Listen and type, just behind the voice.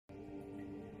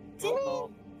Roll Denny!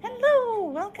 call. Hello!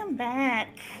 Welcome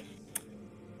back.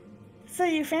 So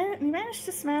you managed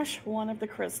to smash one of the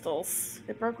crystals.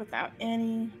 It broke without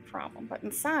any problem, but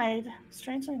inside,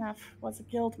 strangely enough, was a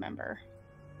guild member.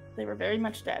 They were very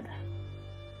much dead.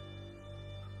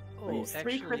 Oh, These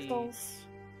three crystals.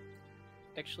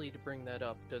 Actually, to bring that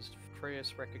up, does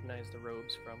Freyas recognize the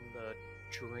robes from the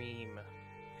dream?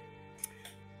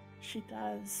 She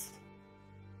does.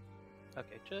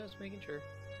 Okay, just making sure.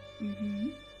 Mm-hmm.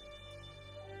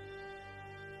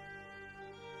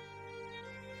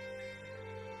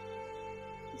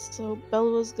 So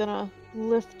Bella's gonna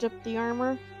lift up the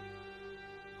armor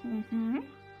Mm-hmm.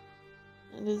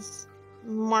 and is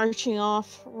marching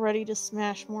off, ready to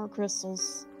smash more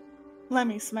crystals. Let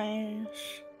me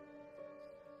smash.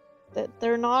 That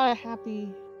they're not a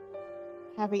happy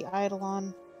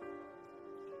Eidolon.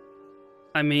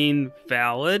 I mean,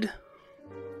 valid.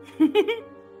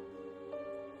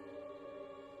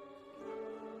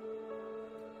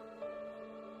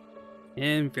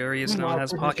 And Various now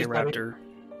has Pocket Raptor.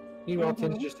 Meanwhile,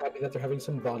 Tim's just happy that they're having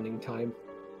some bonding time.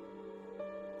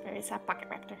 Very sad Pocket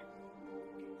Raptor.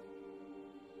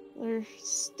 They're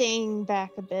staying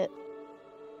back a bit.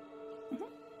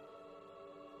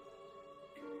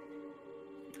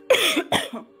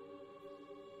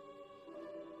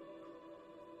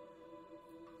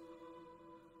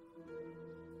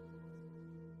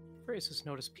 Freyas has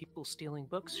noticed people stealing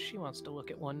books. She wants to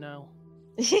look at one now.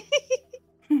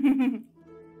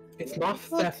 It's not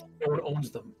theft, no one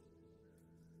owns them.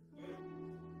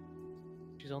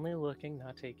 She's only looking,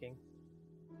 not taking.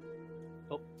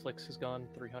 Oh, Flix has gone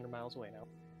 300 miles away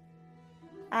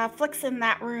now. Flix, in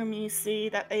that room, you see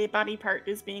that a body part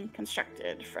is being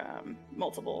constructed from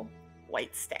multiple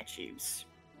white statues.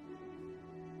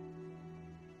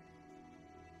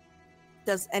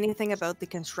 Does anything about the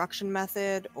construction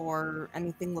method or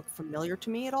anything look familiar to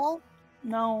me at all?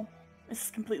 No, this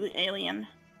is completely alien.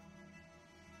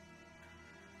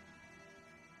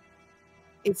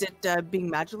 Is it being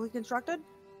magically constructed?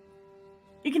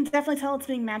 You can definitely tell it's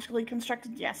being magically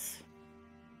constructed, yes.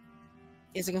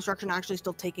 Is the construction actually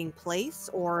still taking place,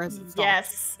 or is it stopped?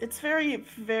 Yes, it's very,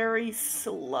 very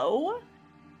slow,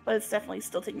 but it's definitely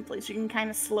still taking place. You can kind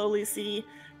of slowly see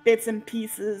bits and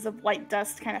pieces of white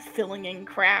dust kind of filling in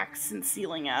cracks and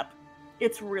sealing up.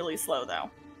 It's really slow, though.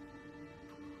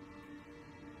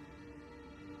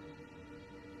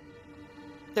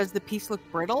 Does the piece look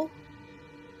brittle?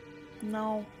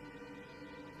 No.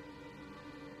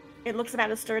 It looks about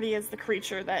as sturdy as the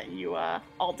creature that you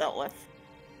all dealt with.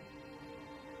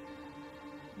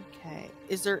 Okay.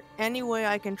 Is there any way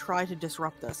I can try to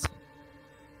disrupt this?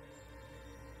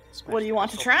 Smash What do you the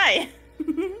want to crystal. try?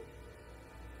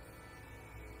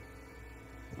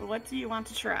 What do you want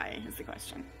to try, is the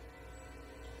question.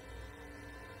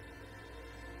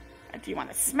 Do you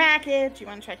want to smack it? Do you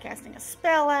want to try casting a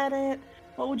spell at it?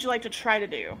 What would you like to try to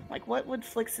do? Like, what would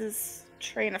Flix's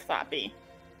train of thought be?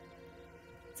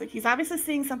 It's like he's obviously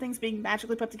seeing something's being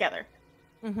magically put together.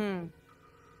 Mm-hmm.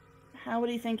 How would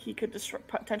he think he could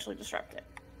potentially disrupt it?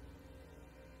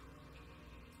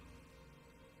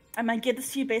 I might give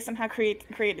this to you based on how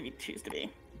creative you choose to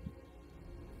be.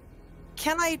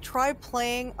 Can I try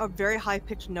playing a very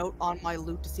high-pitched note on my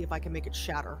lute to see if I can make it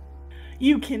shatter?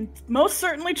 You can most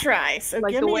certainly try. So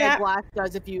Like give the me way that. a glass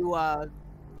does if you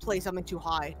play something too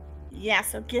high. Yeah,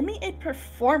 so give me a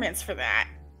performance for that.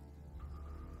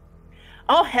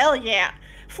 Oh, hell yeah.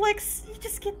 Flix, you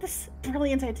just get this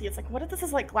brilliant idea. It's like, what if this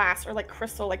is like glass or like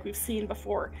crystal like we've seen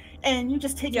before? And you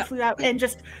just take your flute out and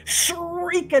just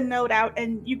shriek a note out,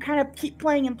 and you kind of keep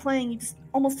playing and playing. You just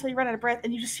almost till you run out of breath,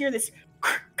 and you just hear this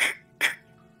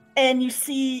and you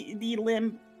see the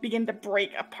limb begin to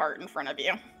break apart in front of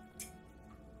you.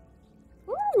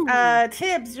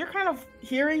 Tibbs, you're kind of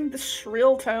hearing the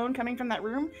shrill tone coming from that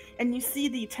room, and you see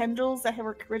the tendrils that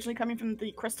were originally coming from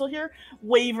the crystal here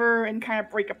waver and kind of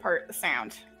break apart the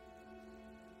sound.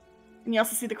 And you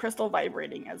also see the crystal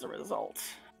vibrating as a result.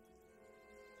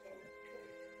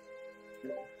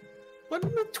 What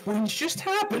in the twins just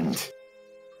happened?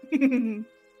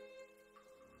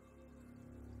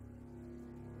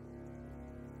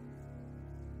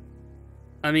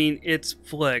 I mean, it's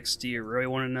Flex. Do you really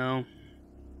want to know?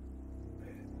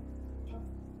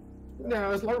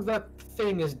 No, as long as that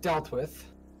thing is dealt with.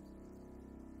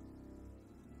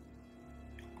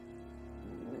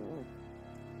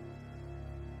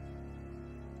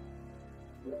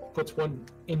 Puts one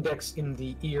index in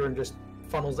the ear and just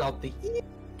funnels out the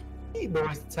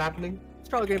noise that's happening. It's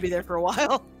probably going to be there for a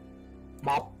while.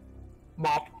 Mop.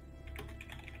 Mop.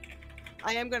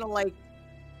 I am going to, like,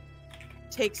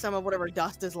 take some of whatever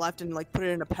dust is left and, like, put it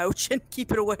in a pouch and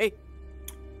keep it away.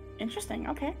 Interesting.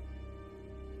 Okay.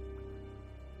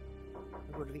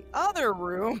 I'll go to the other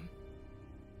room.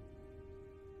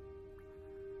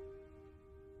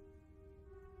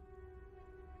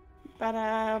 But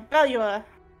Belua,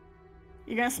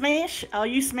 you're gonna smash? Oh,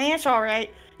 you smash, all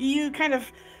right. You kind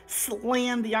of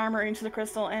slam the armor into the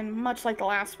crystal, and much like the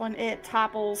last one, it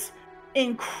topples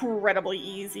incredibly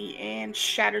easy and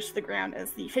shatters to the ground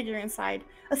as the figure inside,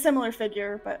 a similar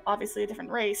figure, but obviously a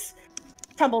different race,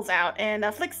 tumbles out. And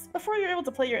Flix, before you're able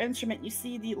to play your instrument, you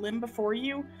see the limb before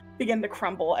you begin to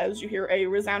crumble as you hear a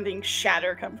resounding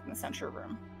shatter come from the central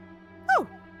room. Oh,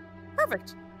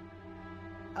 perfect.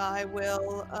 I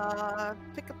will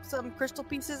pick up some crystal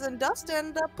pieces and dust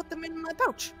and put them in my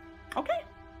pouch. Okay.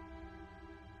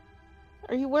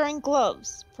 Are you wearing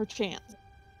gloves, perchance?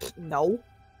 No.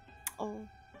 Oh.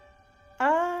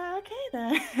 Okay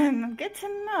then. Good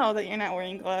to know that you're not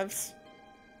wearing gloves.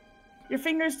 Your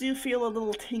fingers do feel a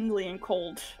little tingly and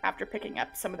cold after picking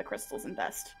up some of the crystals and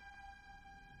dust.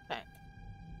 Okay.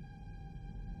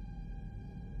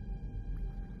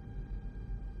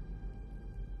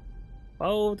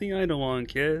 Follow the Eidolon,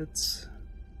 kids.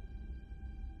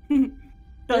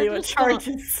 Belua just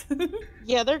charges.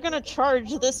 Yeah, they're gonna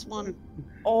charge this one.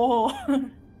 Oh.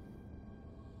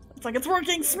 It's like, it's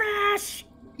working, smash!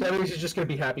 That means he's just gonna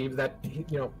be happy that, you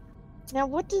know. Now,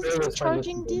 what does There the is fine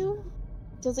charging listening. do?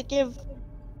 Does it give...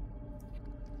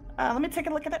 Let me take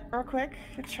a look at it real quick.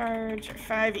 Charge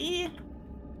 5E.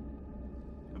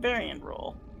 Variant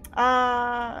roll.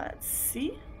 Let's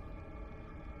see.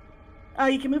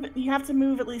 You can move it. You have to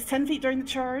move at least 10 feet during the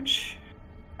charge.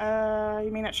 You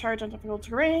may not charge on difficult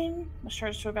terrain. Must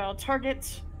charge to a valid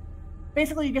target.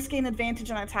 Basically, you just gain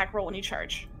advantage on an attack roll when you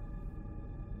charge.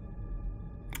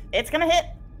 It's gonna hit.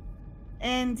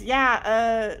 And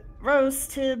yeah, Rose,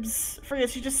 Tibbs,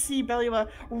 Frias, you just see Belua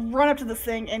run up to this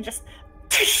thing and just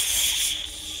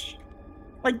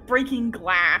like breaking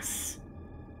glass.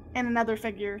 And another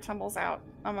figure tumbles out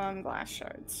among glass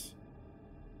shards.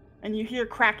 And you hear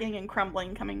cracking and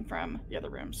crumbling coming from the other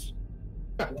rooms.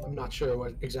 I'm not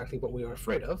sure exactly what we are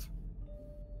afraid of.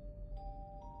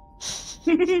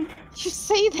 You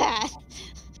say that!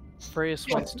 Freya's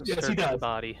wants to Yes, he search the does.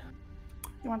 body.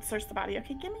 You want to search the body?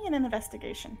 Okay, give me an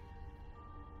investigation.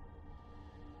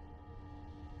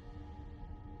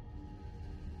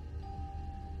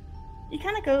 You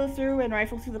kind of go through and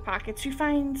rifle through the pockets. You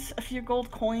find a few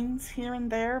gold coins here and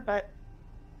there, but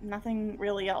nothing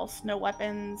really else. No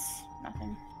weapons,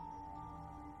 nothing.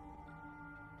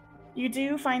 You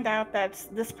do find out that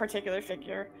this particular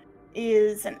figure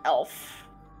is an elf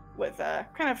with a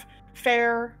kind of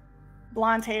fair,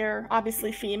 blonde hair,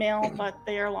 obviously female, but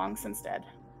they are long since dead.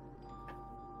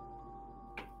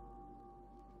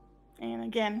 And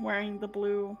again, wearing the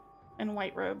blue and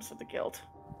white robes of the guild.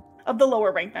 Of the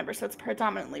lower rank members, so it's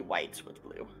predominantly white with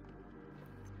blue.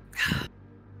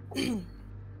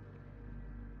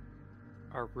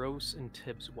 Are Rose and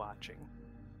Tibbs watching?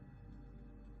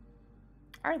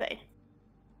 Are they?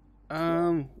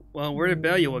 Well, where did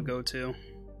Belua go to?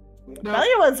 No,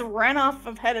 Belua's run off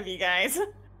ahead of you guys.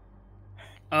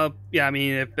 Yeah, I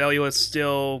mean, if Belua's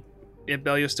still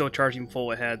charging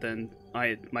full ahead, then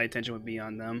my attention would be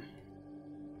on them.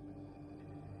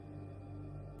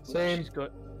 same.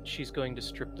 She's going to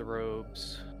strip the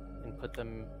robes and put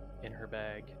them in her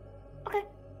bag. Okay.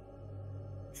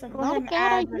 So go Not ahead a and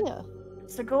bad add. idea.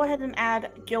 So go ahead and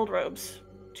add guild robes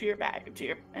to your bag, to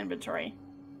your inventory.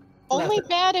 Only Left it.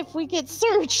 bad if we get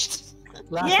searched.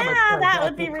 Last time I Yeah, tried that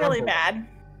would be really crumbled. bad.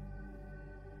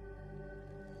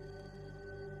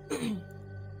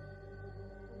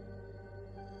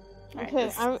 Alright, Okay,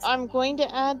 this- I'm going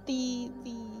to add the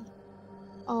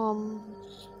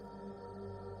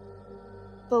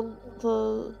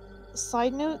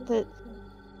side note that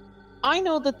I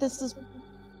know that this is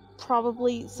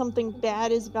probably something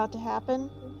bad is about to happen.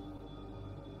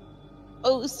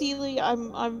 Oh, Seely, I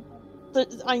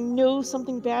know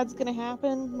something bad's gonna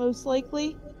happen, most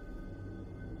likely.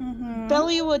 Mhm.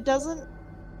 Belua doesn't.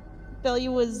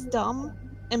 Belua's dumb,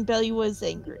 and Belua's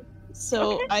angry.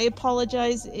 So Okay. I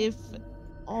apologize if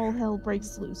all hell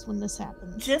breaks loose when this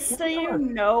happens. Just so you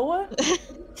know,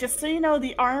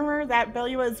 the armor that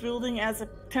Belua is wielding as a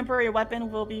temporary weapon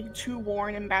will be too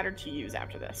worn and battered to use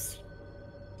after this.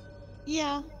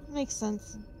 Yeah, makes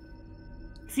sense.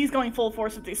 He's going full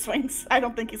force with these swings. I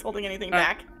don't think he's holding anything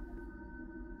back.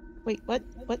 Wait, what?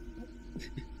 What?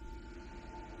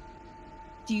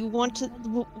 Do you want to?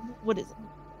 What is it?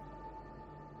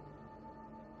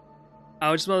 I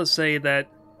was just about to say that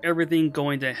everything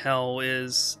going to hell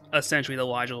is essentially the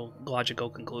logical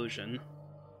conclusion.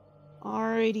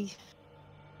 Alrighty.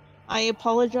 I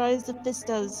apologize if this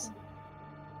does.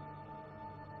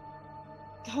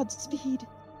 Godspeed.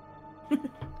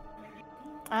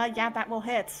 Yeah, that will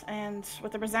hit. And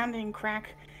with a resounding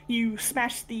crack, you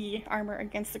smash the armor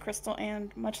against the crystal,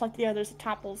 and much like the others, it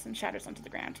topples and shatters onto the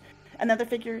ground. Another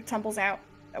figure tumbles out,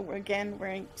 again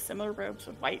wearing similar robes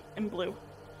of white and blue.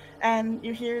 And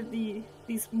you hear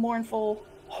these mournful,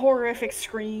 horrific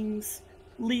screams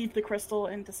leave the crystal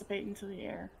and dissipate into the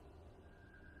air.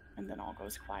 And then all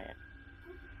goes quiet.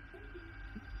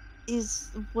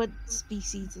 What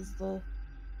species is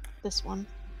this one?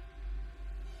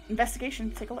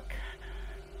 Investigation, take a look.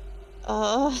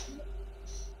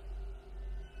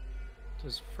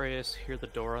 Does Freyas hear the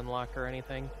door unlock or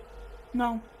anything?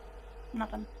 No,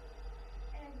 nothing.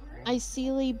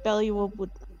 Ideally, Belua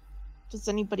would. Does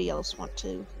anybody else want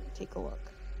to take a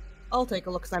look? I'll take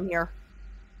a look because I'm here.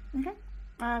 Okay.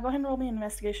 Go ahead and roll me an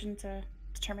investigation to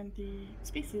determine the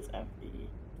species of the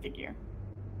figure.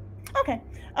 Okay.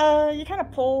 You kind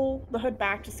of pull the hood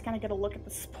back just to kind of get a look at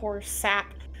this poor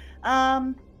sap.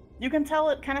 You can tell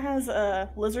it kind of has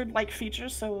lizard-like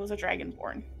features, so it was a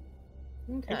dragonborn.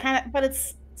 Okay. But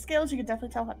its scales you could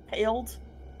definitely tell had paled,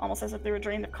 almost as if they were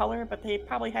drained of color, but they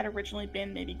probably had originally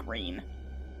been maybe green.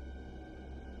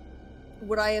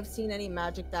 Would I have seen any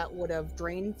magic that would have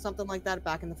drained something like that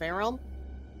back in the Fey Realm?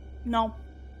 No.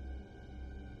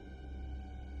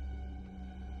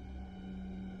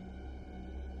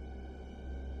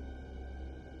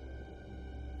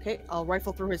 Okay, I'll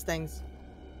rifle through his things.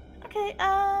 Okay,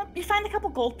 you find a couple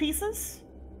gold pieces,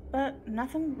 but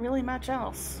nothing really much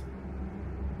else.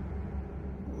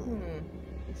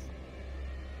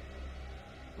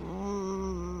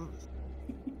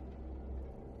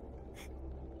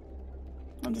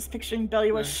 I'm just picturing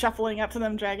Belua shuffling up to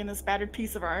them, dragging this battered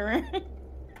piece of armor.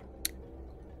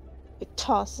 It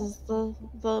tosses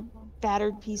the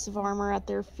battered piece of armor at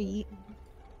their feet.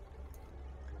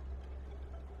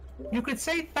 You could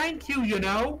say thank you, you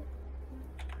know?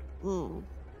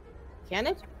 Can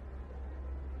it?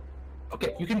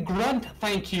 Okay, you can grunt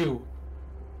thank you,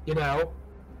 you know?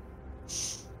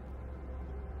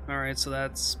 Alright, so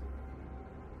that's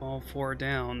all 4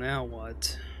 down. Now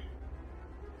what?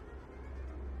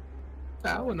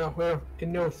 Well, no, we're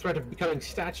in no threat of becoming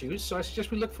statues, so I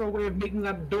suggest we look for a way of making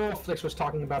that door Flix was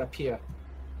talking about appear.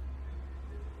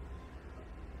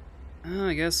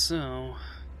 I guess so.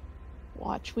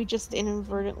 Watch, we just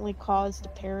inadvertently caused a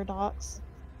paradox.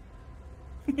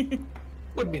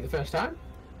 Wouldn't be the first time.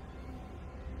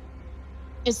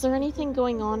 Is there anything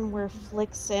going on where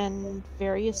Flix and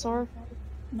Various are?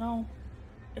 No.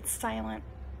 It's silent.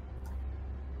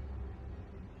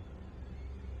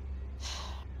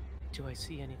 Do I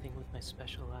see anything with my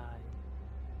special eye?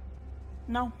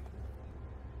 No.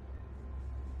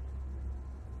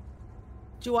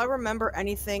 Do I remember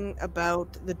anything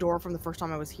about the door from the first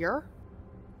time I was here?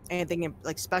 Anything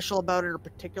like special about it or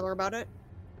particular about it?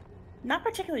 Not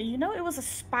particularly. You know it was a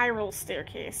spiral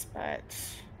staircase, but...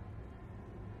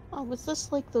 Oh, was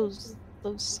this like those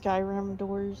Skyrim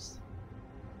doors?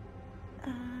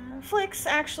 Flix,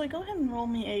 actually, go ahead and roll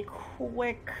me a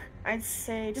quick, I'd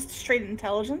say, just straight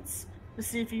intelligence to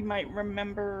see if you might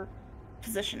remember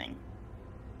positioning.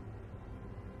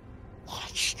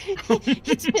 Watch.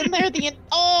 It's been there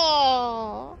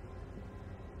Oh!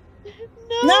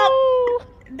 No!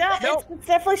 Nope. It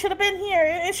definitely should have been here.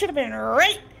 It should have been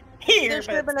right here, There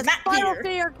should have but been it's a not spiral here.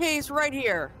 staircase right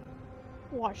here.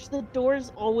 Watch, the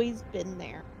door's always been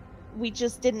there. We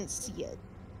just didn't see it.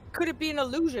 Could it be an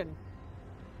illusion?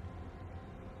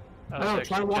 Oh,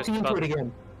 try walking into it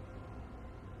again.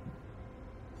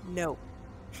 No.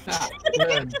 Ah,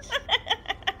 good.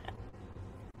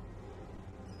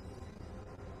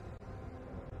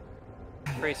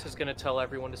 Grace is gonna tell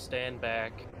everyone to stand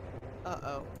back.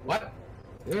 Uh-oh. What?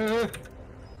 Let's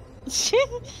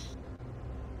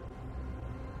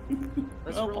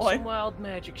Oh, roll boy. some wild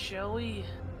magic, shall we?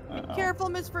 Uh-oh. Careful,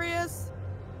 Miss Frias.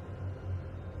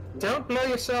 Don't blow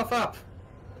yourself up.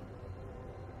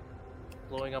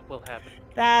 Blowing up will happen.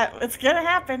 It's gonna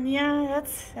happen, yeah,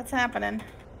 that's happening.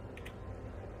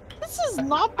 This has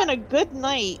not been a good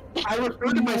night. I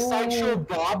refer to my Sideshow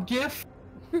Bob gif.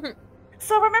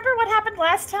 So remember what happened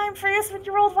last time, Frias, when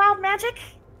you rolled wild magic?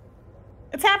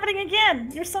 It's happening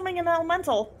again. You're summoning an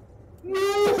elemental.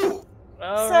 No!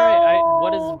 Alright,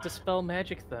 what is dispel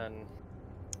magic then?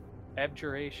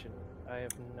 Abjuration. I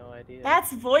have no idea.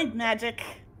 That's void magic.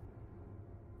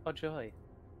 Oh joy.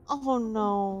 Oh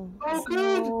no. Oh,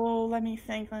 good. So, let me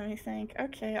think.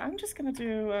 Okay, I'm just gonna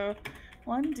do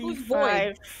 1d5. Who's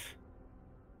void?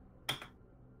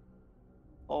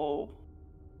 Oh.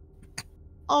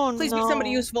 Oh Please no. be somebody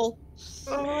useful.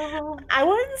 I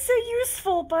wouldn't say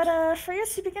useful, but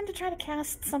Freya's, you begin to try to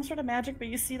cast some sort of magic, but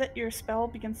you see that your spell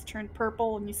begins to turn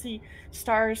purple, and you see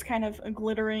stars kind of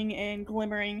glittering and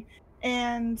glimmering,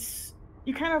 and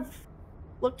you kind of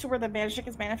look to where the magic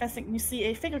is manifesting, and you see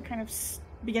a figure kind of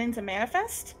beginning to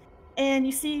manifest, and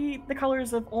you see the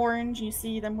colors of orange, and you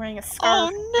see them wearing a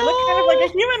scarf. Oh, They look kind of like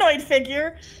a humanoid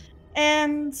figure,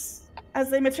 and as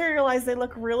they materialize, they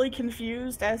look really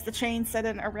confused as the chain set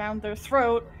in around their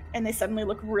throat, and they suddenly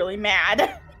look really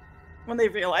mad when they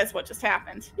realize what just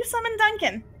happened. You summon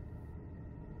Duncan.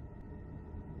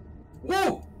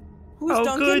 Whoa! Who's How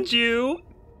Duncan? could you?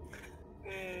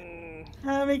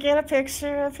 Let me get a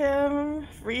picture of him.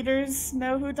 Readers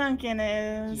know who Duncan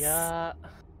is. Yeah.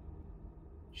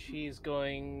 She's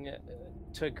going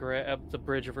to grab the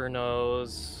bridge of her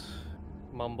nose,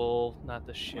 mumble, not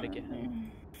this shit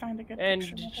again. Find a good And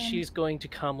picture of him. she's going to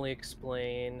calmly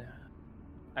explain,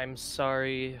 I'm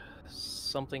sorry,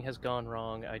 something has gone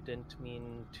wrong. I didn't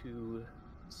mean to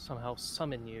somehow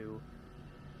summon you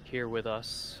here with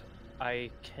us. I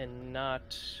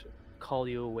cannot call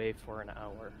you away for an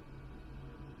hour.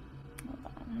 Hold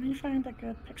on, let me find a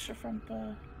good picture from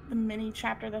the mini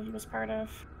chapter that he was part of.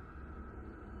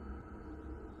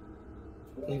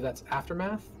 I believe that's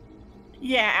Aftermath.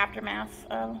 Yeah, Aftermath.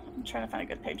 I'm trying to find a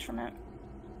good page from it.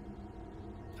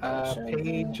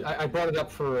 Page. I brought it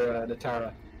up for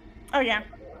Natara. Oh, yeah.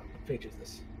 What page is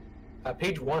this?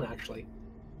 Page 1, actually.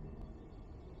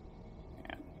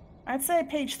 I'd say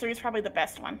page 3 is probably the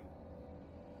best one.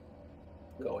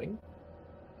 Going.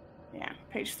 Yeah,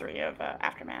 page 3 of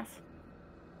Aftermath.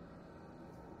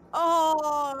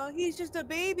 Oh, he's just a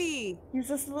baby. He's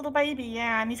just a little baby,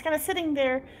 yeah, and he's kind of sitting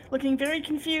there looking very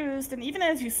confused, and even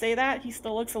as you say that, he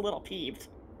still looks a little peeved.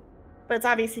 But it's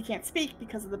obvious he can't speak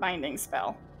because of the binding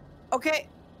spell. Okay,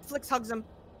 Flix hugs him.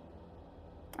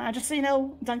 Just so you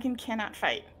know, Duncan cannot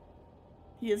fight.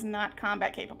 He is not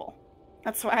combat capable.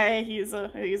 That's why he's a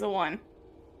 1.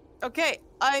 Okay,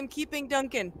 I'm keeping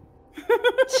Duncan.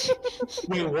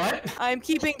 Wait, what? I'm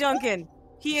keeping Duncan.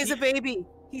 He is a baby.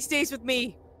 He stays with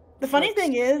me. The funny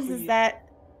thing is Please. that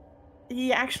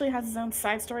he actually has his own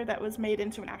side story that was made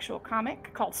into an actual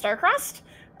comic called Starcrossed.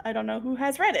 I don't know who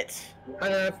has read it. I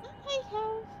have.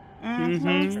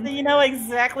 So you know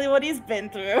exactly what he's been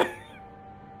through.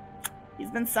 He's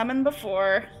been summoned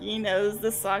before. He knows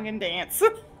the song and dance.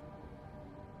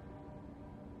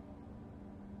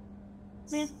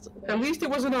 Man. At least it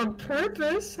wasn't on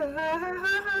purpose. Don't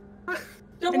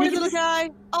And worry, he's- little guy.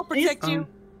 I'll protect you.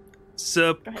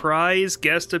 Surprise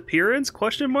guest appearance?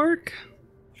 Question mark.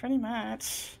 Pretty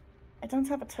much. I don't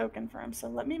have a token for him, so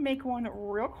let me make one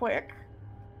real quick.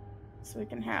 So we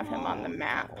can have him on the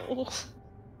map.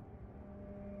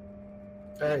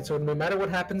 Alright, so no matter what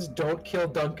happens, don't kill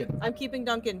Duncan. I'm keeping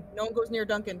Duncan. No one goes near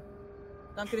Duncan.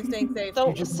 Duncan is staying safe. So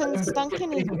You just- since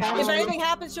Duncan is If bound, anything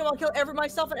happens to him, I'll kill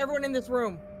myself and everyone in this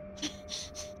room.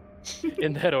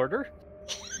 In that order?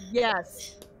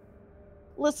 Yes,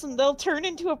 listen, they'll turn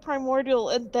into a primordial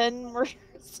and then murder.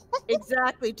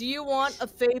 exactly. Do you want a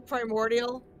Fey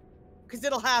primordial? Because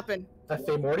it'll happen. A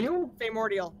Famordial?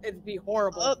 Primordial. It'd be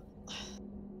horrible. Hold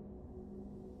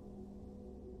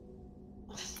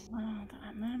on,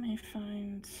 let me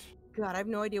find. God, I have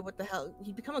no idea what the hell.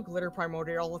 He'd become a glitter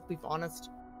primordial, let's be honest.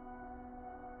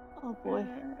 Oh boy.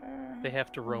 They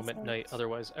have to roam at One night, sec.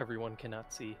 otherwise everyone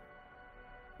cannot see.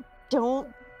 Don't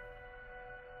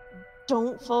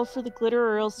fall for the glitter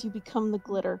or else you become the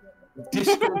glitter.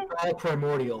 Disco Ball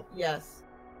Primordial. Yes.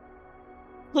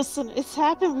 Listen, it's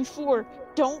happened before.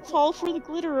 Don't fall for the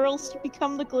glitter or else you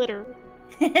become the glitter.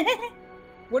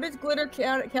 What does glitter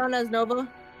count as, Nova?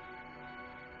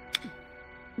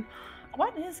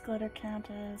 What is glitter count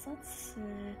as? Let's see.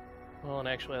 Well, in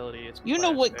actuality, it's You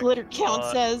know what plastic, glitter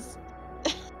counts but- as.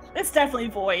 It's definitely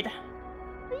void.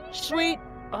 Sweet.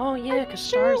 Oh yeah, you because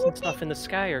sure it stars would and stuff in the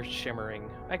sky are shimmering.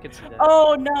 I could see that.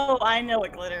 Oh no, I know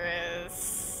what glitter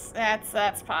is.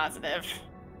 That's positive.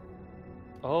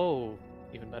 Oh,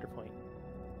 even better point.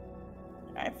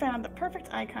 I found the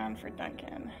perfect icon for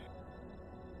Duncan.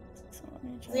 So let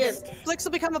me just. Yes, Flix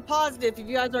will become a positive if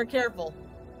you guys aren't careful.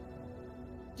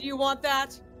 Do you want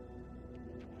that?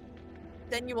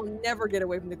 Then you will never get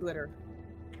away from the glitter.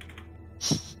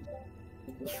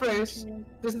 Phrase,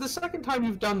 this is the second time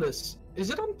you've done this. Is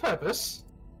it on purpose?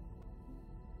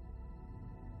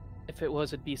 If it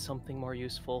was, it'd be something more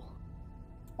useful.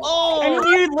 And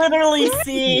you literally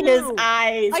see his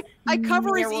eyes. I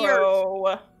cover his ears.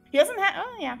 narrow. He doesn't have.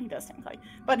 Oh yeah, he does technically,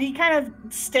 but he kind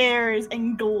of stares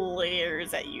and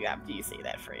glares at you after you say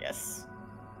that, Frias.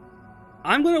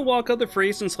 I'm gonna walk up to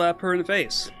Freeze and slap her in the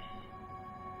face.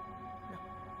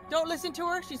 Don't listen to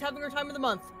her. She's having her time of the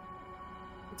month.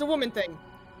 It's a woman thing.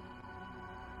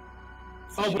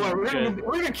 Oh boy,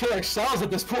 we're gonna kill ourselves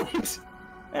at this point.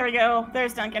 There we go.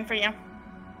 There's Duncan for you.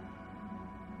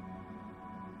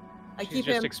 I She's keep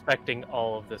just him. expecting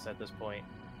all of this at this point.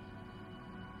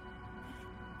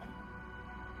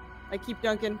 I keep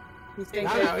Duncan. He's staying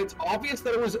Now, safe. it's obvious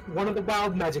that it was one of the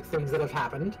wild magic things that have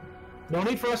happened. No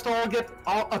need for us to all get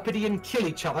all uppity and kill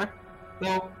each other.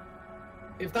 Now,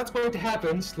 if that's going to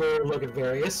happen, slowly look at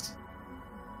Various.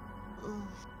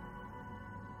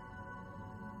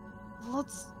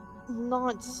 Let's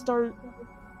not start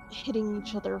hitting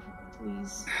each other,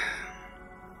 please.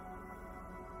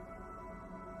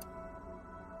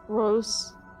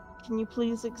 Rose, can you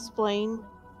please explain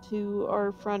to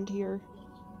our friend here?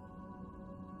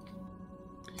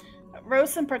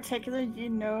 Rose in particular, you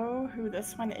know who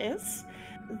this one is.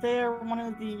 They're one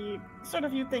of the sort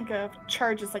of, you think of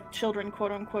charges like children,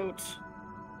 quote unquote,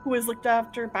 who is looked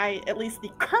after by at least the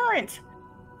current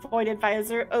Void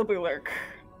Advisor, Oberlurk.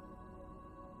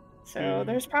 So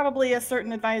there's probably a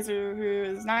certain advisor who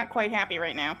is not quite happy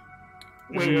right now.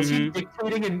 Wait, is he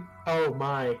dictating and... Oh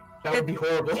my, that would be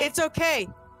horrible. It's okay.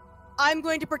 I'm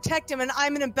going to protect him, and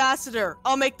I'm an ambassador.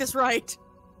 I'll make this right.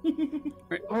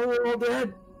 Oh, we're all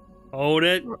dead. Hold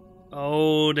it.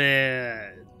 Hold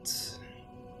it.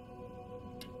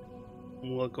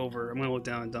 Look over. I'm gonna look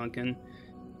down at Duncan.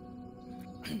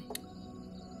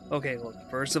 Okay, look.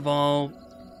 First of all,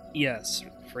 yes,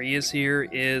 Freya's here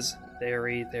is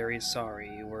very, very sorry.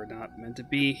 You were not meant to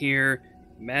be here.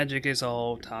 Magic is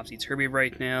all topsy-turvy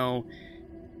right now.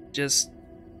 Just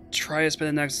try to spend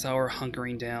the next hour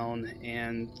hunkering down,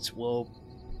 and we'll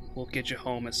get you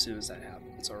home as soon as that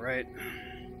happens. All right?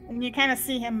 And you kind of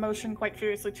see him motion quite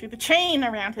furiously to the chain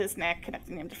around his neck,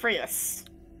 connecting him to Freya's.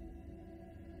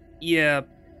 Yeah,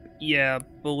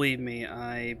 believe me,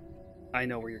 I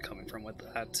know where you're coming from with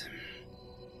that.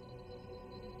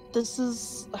 This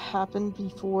has happened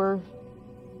before.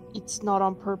 It's not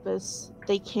on purpose.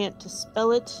 They can't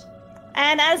dispel it.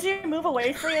 And as you move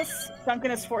away, Freya's,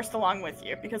 Duncan is forced along with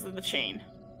you because of the chain.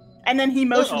 And then he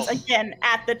motions again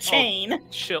at the chain.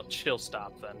 She'll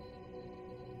stop then.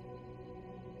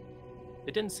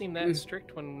 It didn't seem that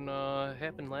strict when it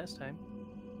happened last time.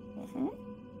 Mm-hmm.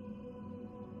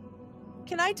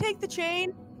 Can I take the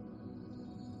chain?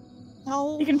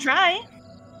 No. You can try.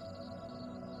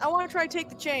 I want to try to take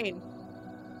the chain.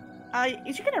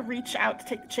 As you're gonna reach out to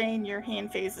take the chain, your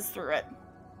hand phases through it.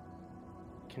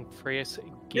 Can Freya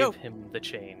give him the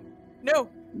chain? No.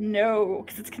 No,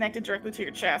 because it's connected directly to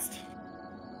your chest.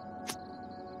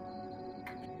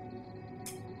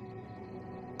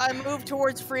 I move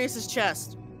towards Freya's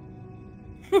chest.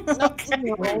 Okay.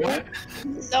 Wait, what?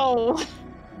 No.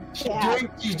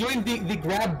 She's doing the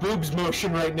grab boobs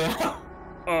motion right now.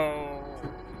 Oh.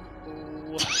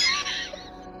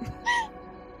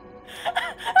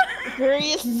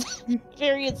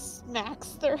 Various smacks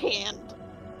their hand.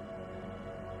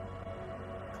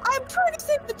 I'm trying to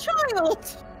save the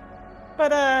child.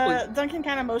 But Duncan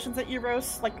kind of motions at you,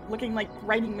 Rose, like looking like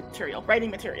writing material,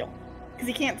 because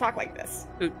he can't talk like this.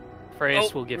 Freya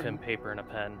will give him paper and a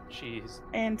pen.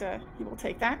 And he will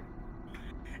take that.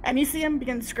 And you see him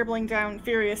begin scribbling down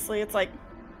furiously. It's like,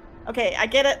 okay, I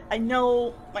get it. I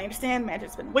know. I understand.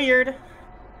 Magic's been weird.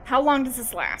 How long does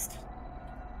this last?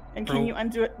 And can you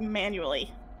undo it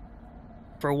manually?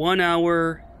 For 1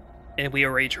 hour, and we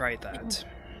already tried that.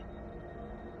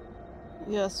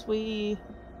 Yes, we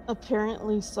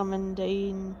apparently summoned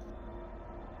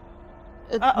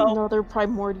another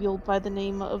primordial by the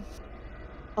name of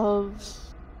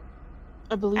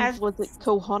I believe was it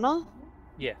Kohana?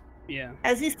 Yeah.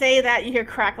 As you say that, you hear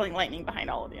crackling lightning behind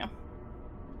all of you.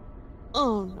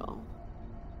 Oh no.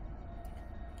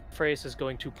 Freya is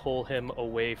going to pull him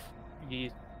away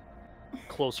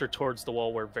closer towards the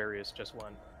wall where Various just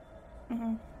went.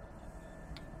 Mm-hmm.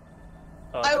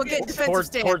 I will get defensive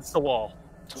stance. Towards the wall.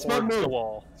 Smart Towards move. the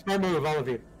wall. Smart move, all of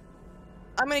you.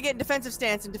 I'm gonna get in defensive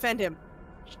stance and defend him.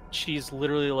 She's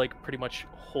literally like pretty much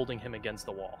holding him against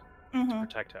the wall to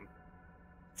protect him.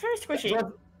 It's very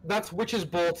squishy. That's Witch's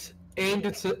Bolt aimed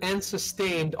and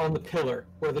sustained on the pillar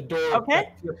where the door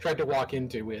that you tried to walk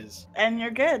into is. And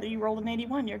you're good. You rolled an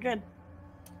 81. You're good.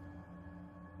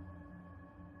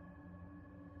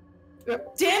 Damn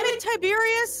it,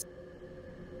 Tiberius!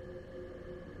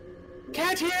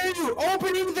 Can't hear you!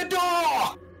 Opening the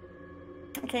door!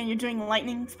 Okay, and you're doing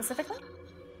lightning specifically?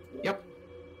 Yep.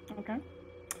 Okay.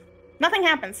 Nothing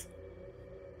happens.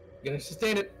 Gonna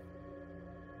sustain it.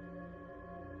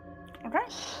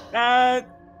 Okay.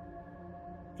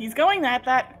 He's going at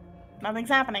that. Nothing's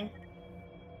happening.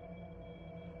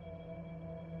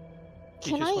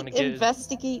 Can just I wanna get-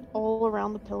 investigate all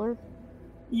around the pillar?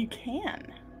 You can.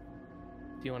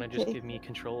 Do you want to just Okay. give me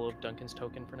control of Duncan's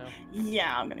token for now?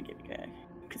 Yeah, I'm gonna give you good.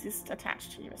 Because he's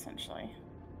attached to you, essentially.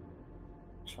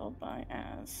 Controlled by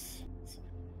as...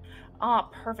 Ah,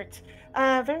 perfect.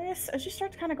 Various, as you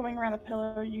start kind of going around the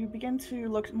pillar, you begin to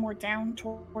look more down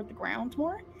toward the ground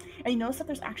more, and you notice that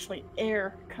there's actually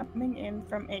air coming in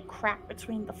from a crack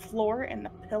between the floor and the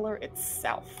pillar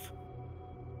itself.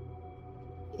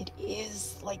 It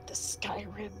is like the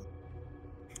Skyrim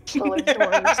pillar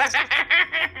doors.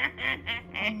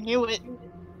 I knew it.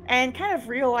 And kind of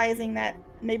realizing that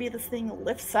maybe this thing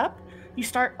lifts up, you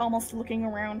start almost looking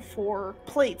around for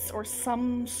plates or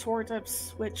some sort of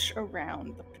switch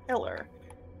around the pillar.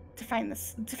 To find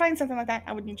something like that,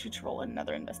 I would need you to roll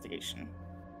another investigation.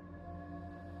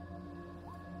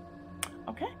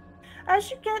 Okay. As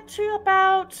you get to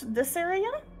about this area,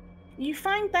 you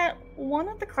find that one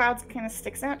of the clouds kind of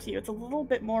sticks out to you. It's a little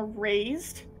bit more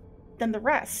raised than the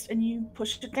rest, and you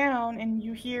push it down and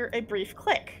you hear a brief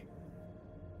click,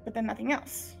 but then nothing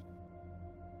else.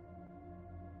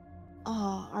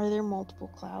 Are there multiple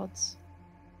clouds?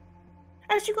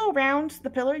 As you go around the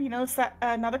pillar, you notice that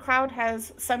another cloud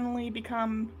has suddenly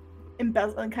become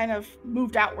embezzled and kind of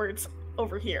moved outwards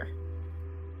over here.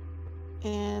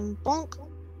 And bonk.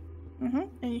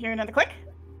 And you hear another click.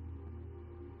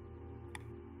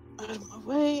 Out of my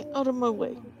way, out of my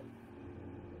way.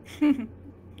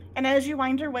 And as you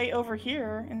wind your way over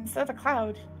here, instead of a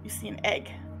cloud, you see an egg.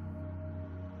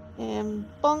 And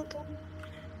bonk.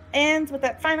 And with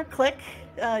that final click,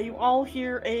 you all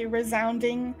hear a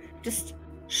resounding just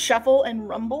shuffle and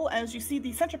rumble as you see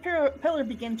the central pillar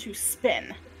begin to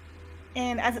spin.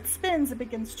 And as it spins, it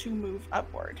begins to move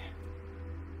upward.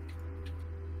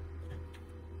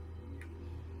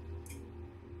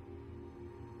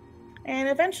 And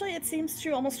eventually it seems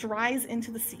to almost rise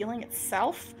into the ceiling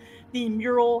itself, the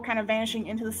mural kind of vanishing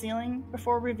into the ceiling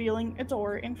before revealing a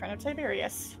door in front of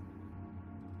Tiberius.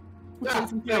 Which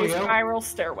leads into there we a go. spiral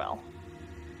stairwell.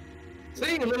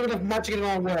 See, a little bit of magic and it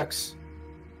all works.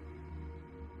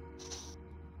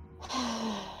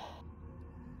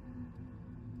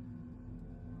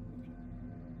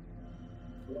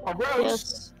 Oh, Rose!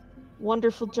 Yes.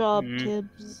 Wonderful job, Mhm.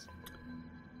 Tibbs.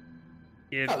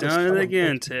 You've That was done it fun.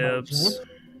 again, Tibbs.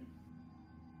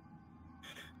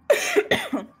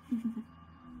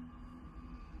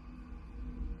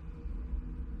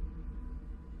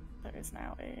 There is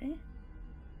now a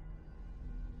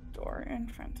door in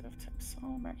front of Tips. I'll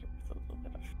mark it with a little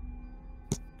bit of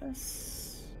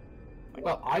this.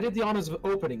 Well, I did the honors of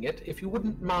opening it. If you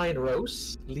wouldn't mind,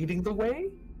 Rose, leading the way?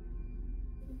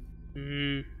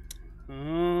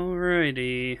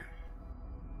 Alrighty.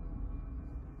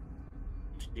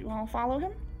 Do you all follow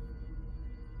him?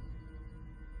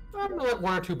 I'm gonna let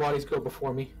one or two bodies go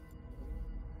before me.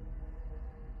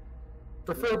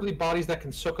 Preferably bodies that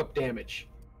can soak up damage.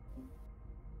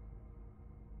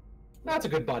 That's a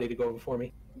good body to go before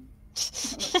me.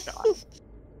 God.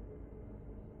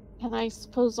 Can I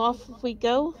suppose off if we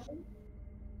go?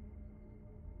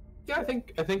 Yeah, I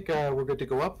think we're good to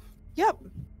go up. Yep.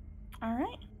 All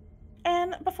right.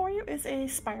 And before you is a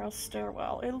spiral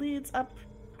stairwell. It leads up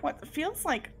what feels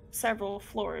like several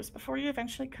floors before you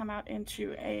eventually come out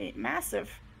into a massive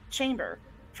chamber.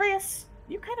 Freya,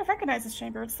 you kind of recognize this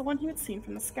chamber. It's the one you had seen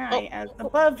from the sky. As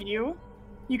above you,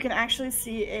 you can actually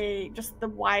see just the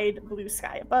wide blue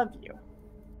sky above you.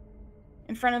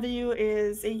 In front of you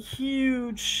is a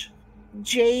huge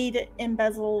jade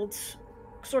embezzled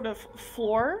sort of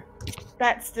floor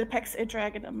that depicts a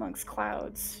dragon amongst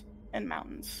clouds and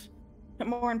mountains. But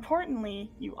more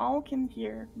importantly, you all can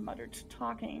hear muttered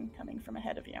talking coming from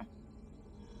ahead of you.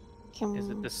 Is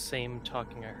it the same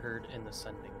talking I heard in the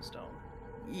Sending Stone?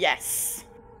 Yes.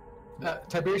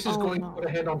 Tiberius is Oh, going no. to put a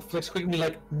hand on Flick's quick and be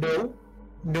like,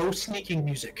 no sneaking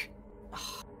music.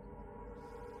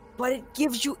 But it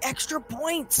gives you extra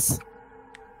points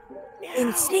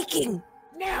in sneaking.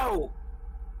 No!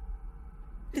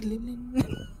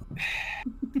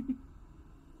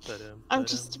 I'm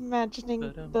just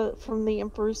imagining from the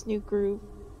Emperor's New Groove.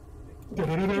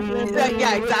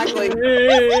 Yeah, exactly.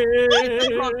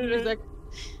 Music.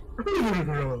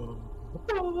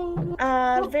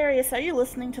 Various, are you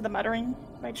listening to the muttering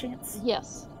by chance?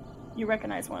 Yes. You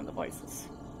recognize one of the voices.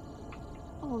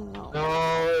 Oh no.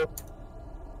 No.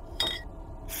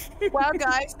 Wow,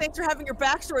 guys, thanks for having your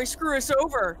backstory screw us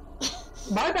over.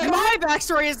 My My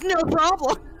backstory is no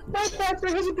problem.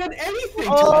 backstory hasn't done anything to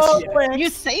Oh, us yet. Flix. You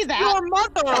say that. Your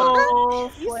mother.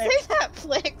 Oh, You Flix. say that,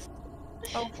 Flix.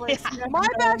 Oh, Flix. My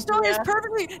backstory is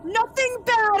perfectly. Nothing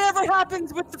bad ever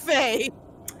happens with the Fae.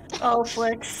 Oh,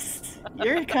 Flix.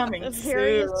 You're coming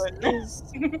Various soon. is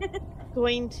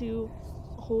going to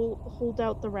hold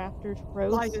out the raptor to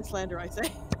Rose. Lies and slander, I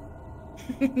say.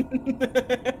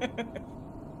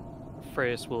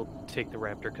 Freya's will take the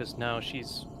raptor because now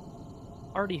she's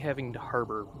already having to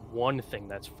harbor one thing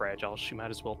that's fragile. She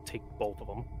might as well take both of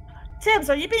them. Tibbs,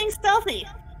 are you being stealthy?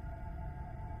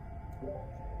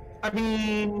 I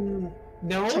mean,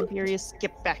 no. Tiberius,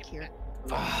 get back here.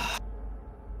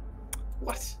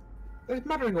 What? They're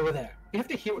muttering over there. You have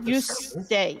to hear what they're You saying.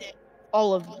 stay.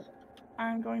 All of you.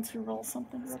 I'm going to roll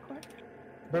something real quick.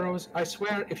 Burrows, I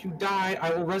swear, if you die,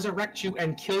 I will resurrect you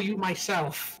and kill you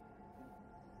myself.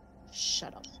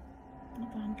 Shut up. Hold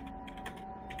on.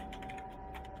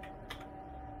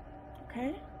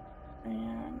 Okay.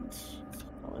 And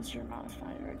what was your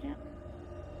modifier again?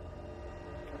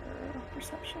 For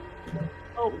perception?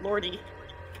 Oh, lordy.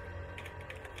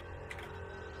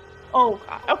 Oh,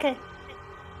 God. Okay.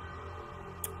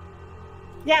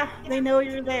 Yeah, they know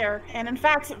you're there. And in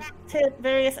fact,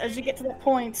 Various, as you get to that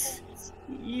point,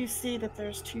 you see that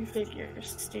there's two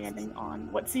figures standing on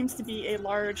what seems to be a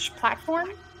large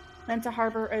platform meant to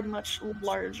harbor a much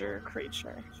larger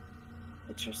creature.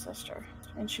 It's your sister,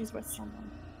 and she's with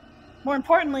someone. More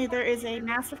importantly, there is a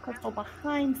massive crystal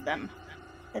behind them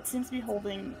that seems to be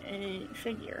holding a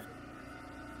figure.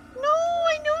 No,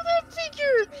 I know that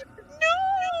figure!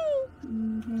 No!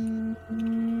 Mm-hmm.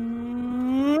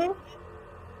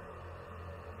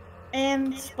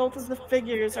 And both of the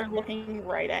figures are looking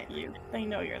right at you. They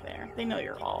know you're there. They know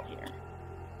you're all here.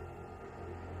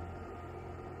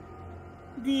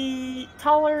 The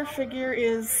taller figure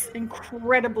is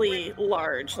incredibly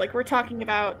large. Like, we're talking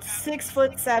about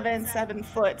 6'7", 7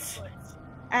 foot.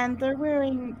 And they're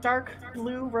wearing dark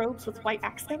blue robes with white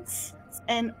accents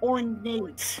and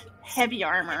ornate, heavy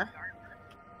armor.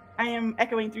 I am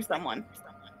echoing through someone.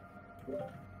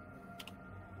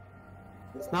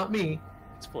 It's not me.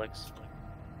 It's Flix.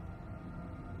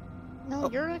 No,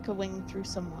 you're echoing through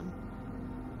someone.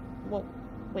 Whoa,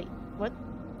 wait, what?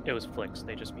 It was Flix.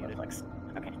 They just muted. Flix.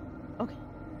 Okay. Okay.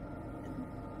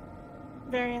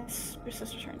 Various, your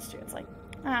sister turns to you. It's like,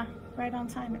 right on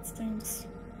time it seems.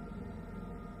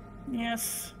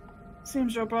 Yes.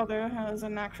 Seems your brother has a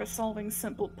knack for solving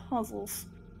simple puzzles.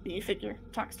 The figure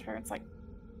talks to her. It's like,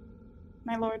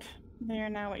 my lord, they are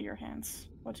now at your hands.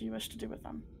 What do you wish to do with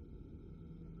them?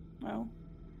 Well,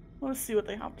 let's see what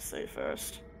they have to say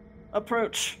first.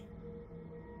 Approach.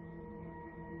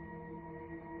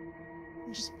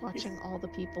 I'm just watching all the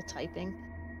people typing.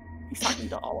 He's talking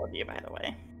to all of you, by the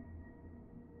way.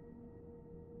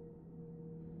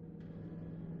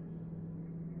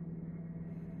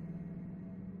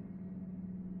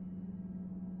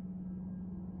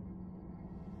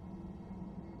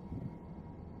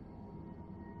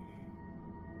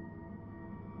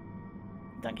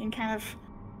 Duncan kind of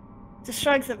just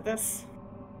shrugs at this.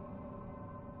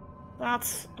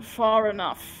 That's far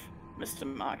enough, Mr.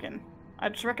 Markin.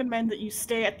 I'd recommend that you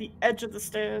stay at the edge of the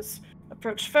stairs,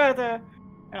 approach further,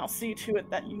 and I'll see to it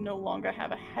that you no longer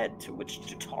have a head to which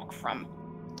to talk from.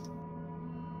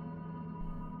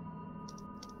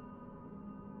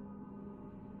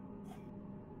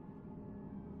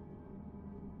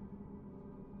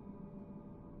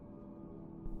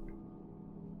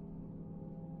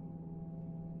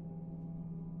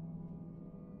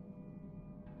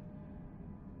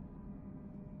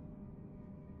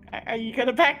 Are you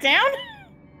gonna back down?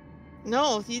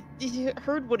 No, you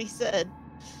heard what he said.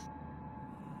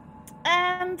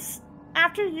 And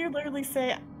after you literally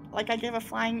say, like, I give a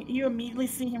flying, you immediately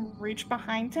see him reach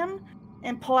behind him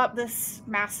and pull out this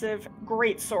massive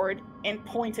greatsword and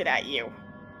point it at you.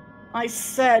 I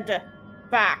said,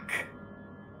 back.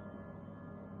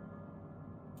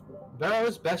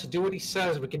 Barrow's best to do what he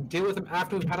says. We can deal with him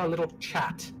after we've had a little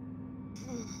chat.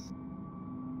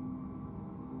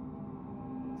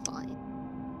 Fine.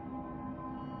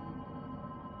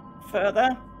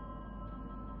 Further.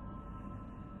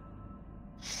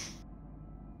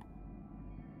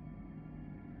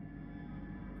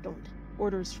 Don't.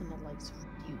 Orders from the likes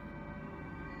of you.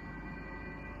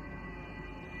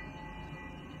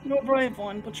 You're a brave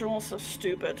one, but you're also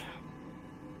stupid.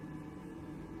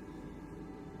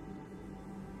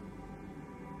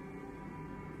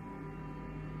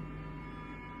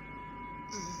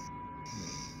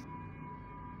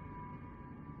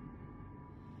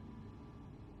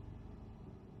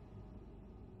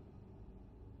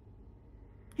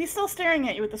 He's still staring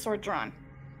at you with the sword drawn.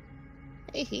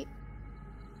 Hey, he.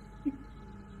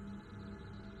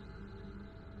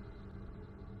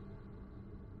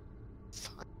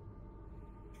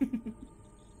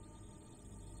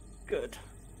 Good.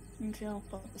 And he'll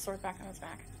put the sword back on his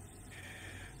back.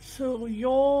 So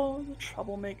you're the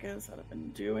troublemakers that have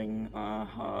been doing our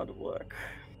hard work.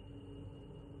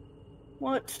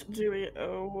 What do we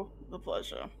owe the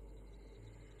pleasure?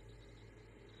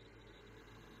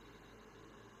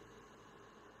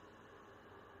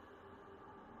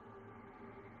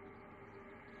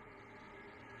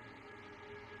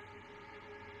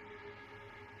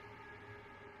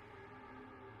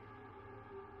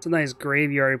 It's a nice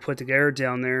graveyard put together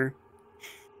down there.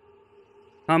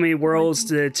 How many worlds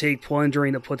did it take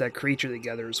plundering to put that creature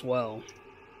together as well?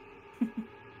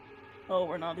 Oh,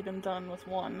 we're not even done with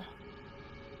one.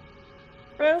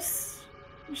 Rose,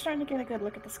 you're starting to get a good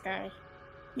look at this guy.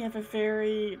 You have a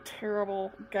very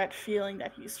terrible gut feeling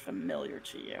that he's familiar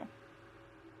to you.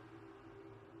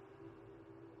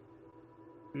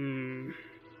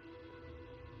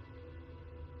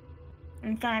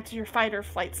 In fact, your fight or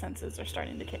flight senses are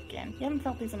starting to kick in. You haven't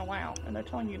felt these in a while, and they're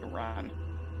telling you to run.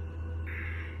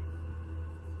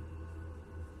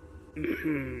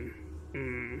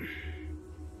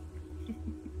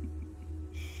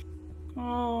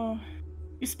 Oh,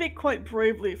 you speak quite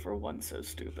bravely for one so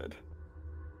stupid.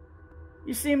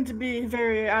 You seem to be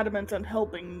very adamant on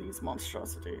helping these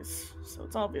monstrosities, so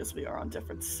it's obvious we are on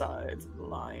different sides of the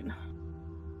line.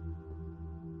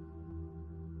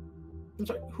 I'm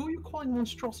sorry, who are you calling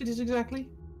monstrosities exactly?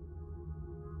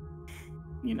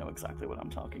 You know exactly what I'm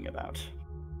talking about.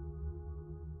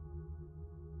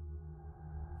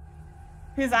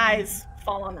 His eyes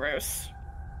fall on Rose.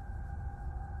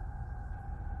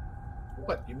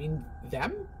 What, you mean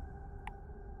them?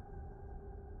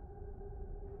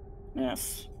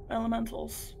 Yes,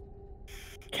 elementals.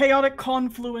 Chaotic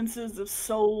confluences of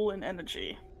soul and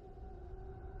energy.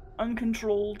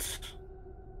 Uncontrolled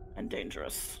and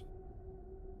dangerous.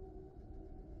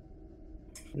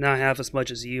 Not half as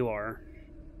much as you are.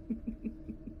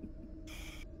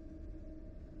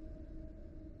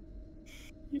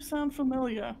 You sound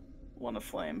familiar, One of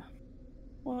Flame.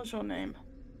 What is your name?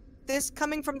 This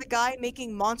coming from the guy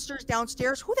making monsters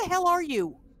downstairs? Who the hell are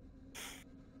you?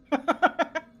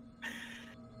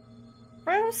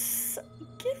 Rose,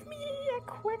 give me a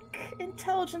quick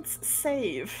intelligence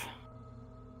save.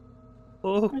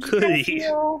 Oh, You goody.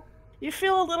 You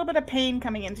feel a little bit of pain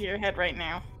coming into your head right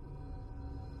now.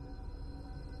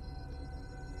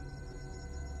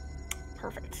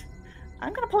 Perfect.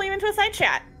 I'm gonna pull you into a side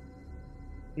chat.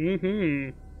 Mm-hmm.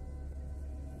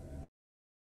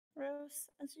 Rose,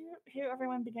 as you hear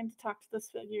everyone begin to talk to this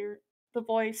figure, the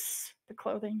voice, the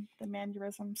clothing, the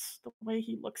mannerisms, the way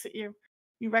he looks at you,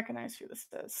 you recognize who this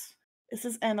is. This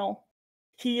is Enel.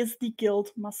 He is the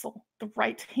guild muscle, the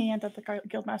right hand of the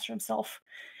guildmaster himself.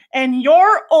 And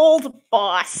your old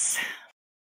boss.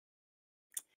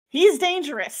 He's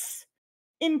dangerous.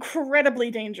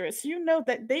 Incredibly dangerous. You know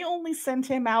that they only send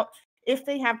him out if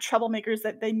they have troublemakers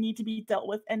that they need to be dealt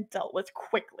with and dealt with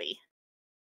quickly.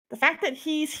 The fact that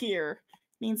he's here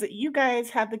means that you guys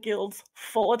have the guild's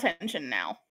full attention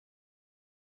now.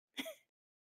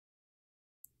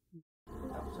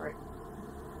 Oh, sorry.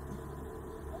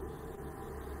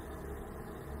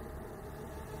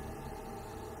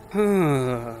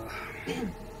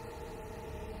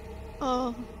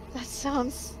 Oh, that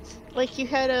sounds like you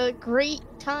had a great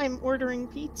time ordering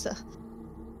pizza.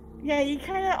 Yeah, you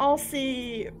kind of all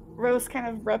see Rose kind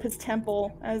of rub his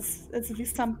temple as if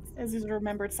he's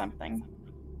remembered something.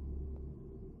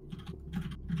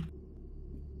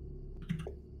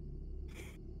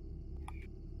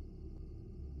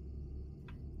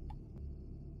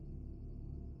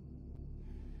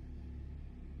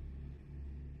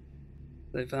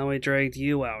 They finally dragged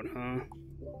you out, huh?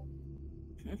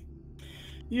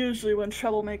 Usually when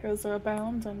troublemakers are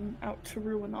abound and out to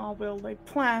ruin our well-laid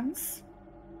plans,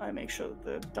 I make sure that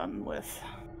they're done with.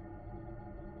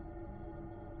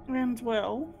 And,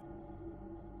 well,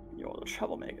 you're the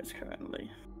troublemakers currently.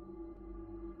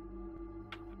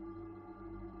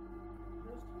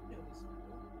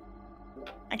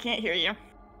 I can't hear you.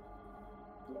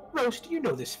 Rose, do you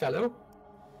know this fellow?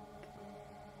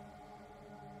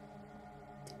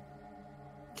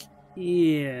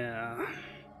 Yeah.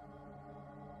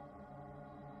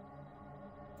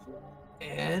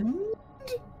 And?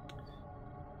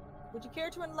 Would you care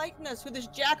to enlighten us who this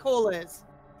jackhole is?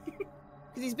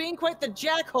 Because he's being quite the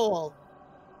jackhole.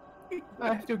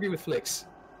 I have to agree with Flix.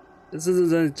 This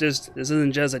isn't just a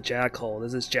jackhole.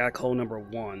 This is jackhole number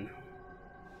 1.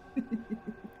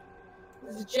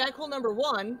 This is jackhole number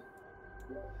 1.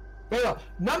 Well,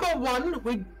 number 1,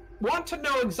 we want to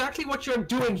know exactly what you're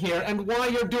doing here and why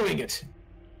you're doing it.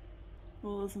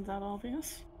 Well, isn't that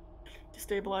obvious?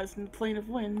 Destabilizing the plane of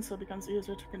wind so it becomes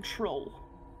easier to control.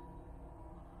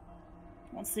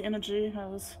 Once the energy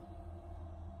has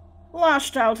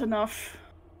lashed out enough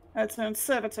at its own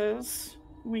servitors,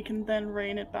 we can then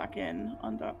rein it back in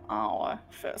under our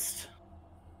fist.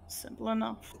 Simple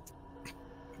enough.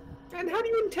 And how do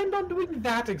you intend on doing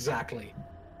that exactly?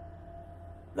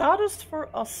 That is for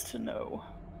us to know.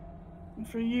 And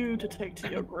for you to take to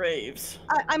your graves.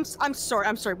 I'm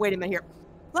sorry. Wait a minute here.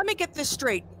 Let me get this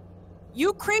straight.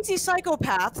 You crazy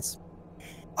psychopaths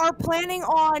are planning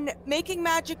on making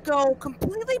magic go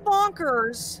completely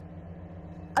bonkers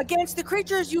against the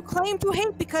creatures you claim to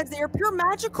hate because they are pure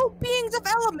magical beings of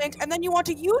element, and then you want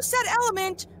to use that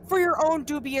element for your own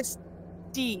dubious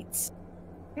deeds.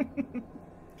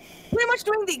 Pretty much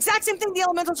doing the exact same thing the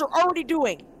elementals are already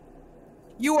doing.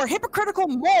 You are hypocritical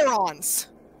morons.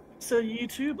 So you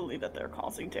too believe that they're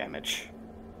causing damage?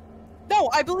 No,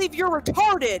 I believe you're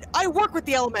retarded. I work with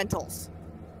the elementals.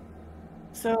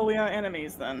 So we are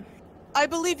enemies then. I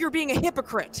believe you're being a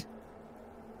hypocrite.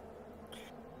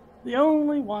 The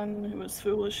only one who is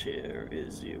foolish here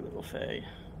is you, little Fae.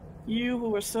 You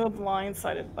who are so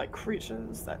blindsided by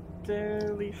creatures that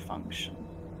barely function.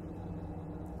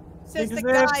 Says the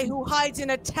guy who hides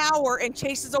in a tower and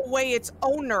chases away its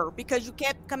owner because you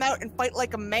can't come out and fight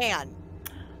like a man.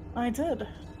 I did.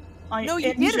 No,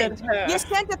 you didn't. You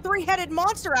sent a 3-headed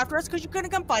monster after us because you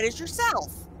couldn't come fight us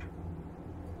yourself.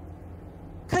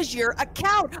 Because you're a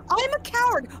coward. I'm a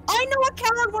coward. I know a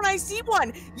coward when I see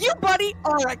one. You, buddy,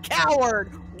 are a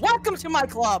coward. Welcome to my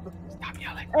club. Stop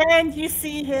yelling. And you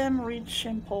see him reach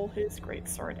and pull his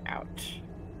greatsword out.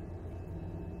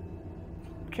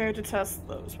 Care to test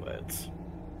those words?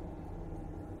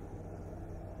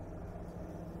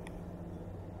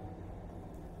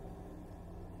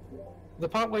 The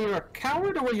part where you're a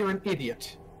coward or where you're an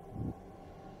idiot?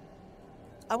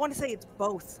 I want to say it's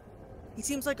both. He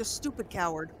seems like a stupid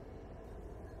coward.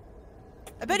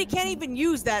 I bet he can't even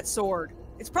use that sword.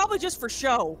 It's probably just for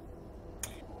show.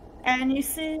 And you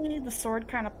see the sword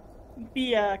kind of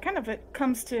it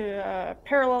comes to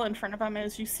parallel in front of him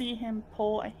as you see him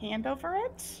pull a hand over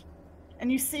it.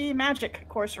 And you see magic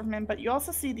course from him, but you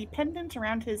also see the pendant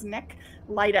around his neck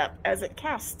light up as it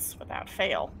casts without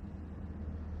fail.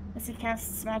 As he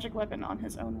casts magic weapon on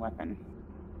his own weapon.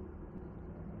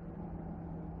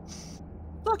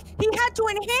 Look, he had to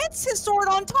enhance his sword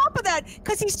on top of that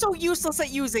because he's so useless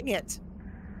at using it.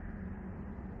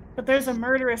 But there's a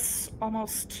murderous,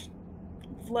 almost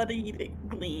bloody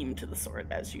gleam to the sword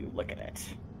as you look at it.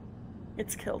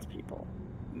 It's killed people.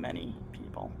 Many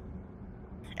people.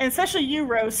 And especially you,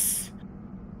 Rose.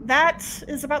 That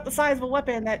is about the size of a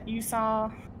weapon that you saw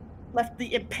left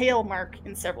the impale mark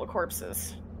in several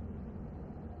corpses.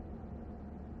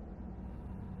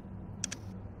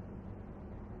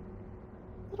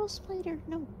 Little spider,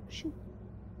 no, shoot.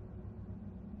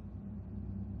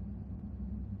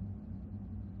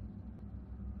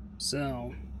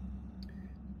 So,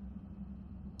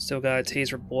 still got a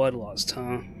taste for bloodlust,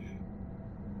 huh?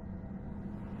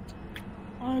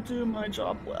 I do my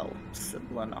job well.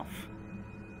 Simple enough.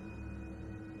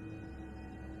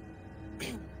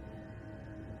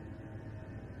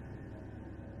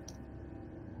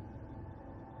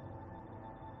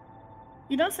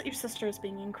 You notice that your sister is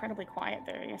being incredibly quiet,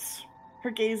 Darius.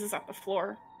 Her gaze is at the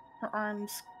floor, her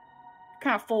arms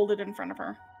kind of folded in front of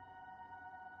her.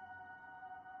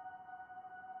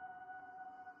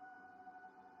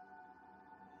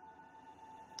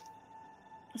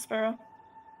 Sparrow?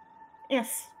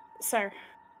 Yes, sir.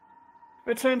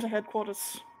 Return to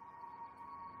headquarters.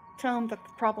 Tell him that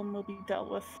the problem will be dealt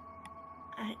with.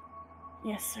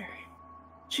 Yes, sir.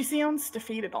 She sounds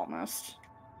defeated almost.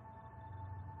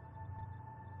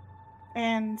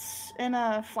 And in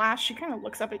a flash, she kind of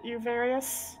looks up at you,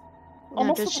 Various.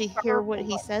 Now, does she hear what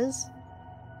he says?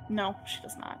 No, she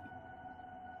does not.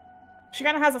 She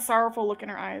kind of has a sorrowful look in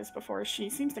her eyes before she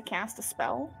seems to cast a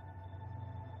spell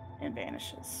and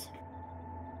vanishes.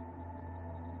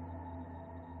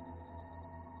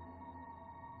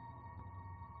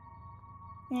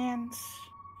 And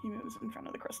he moves in front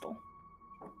of the crystal.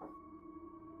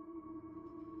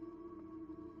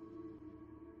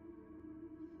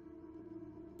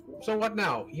 So what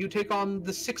now? You take on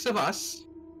the 6 of us?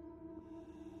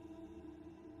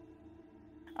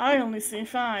 I only see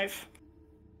 5.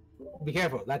 Be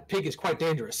careful, that pig is quite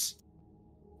dangerous.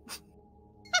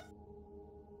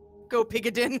 Go,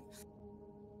 Pigadin.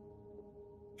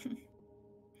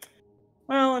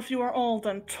 Well, if you are all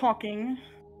done talking,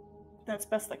 that's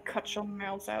best to cut your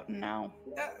mouths out now.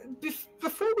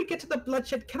 Before we get to the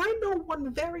bloodshed, can I know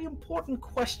one very important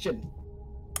question?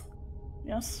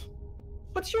 Yes?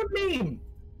 What's your name?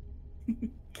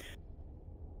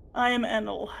 I am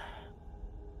Enel.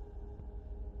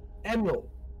 Emerald.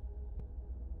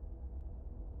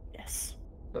 Yes.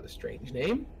 What a strange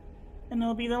name. And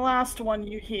it'll be the last one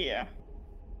you hear.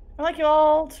 I'd like you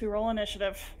all to roll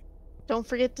initiative. Don't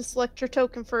forget to select your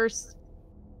token first.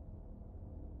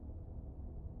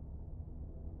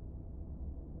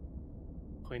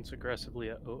 Points aggressively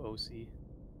at OOC.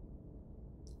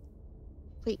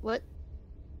 Wait, what?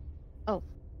 Oh.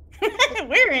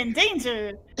 We're in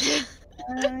danger.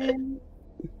 Alright,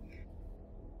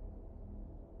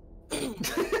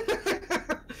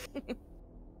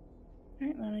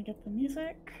 let me get the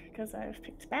music, because I've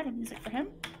picked bad music for him.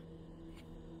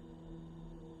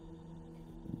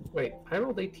 Wait, I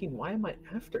rolled 18. Why am I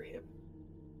after him?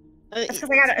 It's because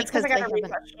I got because they a haven't-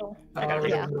 refresh. I got a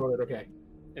yeah. Okay.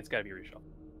 It's gotta be reshuffled.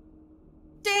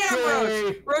 Damn, Rose!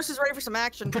 Yay! Rose is ready for some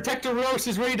action. Protector Rose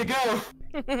is ready to go.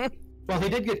 Well, he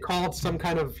did get called some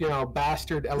kind of,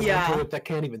 bastard elemental that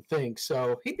can't even think,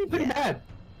 so he'd be pretty mad.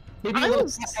 Maybe a little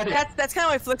pathetic. That's kind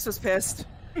of why Flix was pissed.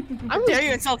 I was, Dare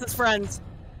you insult his friends?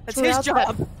 That's his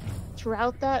Throughout job.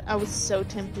 throughout that, I was so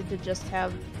tempted to just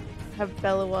have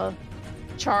Bellowa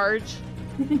charge.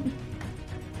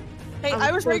 Hey,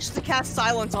 I was ready to cast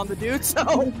silence on the dude,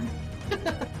 so.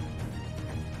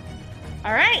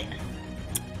 Alright.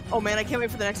 Oh man, I can't wait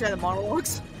for the next round of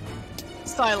monologues.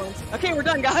 Silence. Okay, we're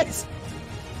done, guys.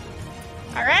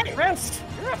 Alright, Roast,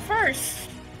 you're up first.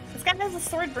 This guy has a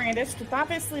sword brandished. It's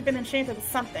obviously been enchanted with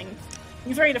something.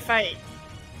 He's ready to fight.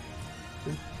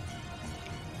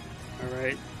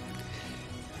 Alright.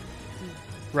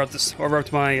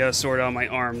 Rubbed my sword on my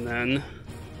arm then.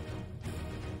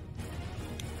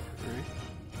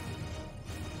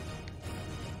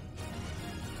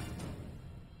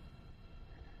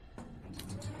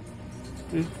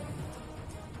 Alright.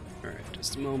 Alright,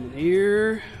 just a moment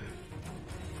here.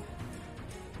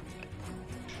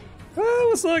 I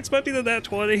was not expecting that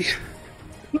 20.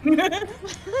 You're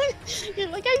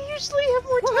like, I usually have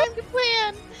more time to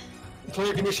plan.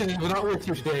 Player conditioning will not work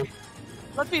here today.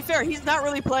 Let's be fair, he's not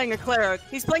really playing a cleric.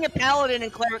 He's playing a paladin in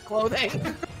cleric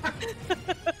clothing.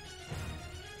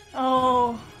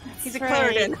 Oh, He's a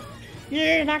right. cleric.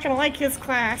 You're not gonna like his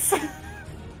class.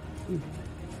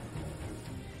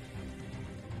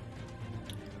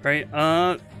 Right,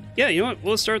 yeah, you know what?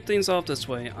 We'll start things off this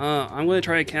way. I'm gonna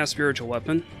try to cast Spiritual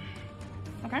Weapon.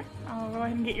 Okay, I'll go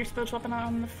ahead and get your spiritual weapon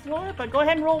on the floor, but go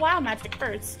ahead and roll wild magic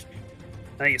first.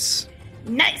 Nice.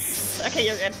 Nice! Okay,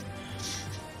 you're good.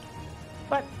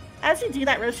 But as you do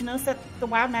that, Rose, you notice that the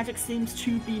wild magic seems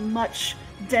to be much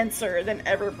denser than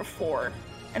ever before,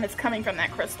 and it's coming from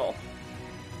that crystal.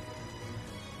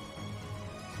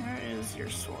 Where is your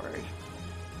sword?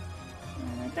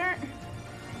 Right there.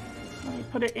 Let me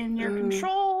put it in your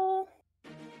control.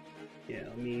 Yeah,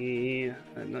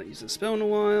 I've not used a spell in a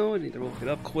while. I need to look it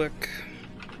up quick.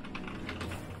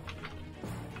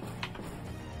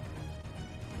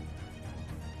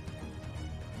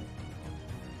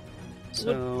 Would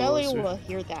So, Bellowa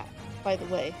hear that, by the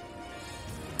way?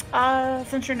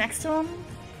 Since you're next to him,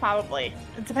 probably.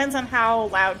 It depends on how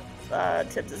loud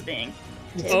Tibbs is being.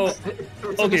 Oh,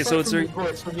 okay, so it's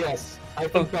So yes, I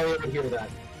think Belly would hear that.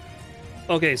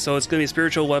 okay, so it's gonna be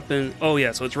Spiritual Weapon. Oh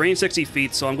yeah, so it's range 60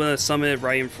 feet, so I'm gonna summon it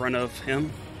right in front of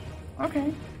him.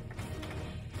 Okay.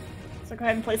 So go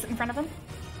ahead and place it in front of him.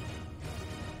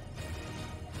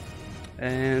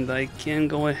 And I can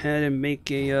go ahead and make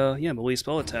a melee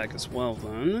spell attack as well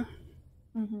then.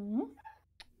 Mm-hmm.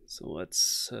 So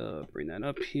let's bring that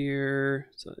up here.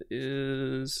 So it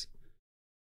is.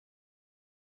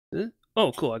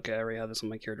 Oh, cool. Okay, I already have this on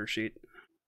my character sheet.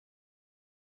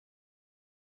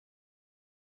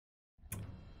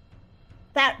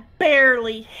 That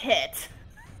barely hit.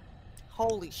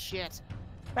 Holy shit.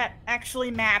 That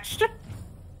actually matched.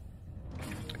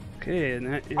 Okay, and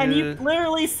that is. And you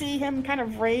literally see him kind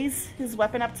of raise his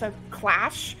weapon up to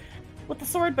clash with the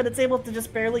sword, but it's able to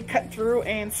just barely cut through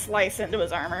and slice into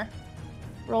his armor.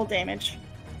 Roll damage.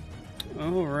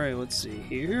 Alright, let's see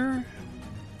here.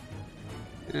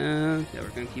 And yeah, we're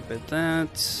gonna keep it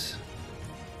that.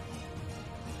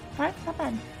 Alright, not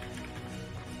bad.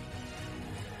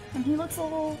 And he looks a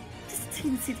little, just a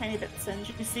teensy tiny bit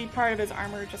singed. You see part of his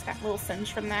armor just got a little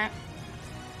singed from that.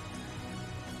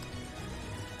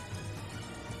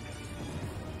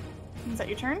 Is that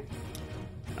your turn?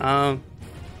 I'll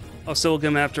still look at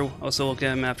him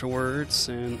afterwards,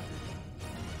 and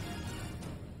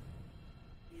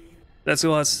that's the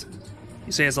last.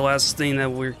 You say it's the last thing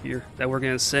that we're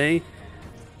gonna say.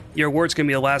 Your word's gonna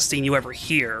be the last thing you ever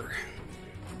hear.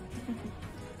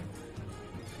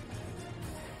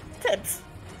 Tibbs.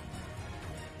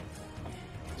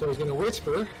 So he's going to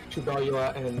whisper to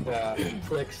Belula and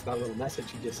Flix that little message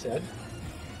he just said.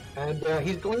 And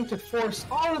he's going to force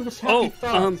all of his happy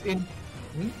thoughts in...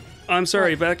 I'm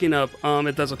sorry, backing up.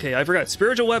 If that's okay. I forgot.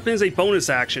 Spiritual weapon is a bonus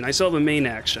action. I still have a main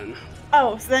action.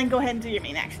 Oh, so then go ahead and do your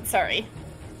main action. Sorry.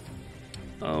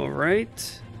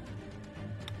 Alright.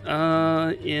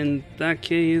 In that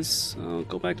case, I'll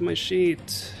go back to my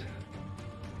sheet.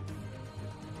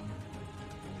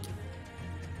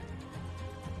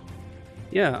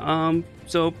 Yeah,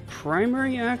 so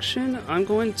primary action, I'm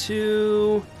going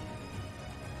to...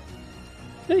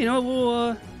 Yeah, you know what,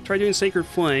 we'll, try doing Sacred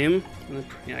Flame.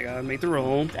 Yeah, I gotta make the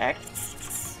roll.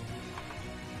 Dex.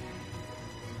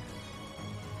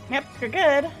 Yep, you're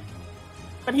good.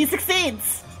 But he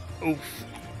succeeds! Oof.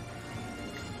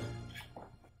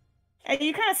 And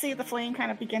you kind of see the flame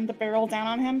kind of begin to barrel down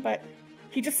on him, but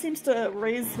he just seems to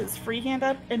raise his free hand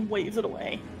up and waves it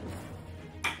away.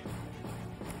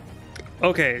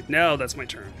 Okay, now that's my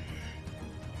turn.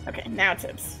 Okay, now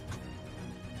Tibbs.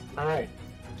 Alright.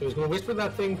 So he's going to whisper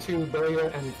that thing to Burial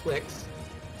and Flix,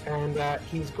 and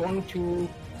he's going to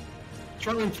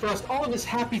try and thrust all of his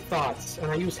happy thoughts,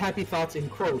 and I use happy thoughts in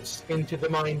quotes, into the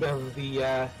mind of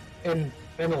the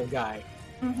Enel guy.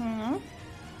 Mm-hmm.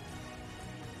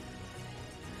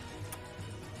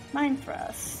 Mind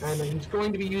thrust. And he's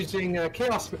going to be using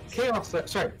chaos,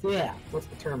 sorry, yeah, what's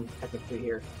the term technically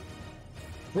here?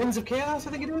 Winds of Chaos,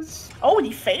 I think it is? Oh, and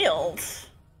he failed.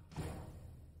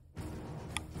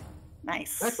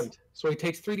 Nice. Excellent. So he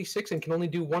takes 3d6 and can only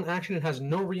do one action and has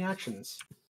no reactions.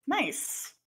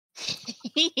 Nice.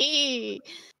 He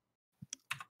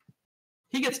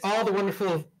gets all the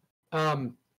wonderful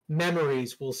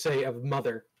memories, we'll say, of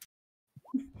Mother.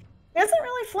 He doesn't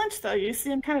really flinch, though. You see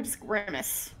him kind of just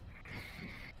grimace.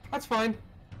 That's fine.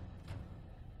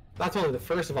 That's only the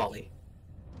first volley.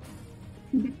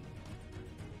 And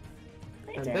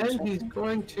then he's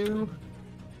going to...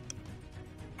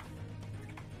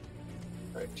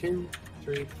 Alright, 2,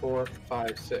 3, 4,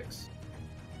 5, 6.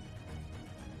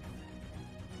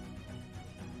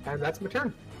 And that's my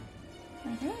turn.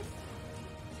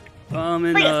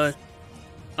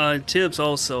 And Tibbs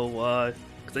also, I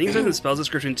think it's in the spell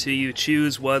description too, you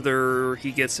choose whether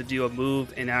he gets to do a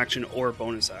move, an action, or a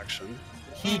bonus action.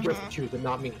 He gets to choose it,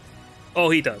 not me. Oh,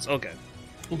 he does, okay.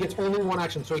 He gets only one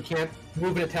action, so he can't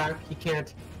move an attack, he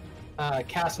can't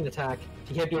cast an attack,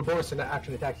 he can't do a bonus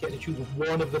action attack, he has to choose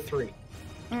one of the three.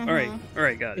 Alright,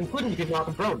 got it. Including you can knock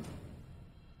him prone.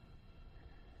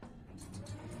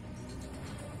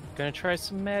 Gonna try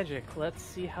some magic. Let's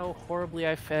see how horribly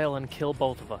I fail and kill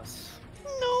both of us.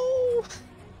 No.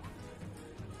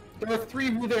 There are 3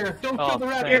 of you there. Don't Oh, kill the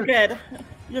raptor. You're good.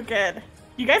 You're good.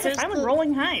 You guys are There's finally the-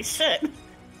 rolling high. Shit.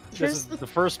 This is the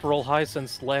first roll high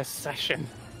since last session.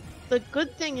 The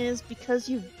good thing is, because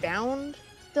you've bound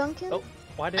Duncan, Oh,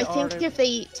 why did I think if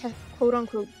they quote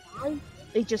unquote die,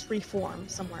 they just reform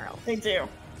somewhere else. They do.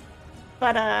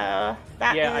 But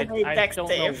that Yeah, is a I dex don't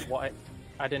save. know why.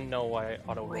 I didn't know why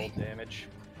auto roll damage.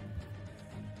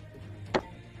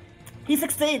 He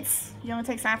succeeds. He only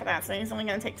takes half of that, so he's only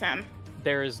going to take 10.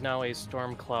 There is now a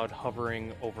storm cloud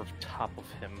hovering over top of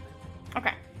him.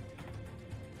 Okay.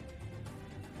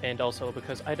 And also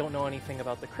because I don't know anything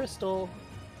about the crystal,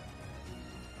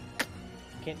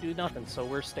 can't do nothing, so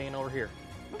we're staying over here.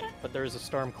 Okay. But there is a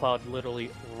storm cloud literally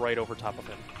right over top of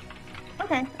him.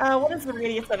 Okay. What is the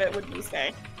radius of it, would you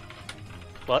say?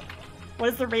 What? What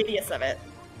is the radius of it?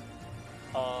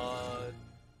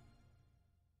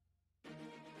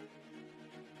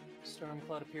 Storm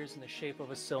cloud appears in the shape of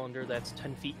a cylinder that's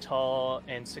 10 feet tall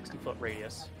and 60-foot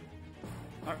radius.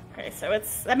 Okay, so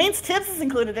that means Tibbs is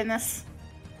included in this.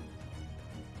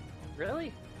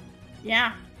 Really?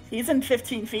 Yeah, he's in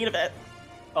 15 feet of it.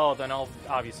 Oh, then I'll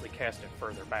obviously cast it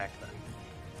further back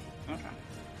then. Okay.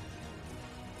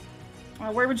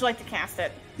 Well, where would you like to cast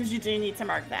it? Because you do need to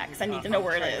mark that, because I need to know I'm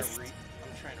where it trying to is. I'm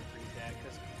trying to read that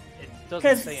because it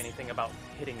doesn't say anything about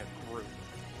hitting a group.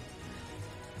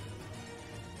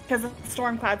 Because the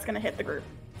storm cloud's going to hit the group.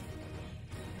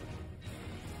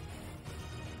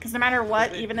 Because no matter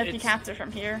what, even if you cast it from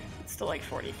here, it's still like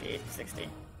 40 feet, 60.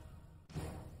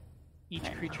 Each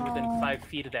creature within 5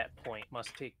 feet of that point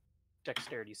must take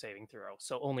dexterity saving throw.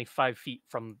 So only 5 feet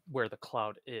from where the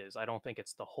cloud is. I don't think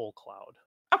it's the whole cloud.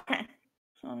 Okay.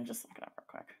 So let me just look it up real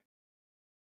quick.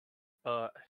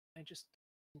 I just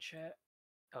chat.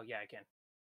 Oh yeah, I can.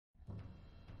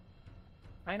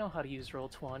 I know how to use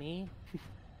Roll20.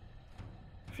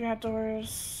 If you're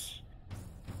outdoors.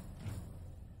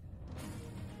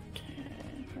 Okay.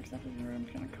 For example, your room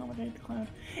can accommodate the cloud.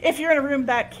 If you're in a room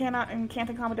that cannot and can't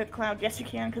accommodate the cloud, yes, you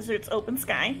can, because it's open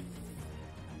sky.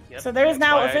 Yep, So there is that's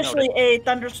now why I officially noted. a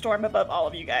thunderstorm above all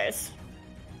of you guys.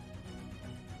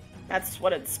 That's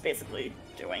what it's basically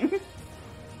doing.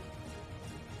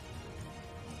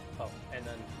 Oh, And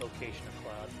then location of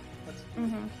cloud. Let's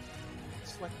Mm-hmm.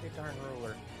 select the darn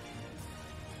ruler.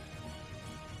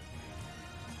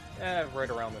 Right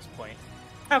around this point.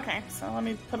 Okay, so let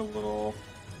me put a little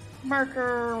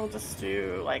marker. We'll just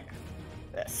do like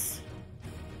this.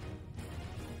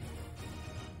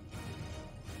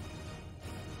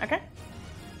 Okay.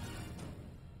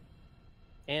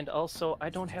 And also, I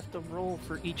don't have to roll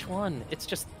for each one. It's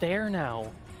just there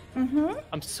now. Mm-hmm.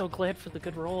 I'm so glad for the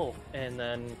good roll. And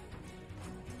then,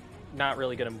 not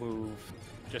really gonna move.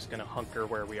 Just gonna hunker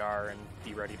where we are and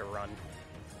be ready to run.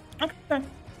 Okay.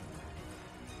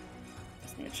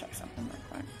 Just need to check something real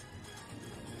quick.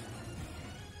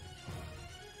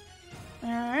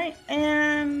 Alright,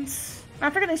 and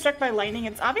after getting struck by lightning,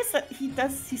 it's obvious that he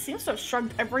seems to have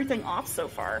shrugged everything off so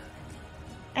far.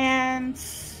 And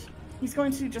he's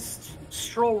going to just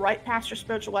stroll right past your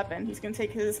spiritual weapon. He's going to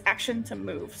take his action to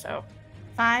move. So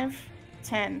 5,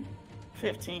 10,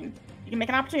 15. You can make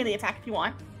an opportunity attack if you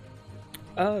want.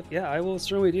 Yeah, I will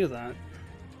certainly do that.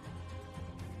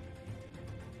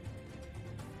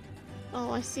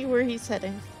 Oh, I see where he's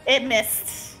heading. It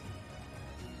missed.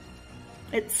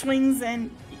 It swings and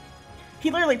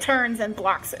he literally turns and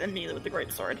blocks it immediately with the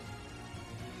greatsword.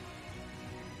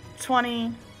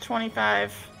 20,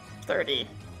 25, 30.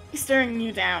 He's staring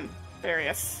you down,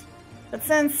 Various. But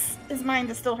since his mind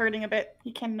is still hurting a bit,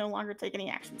 he can no longer take any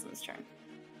actions in this turn.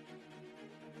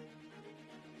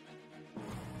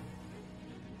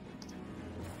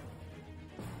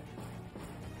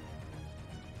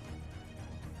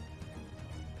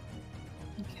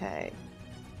 Okay.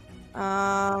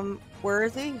 Where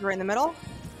is he? He's right in the middle?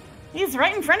 He's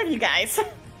right in front of you guys.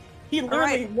 He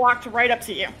literally walked right up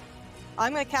to you.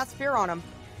 I'm gonna cast Fear on him.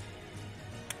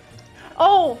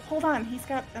 Oh, hold on. He's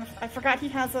got... I forgot he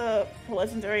has a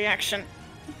legendary action.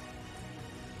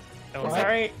 Oh,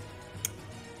 Sorry.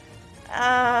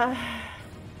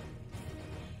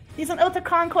 He's an Oath of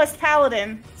Conquest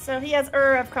Paladin, so he has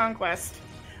of Conquest.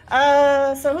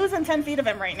 So who's in 10 feet of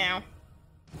him right now?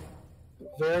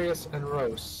 Various and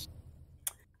Rose.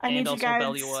 I and need you also guys...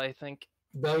 Belua, I think.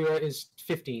 Belua is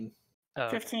 15.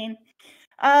 15.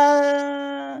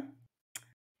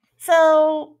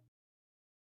 So...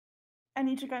 I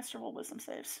need you guys to roll wisdom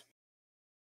saves.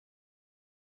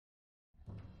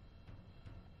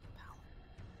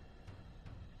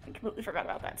 I completely forgot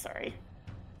about that, sorry.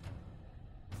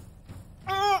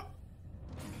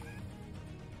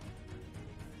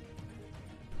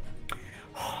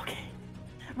 Okay.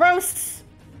 Roast,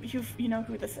 you know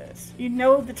who this is. You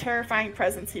know the terrifying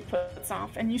presence he puts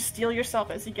off, and you steel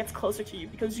yourself as he gets closer to you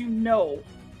because you know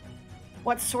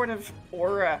what sort of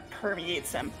aura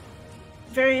permeates him.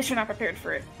 Various, you're not prepared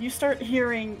for it. You start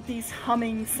hearing these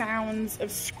humming sounds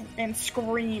of and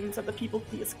screams of the people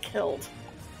he has killed,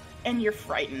 and you're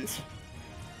frightened.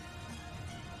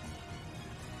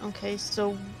 Okay,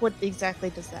 so what exactly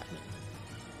does that mean?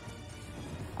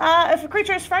 If a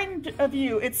creature is frightened of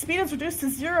you, its speed is reduced to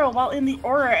 0 while in the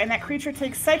aura, and that creature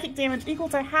takes psychic damage equal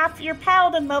to half your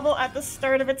paladin level at the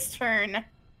start of its turn.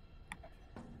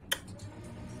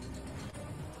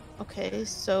 Okay,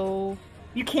 so...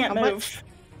 You can't How move. much?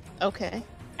 Okay.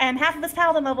 And half of his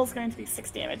paladin level is going to be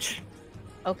 6 damage.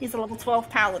 Okay. He's a level 12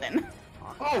 paladin.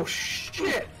 Oh,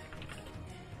 shit!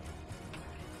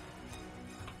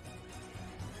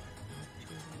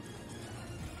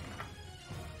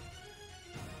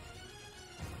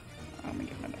 Let me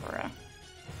give him an aura.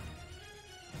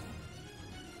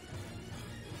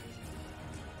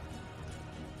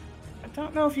 I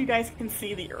don't know if you guys can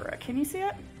see the aura. Can you see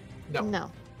it? No.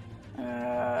 No.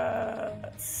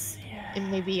 Let's see. It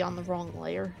may be on the wrong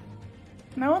layer.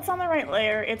 No, it's on the right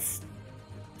layer. It's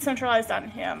centralized on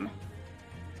him.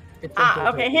 It's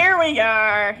Okay, here we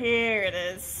are. Here it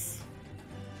is.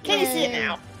 Can you see it Yay.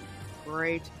 now?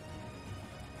 Great.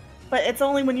 But it's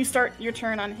only when you start your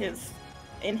turn on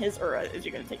in his aura is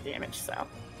you're going to take damage, so.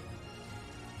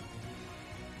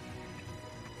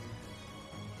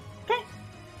 Okay.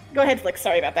 Go ahead, Flick.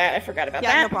 Sorry about that. I forgot about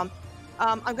Yeah, that. no problem.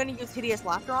 I'm gonna use Hideous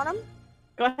Laughter on him,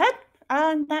 Go ahead.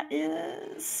 That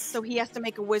is... so he has to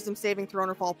make a Wisdom saving throw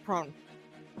or fall prone.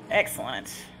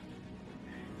 Excellent.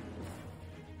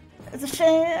 It's a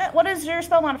shame. What is your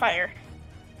spell modifier?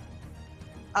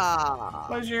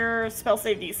 What is your spell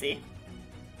save DC?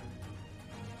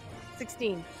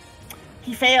 16.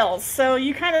 He fails, so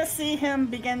you kind of see him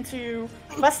begin to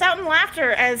bust out in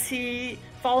laughter as he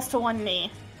falls to one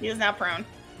knee. He is now prone.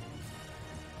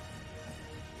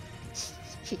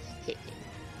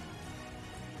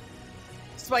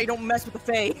 That's why you don't mess with the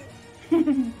Fae.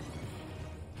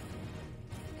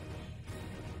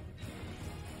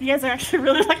 You guys are actually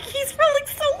really like, he's rolling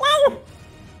so low!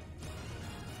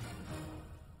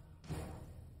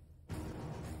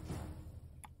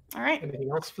 right.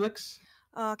 Anything else, Flix?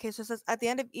 Okay, so it says at the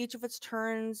end of each of its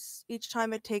turns, each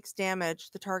time it takes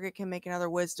damage, the target can make another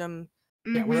wisdom.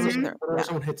 Yeah, whenever, Mhm. whenever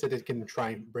someone hits it, it can try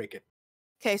and break it.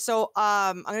 Okay, so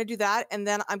I'm gonna do that, and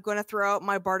then I'm gonna throw out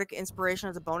my bardic inspiration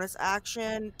as a bonus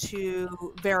action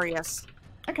to Various.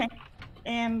 Okay.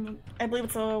 And I believe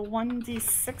it's a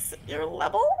 1d6 at your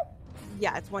level?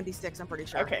 Yeah, it's 1d6. I'm pretty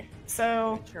sure. Okay.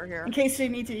 So Make sure here. in case you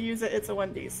need to use it, it's a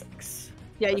 1d6.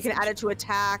 Yeah, you can add it to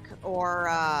attack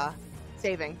or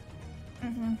saving.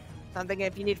 Mm-hmm. So I'm thinking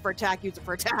if you need it for attack, use it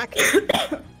for attack.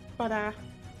 But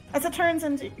as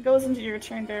it goes into your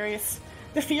turn, Darius,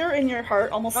 the fear in your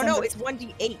heart almost. Oh no, sends it's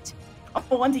 1d8. Oh,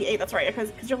 1d8. That's right,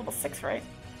 because you're level 6, right?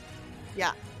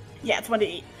 Yeah. Yeah, it's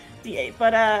 1d8.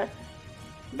 But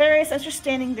Darius, as you're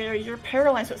standing there, you're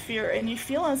paralyzed with fear, and you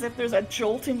feel as if there's a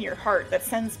jolt in your heart that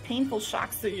sends painful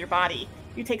shocks through your body.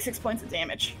 You take 6 points of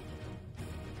damage.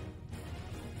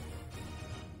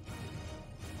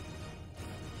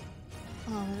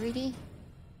 Alrighty.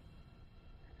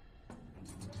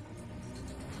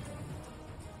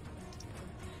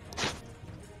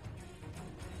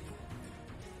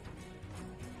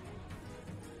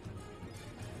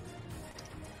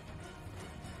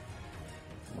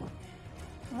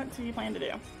 What do you plan to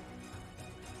do?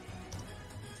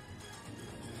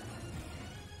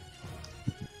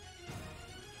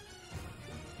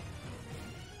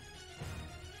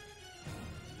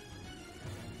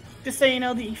 Just so you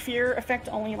know, the fear effect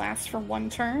only lasts for 1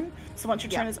 turn. So once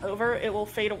your turn is over, it will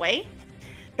fade away.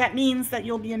 That means that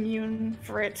you'll be immune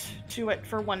to it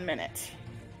for 1 minute.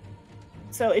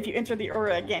 So if you enter the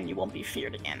aura again, you won't be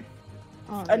feared again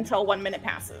until 1 minute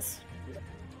passes.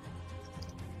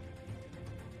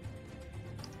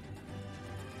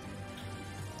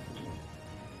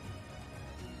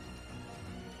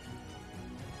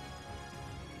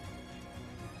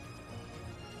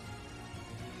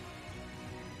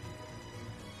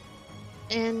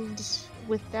 And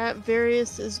with that,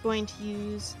 Various is going to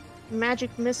use Magic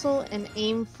Missile and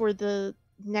aim for the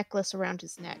necklace around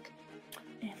his neck.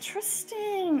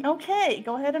 Interesting. Okay,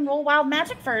 go ahead and roll Wild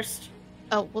Magic first.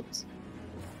 Oh, whoops.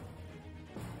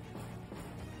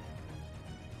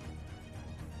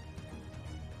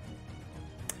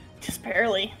 Just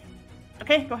barely.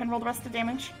 Okay, go ahead and roll the rest of the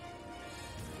damage.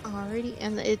 Alrighty,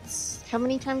 and it's... How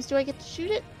many times do I get to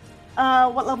shoot it?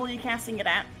 What level are you casting it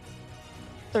at?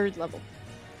 3rd level.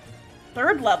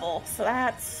 3rd level, so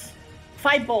that's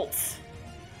 5 bolts.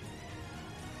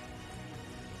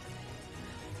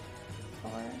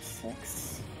 4,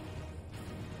 6.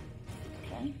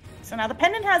 Okay. So now the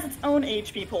pendant has its own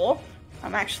HP pool.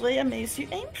 I'm actually amazed you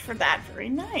aimed for that. Very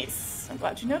nice. I'm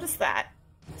glad you noticed that.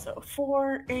 So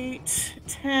 4, 8,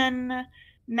 10,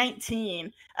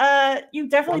 19. You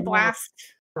definitely blast.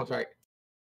 Oh, sorry.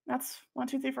 That's 1,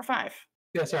 2, 3, 4, 5.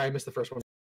 Yeah, sorry, I missed the first one.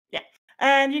 Yeah.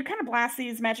 And you kind of blast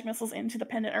these magic missiles into the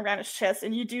pendant around his chest,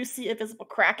 and you do see a visible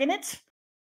crack in it,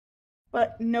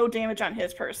 but no damage on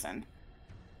his person.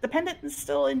 The pendant is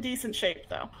still in decent shape,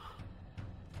 though.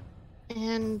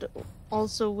 And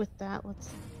also with that,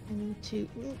 I need to...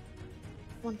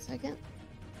 1 second.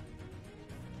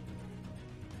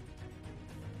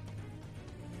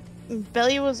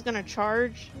 Belia was gonna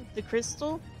charge the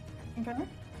crystal. Okay.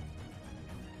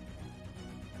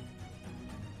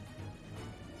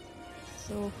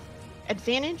 So,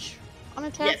 advantage on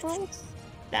attack Yes. rolls?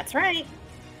 That's right.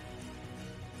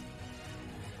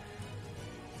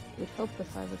 Would hope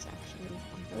if I was actually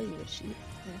on Belia's sheet.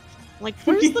 Like,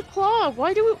 where's the claw?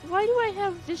 Why do I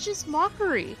have vicious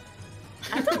mockery?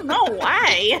 I don't know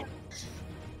why.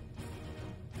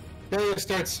 Belia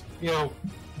starts,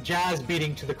 jazz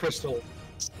beating to the crystal.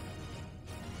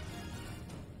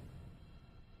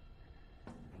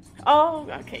 Oh,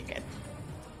 okay, good.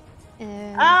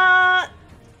 And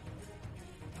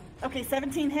Okay,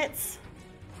 17 hits.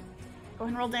 Go ahead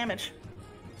and roll damage.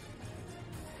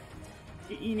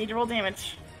 You need to roll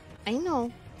damage. I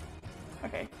know.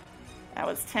 Okay. That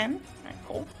was 10. Alright,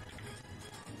 cool.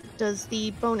 Does the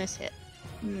bonus hit?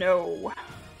 No.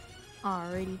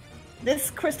 Alrighty. This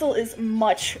crystal is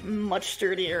much, much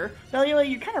sturdier. Belia,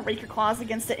 you kind of rake your claws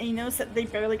against it, and you notice that they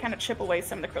barely kind of chip away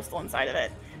some of the crystal inside of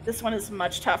it. This one is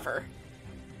much tougher.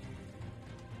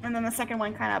 And then the second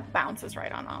one kind of bounces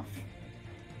right on off.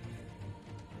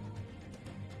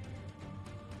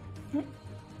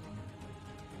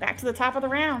 Back to the top of the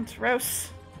round. Rose.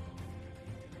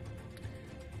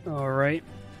 Alright.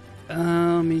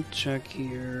 Let me check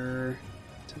here.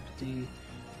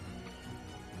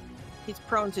 He's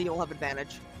prone, so you'll have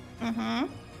advantage. Mm-hmm.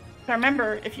 But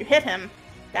remember, if you hit him,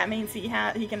 that means he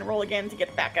can roll again to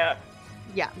get back up.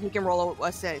 Yeah, he can roll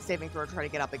a saving throw to try to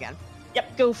get up again.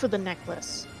 Go for the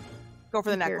necklace. Go for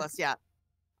the Here. necklace, yeah.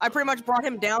 I pretty much brought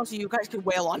him down so you guys could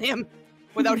wail on him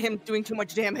without him doing too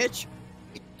much damage.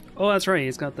 Oh, that's right.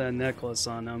 He's got that necklace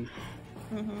on him.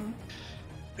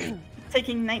 Mm-hmm.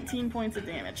 Taking 19 points of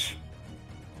damage.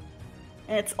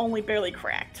 And it's only barely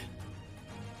cracked.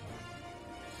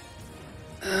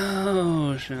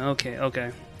 Oh, shit.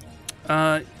 Okay.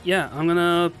 Yeah, I'm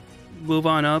gonna move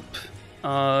on up.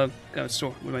 Got a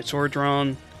sword, with my sword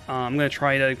drawn. I'm gonna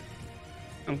try to.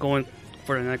 I'm going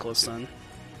for the necklace then.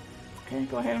 Okay,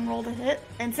 go ahead and roll to hit.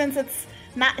 And since it's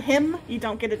not him, you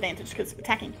don't get advantage, because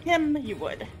attacking him, you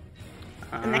would.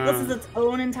 The necklace is its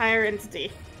own entire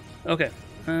entity. Okay.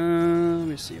 Let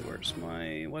me see. Where's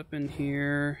my weapon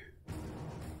here?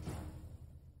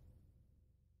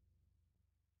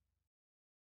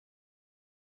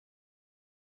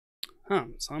 Huh,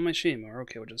 it's on my sheet more.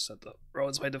 Okay, we'll just set the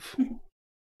roads by default.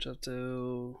 Just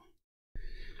to.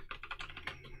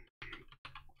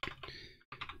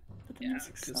 Yeah,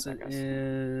 because it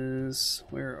is.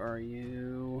 Where are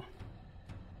you?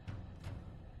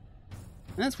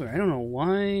 That's weird. I don't know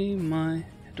why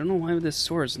this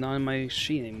sword's not in my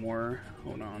sheet anymore.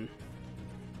 Hold on.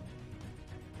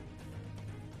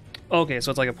 Okay, so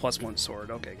it's like a +1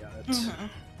 sword. Okay, got it. Mm-hmm.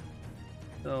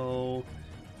 So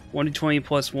 1d20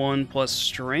 +1 plus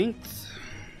strength.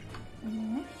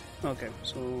 Mm-hmm. Okay,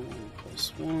 so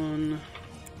 +1.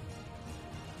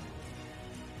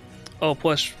 Oh,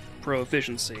 plus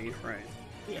proficiency, right?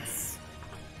 Yes.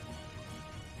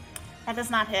 That does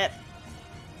not hit.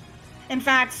 In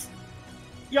fact,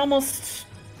 you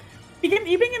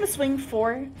begin to swing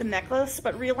for the necklace,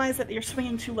 but realize that you're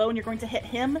swinging too low and you're going to hit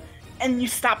him, and you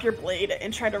stop your blade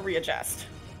and try to readjust.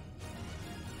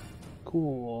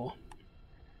 Cool.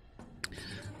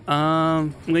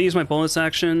 I'm gonna use my bonus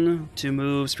action to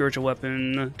move spiritual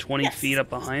weapon 20 feet up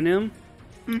behind him,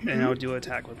 and I'll do an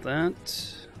attack with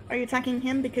that. Are you attacking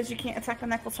him because you can't attack the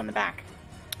necklace from the back?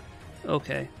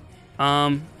 Okay.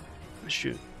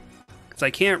 Shoot. Because I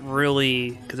can't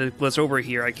really, because it was over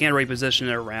here, I can't really position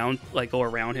it around, like go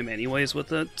around him anyways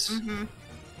with it.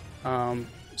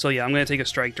 So yeah, I'm gonna take a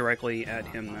strike directly at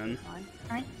him then.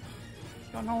 Alright.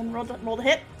 Go on, roll the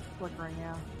hit. Flickering,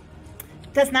 yeah.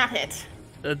 Does not hit.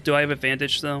 Do I have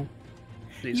advantage though?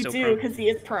 You do, because he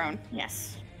is prone.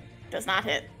 Yes. Does not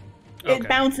hit. It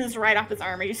bounces right off his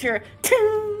armor. You hear a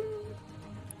ting!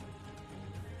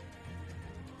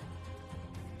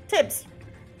 Tibbs.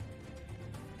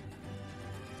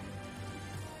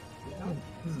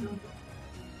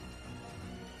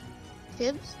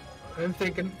 Tibbs? I'm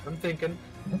thinking.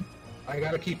 I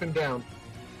gotta keep him down.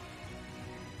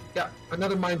 Yeah,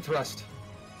 another mind thrust.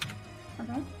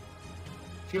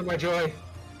 Feel my joy.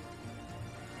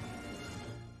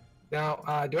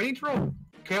 Now, do I need to roll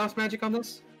chaos magic on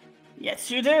this?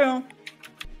 Yes, you do.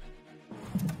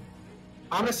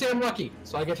 I'm gonna say I'm lucky,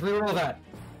 so I get to reroll that.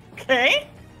 Okay.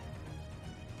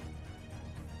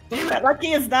 That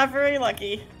lucky is not very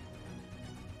lucky.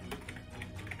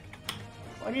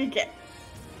 What do you get?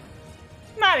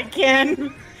 Not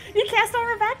again. You cast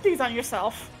Armor of Agthes on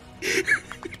yourself.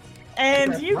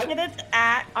 And you get it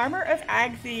at Armor of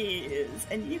Agthes.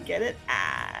 And you get it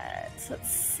at,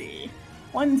 let's see,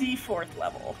 1d4th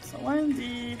level. So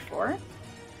 1d4.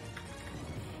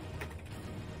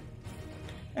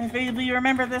 If you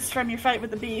remember this from your fight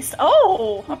with the beast.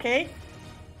 Oh, okay.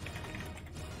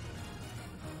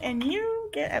 And you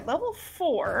get at level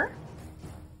 4.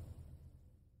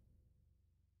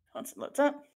 Once it loads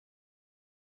up.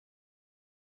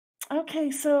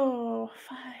 Okay, so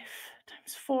 5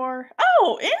 times 4.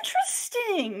 Oh,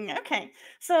 interesting! Okay,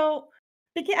 so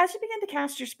as you begin to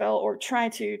cast your spell, or try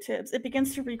to, Tibbs, it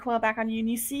begins to recoil back on you, and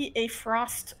you see a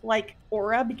frost-like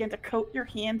aura begin to coat your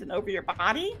hand and over your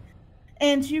body.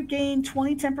 And you gain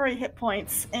 20 temporary hit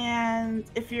points, and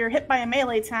if you're hit by a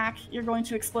melee attack, you're going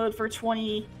to explode for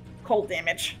 20 cold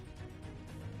damage.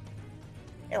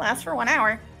 It lasts for 1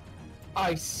 hour.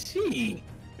 I see.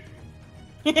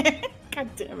 God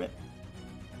damn it.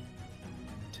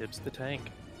 Tibbs the tank.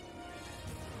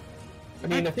 I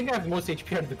mean, I think I have the most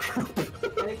HP out of the group.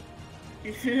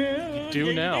 You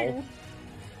do now.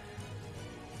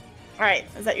 Alright,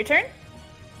 is that your turn?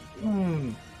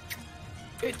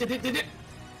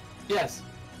 Yes.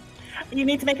 You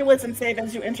need to make a wisdom save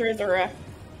as you enter his aura.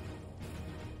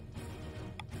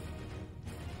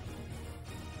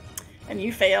 And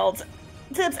you failed.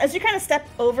 Tibbs, as you kind of step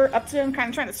over up to him, kind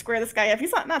of trying to square this guy up,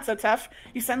 he's not so tough.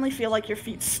 You suddenly feel like your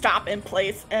feet stop in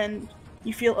place and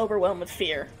you feel overwhelmed with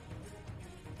fear.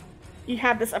 You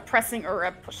have this oppressing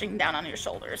aura pushing down on your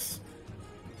shoulders.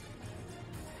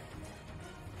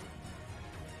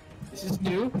 This is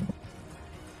new.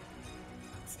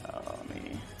 So let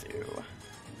me do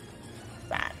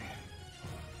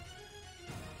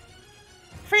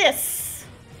Frius.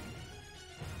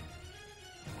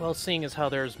 Well, seeing as how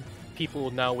there's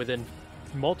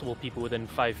multiple people within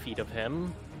 5 feet of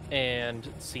him, and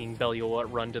seeing Bellula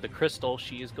run to the crystal,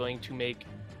 she is going to make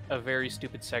a very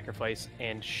stupid sacrifice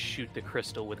and shoot the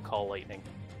crystal with Call Lightning.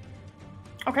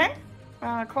 Okay.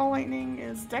 Call Lightning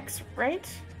is Dex, right?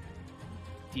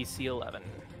 DC 11.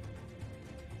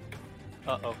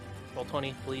 Uh-oh. Roll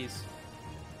 20, please.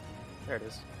 There it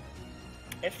is.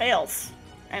 It fails,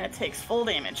 and it takes full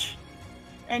damage.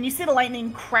 And you see the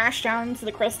lightning crash down into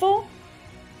the crystal,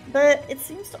 but it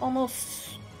seems to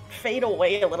almost fade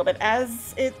away a little bit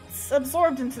as it's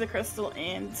absorbed into the crystal,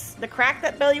 and the crack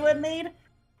that Bellua had made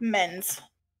mends.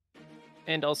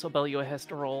 And also Bellua has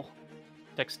to roll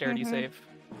dexterity save.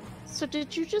 So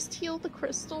did you just heal the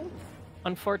crystal?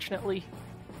 Unfortunately.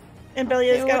 And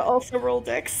Bellua's got to also roll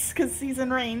dex, because he's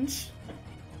in range.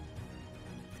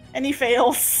 And he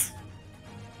fails.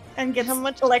 And gets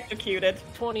electrocuted.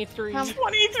 23.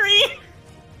 23!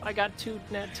 I got 2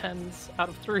 nat 10s out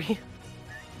of 3.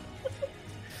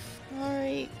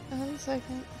 Alright, 1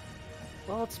 second.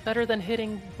 Well, it's better than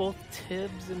hitting both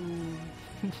Tibbs and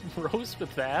Rose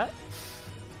with that.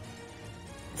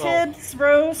 Tibbs,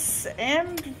 Rose,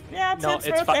 and... Yeah, Tibbs,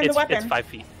 Rose, and the weapon. It's 5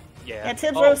 feet. Yeah,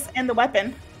 Tibbs, Rose, and the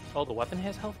weapon. Oh, the weapon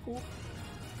has health pool?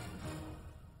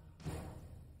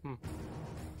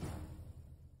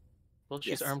 Well,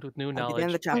 she's armed with new knowledge. At the end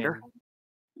of the chapter.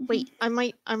 Wait, I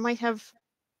might have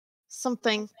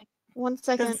something. 1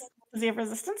 second. Does he have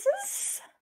resistances?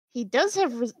 He does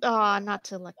have not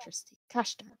to electricity.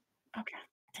 Gosh darn. Okay,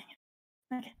 dang it.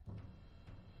 Okay.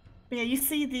 But yeah, you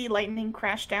see the lightning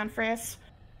crash down, Frius,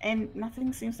 and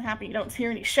nothing seems to happen. You don't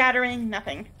hear any shattering,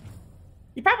 nothing.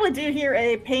 You probably do hear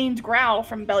a pained growl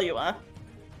from Bellua.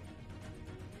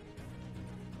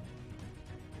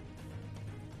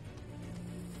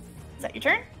 Is that your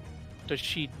turn? Does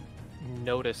she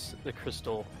notice the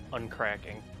crystal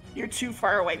uncracking? You're too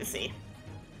far away to see.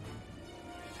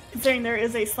 Considering there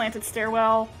is a slanted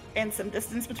stairwell and some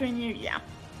distance between you, yeah.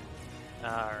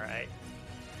 Alright.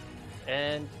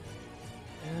 And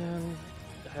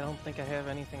I don't think I have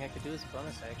anything I could do as a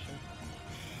bonus action.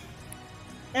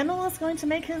 Emil is going to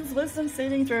make his wisdom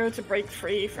saving throw to break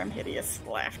free from hideous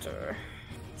laughter.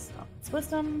 So, it's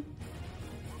wisdom.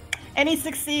 And he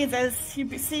succeeds as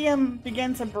you see him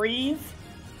begin to breathe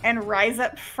and rise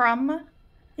up from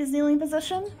his kneeling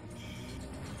position.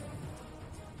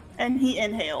 And he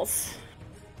inhales.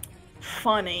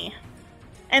 Funny.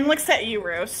 And looks at you,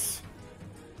 Rose.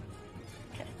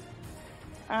 Okay.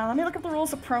 Let me look up the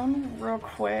rules of prone real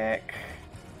quick.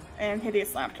 And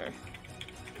hideous laughter.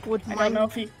 I don't know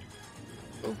if he...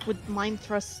 Would Mind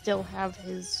Thrust still have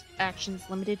his actions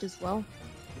limited as well?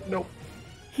 Nope.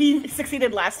 He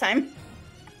succeeded last time.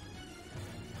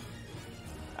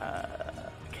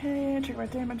 Okay, trigger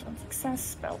damage on success,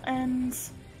 spell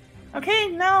ends. Okay,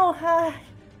 no,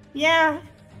 yeah.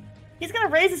 He's gonna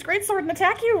raise his greatsword and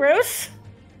attack you, Rose.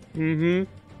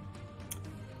 Mm-hmm.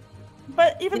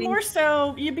 But even more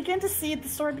so, you begin to see the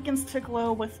sword begins to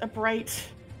glow with a bright,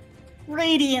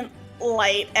 radiant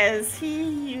light as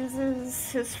he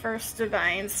uses his first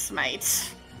divine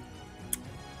smite.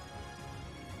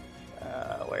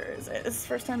 Where is it? It's his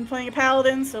first time playing a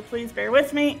paladin, so please bear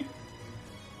with me.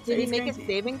 Did he make a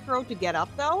saving throw to get up,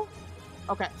 though?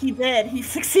 Okay. He did. He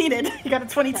succeeded. He got a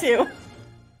 22. Okay.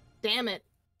 Damn it.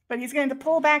 But he's going to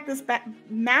pull back this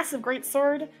massive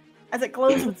greatsword as it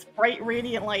glows with bright,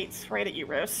 radiant lights right at you,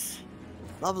 Rose.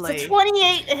 Lovely. It's a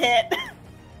 28 to hit.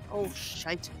 Oh,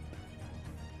 shite.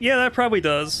 Yeah, that probably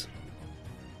does.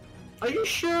 Are you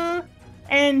sure?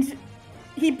 And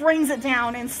he brings it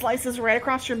down and slices right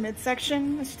across your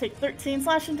midsection. You take 13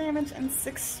 slashing damage and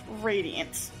 6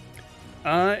 radiant.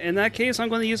 In that case, I'm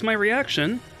going to use my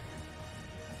reaction.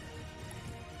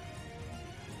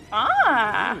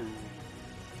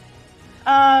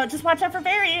 Just watch out for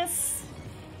berries.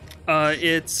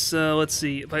 It's, let's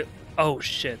see. If I... Oh,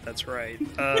 shit, that's right.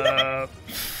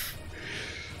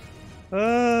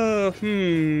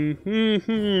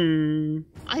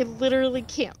 I literally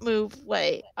can't move.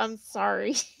 Wait, I'm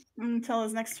sorry. Until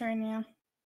his next turn, yeah.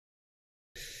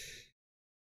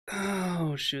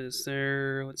 Oh, shoot, is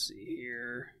there... Let's see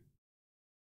here.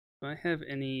 Do I have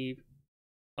any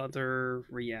other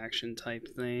reaction type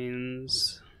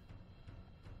things?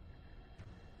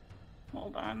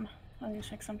 Hold on. Let me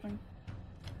check something.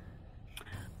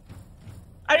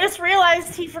 I just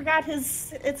realized he forgot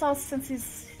his... It's all since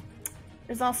he's...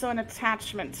 There's also an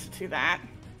attachment to that.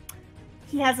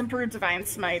 He has improved Divine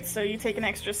Smite, so you take an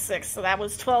extra 6, so that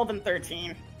was 12 and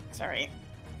 13. Sorry.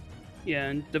 Yeah,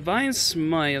 and Divine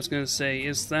Smite, I was gonna say,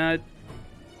 is that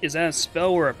a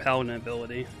spell or a paladin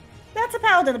ability? That's a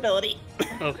paladin ability.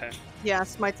 Okay. Yeah,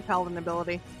 Smite's a paladin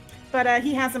ability. But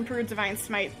he has improved Divine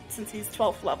Smite since he's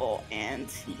 12th level, and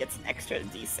he gets an extra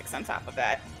d6 on top of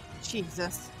that.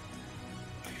 Jesus.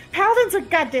 Paladins are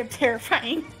goddamn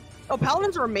terrifying. Oh,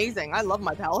 paladins are amazing. I love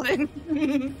my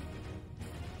paladin.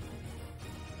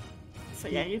 So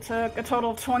yeah, you took a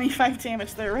total of 25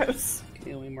 damage there, Rose.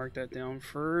 Okay, let me mark that down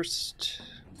first.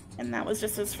 And that was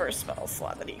just his first spell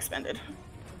slot that he expended.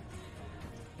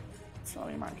 So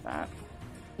let me mark that.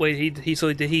 Wait,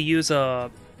 so did he use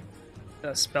a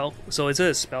spell? So is it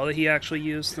a spell that he actually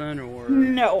used then, or?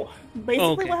 No.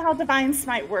 Basically, Okay. how Divine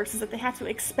Smite works is that they have to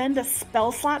expend a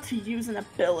spell slot to use an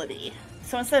ability.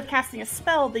 So instead of casting a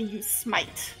spell, they use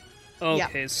Smite.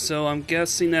 Okay, so I'm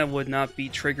guessing that would not be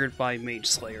triggered by Mage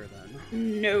Slayer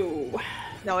then. No.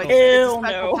 No, it's Ew, a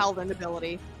special no. paladin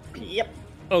ability. Yep.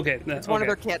 Okay, It's one of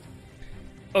their kit.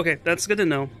 Okay, that's good to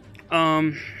know.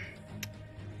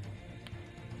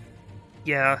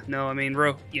 Yeah, no, I mean,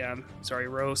 sorry,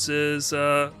 Rose is,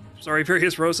 sorry,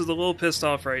 Furious Rose is a little pissed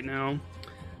off right now.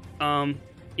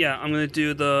 Yeah, I'm gonna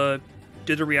do the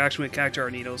reaction with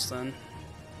Cactuar Needles then.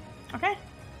 Okay.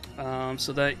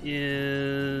 So that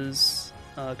is,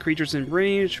 creatures in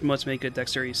range must make a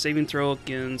dexterity saving throw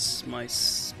against my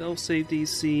spell save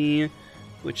DC,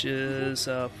 which is,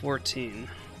 14.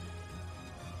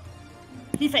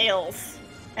 He fails.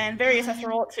 And Various has to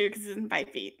roll it too because he's in 5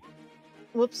 feet.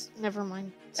 Whoops, never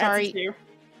mind. That's a Sorry. 2.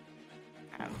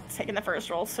 I'm taking the first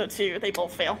roll, so 2. They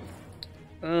both fail.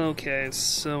 Okay,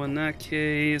 so in that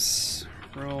case,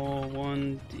 roll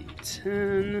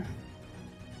 1d10.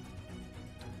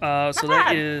 So that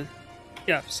bad. is,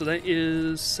 yeah, so that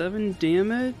is 7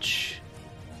 damage.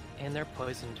 And they're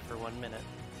poisoned for 1 minute.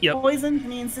 Yep. Poison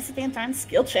means disadvantage on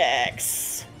skill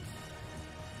checks.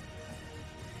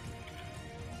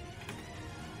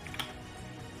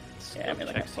 Yeah, let me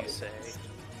look at Checks, you say.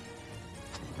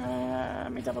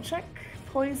 Let me double check.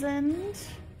 Poisoned.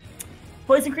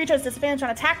 Poison creature has disadvantage on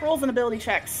attack rolls and ability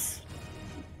checks.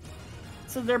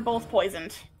 So they're both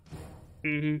poisoned.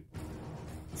 Mm-hmm.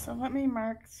 So let me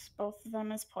mark both of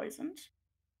them as poisoned.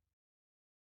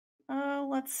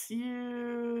 Let's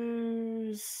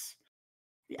use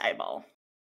the eyeball.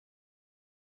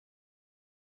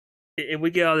 If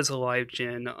we get out of this alive,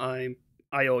 Jen, I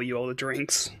owe you all the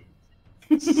drinks.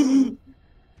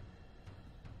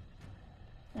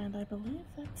 And I believe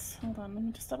that's... Hold on, let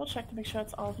me just double check to make sure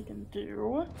that's all he can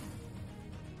do.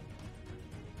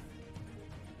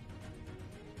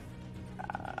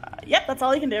 Yep, that's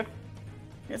all he can do.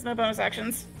 He has no bonus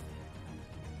actions.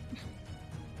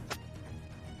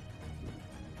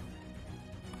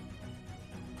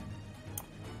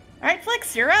 Alright,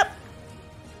 Flix, you're up!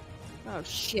 Oh,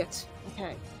 shit.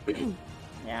 Okay.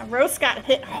 Yeah, Rose got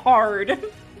hit hard.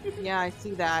 Yeah, I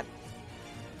see that.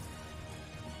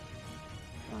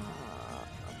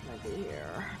 What can I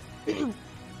do here?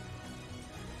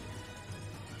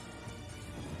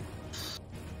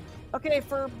 Okay,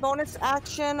 for bonus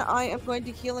action, I am going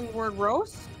to Healing Word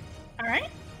Rose. Alright,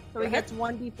 So Go he ahead. gets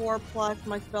 1d4 plus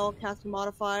my spell casting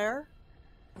modifier.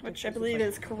 which I believe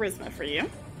is charisma for you.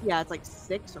 Yeah, it's like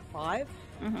 6 or 5.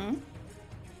 Mm-hmm.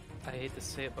 I hate to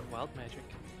say it, but wild magic.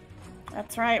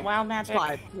 That's right, wild magic.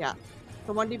 5, yeah.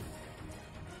 So 1d...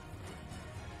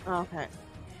 Okay.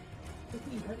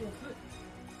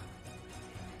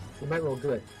 You might roll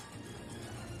good.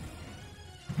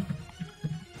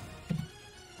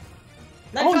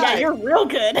 Oh yeah, 95. you're real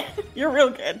good. You're real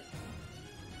good.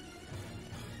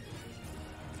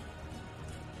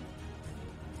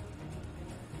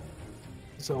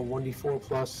 So 1d4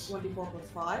 plus. 1d4 plus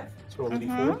 5. Let's roll a Mhm.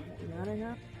 d4. Get me out of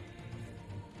here.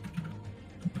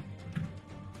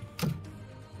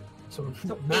 So,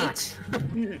 So max.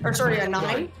 Or sorry, a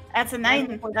 9. That's a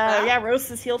 9. points back. Yeah,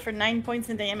 Rose is healed for 9 points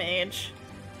in damage.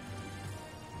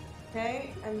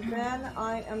 Okay, and then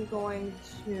I am going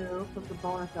to put the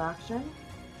bonus action.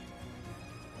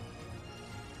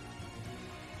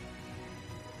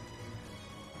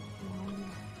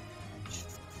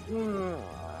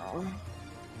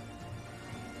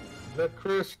 The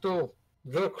crystal.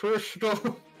 The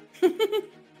crystal.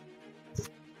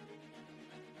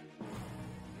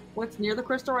 What's near the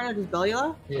crystal right now? Just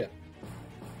Belula? Yeah.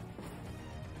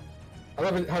 I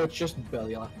love it how it's just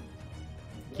Belia.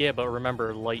 Yeah, but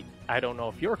remember, light. I don't know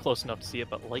if you're close enough to see it,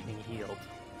 but lightning healed.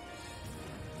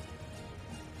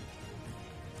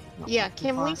 Yeah,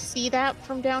 can we see that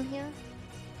from down here?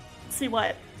 See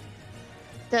what?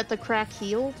 That the crack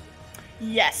healed?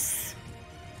 Yes.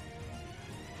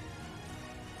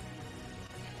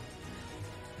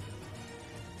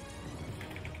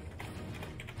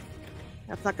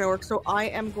 That's not gonna work. So I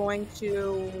am going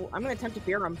to attempt to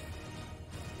fear him.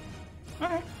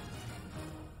 Okay.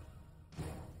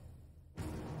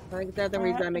 I think then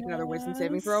we've got to make another wisdom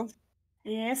saving throw.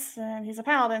 Yes, and he's a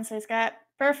paladin, so he's got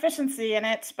proficiency in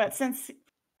it. But since,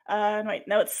 wait,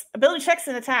 no, it's ability checks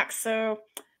and attacks, so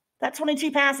that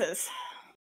 22 passes.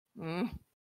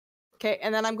 Okay,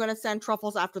 and then I'm going to send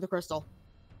Truffles after the crystal.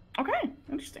 Okay,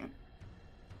 interesting.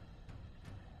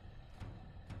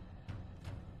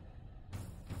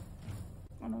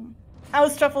 How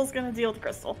is Truffles going to deal with the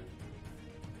crystal?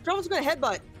 Truffles going to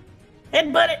headbutt.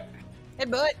 Headbutt it!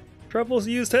 Headbutt. Truffles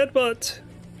used headbutt.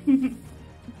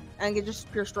 And get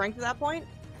just pure strength at that point?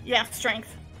 Yeah,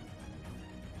 strength.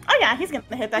 Oh yeah, he's going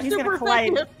to hit that. He's going to collide.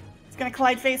 He's going to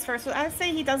collide face first. So I'd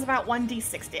say he does about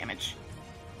 1d6 damage.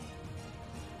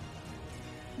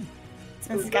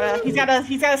 Since he's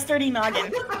got a sturdy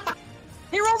noggin.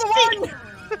 He rolled a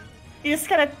 1! He just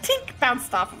kind of tink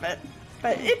bounced off of it.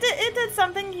 But it did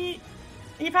something. He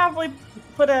probably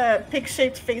put a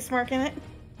pig-shaped face mark in it.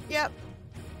 Yep.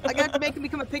 I got to make him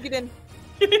become a piggetin.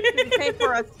 Pay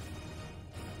for us.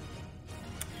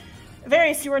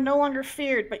 Various, you are no longer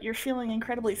feared, but you're feeling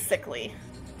incredibly sickly.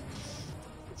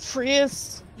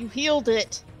 Frius, you healed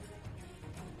it.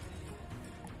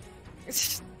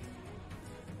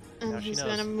 And Now she he's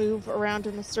knows. gonna move around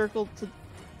in a circle to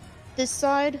this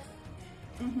side.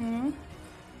 Mm-hmm.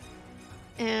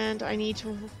 And I need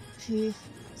to... He's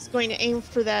going to aim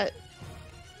for that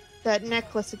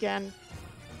necklace again.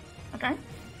 Okay.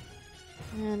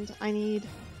 And I need...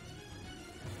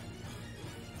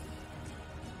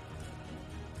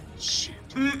 Shit.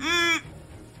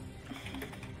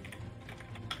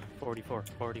 44.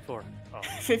 Oh.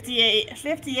 58.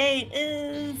 58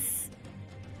 is...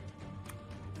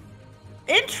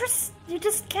 Interest... You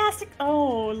just cast it...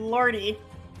 Oh, lordy.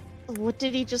 What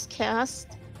did he just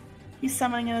cast? He's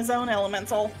summoning his own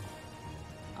elemental.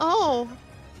 Oh!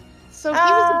 So he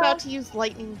was about to use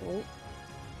Lightning Bolt.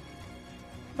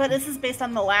 But this is based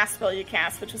on the last spell you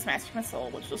cast, which was Master Missile,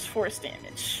 which was force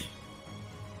damage.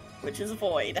 Which is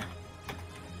Void.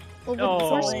 Well,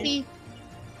 Oh.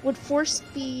 would force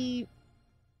be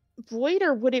void,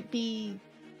 or would it be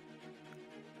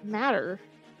matter?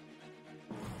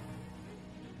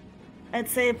 I'd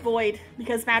say Void,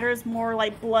 because matter is more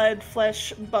like blood,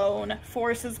 flesh, bone.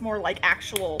 Force is more like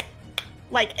actual,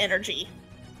 like energy.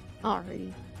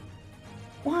 Alrighty.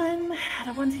 1 out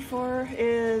of 1d4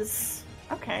 is...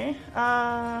 Okay,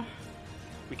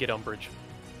 We get umbrage.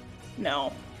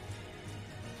 no.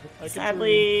 I can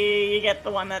Sadly, you get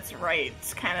the one that's right.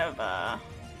 It's kind of,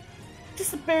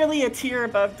 just barely a tier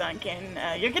above Duncan.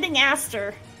 You're getting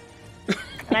Aster.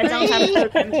 And I don't have a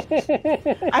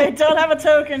token. I don't have a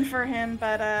token for him,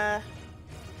 but,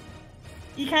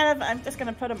 you kind of... I'm just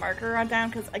gonna put a marker on down,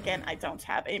 because, again, I don't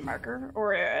have a marker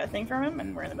or a thing from him,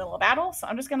 and we're in the middle of battle, so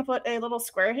I'm just gonna put a little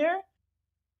square here.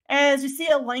 As you see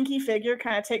a lanky figure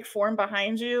kind of take form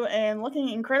behind you and looking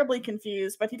incredibly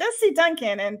confused, but he does see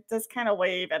Duncan and does kind of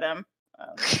wave at him.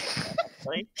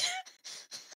 Actually.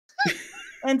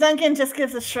 And Duncan just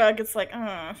gives a shrug. It's like,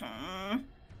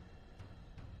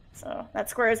 So that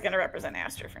square is going to represent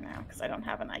Aster for now, because I don't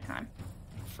have an icon.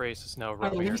 Phrase is now At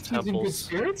rubbing her least he's in good temples.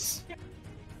 spirits.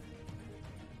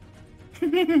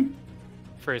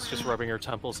 Phrase just rubbing her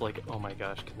temples like, oh my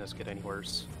gosh, can this get any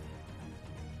worse?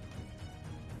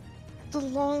 The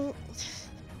long...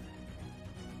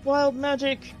 Wild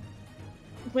Magic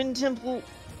Wind Temple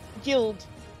Guild.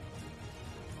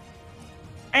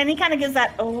 And he kind of gives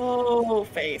that oh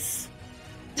face.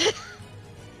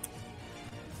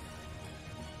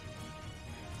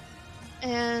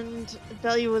 And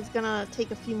Belia was gonna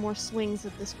take a few more swings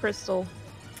at this crystal.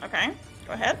 Okay,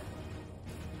 go ahead.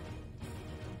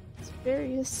 It's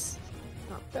various.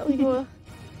 Not Belia.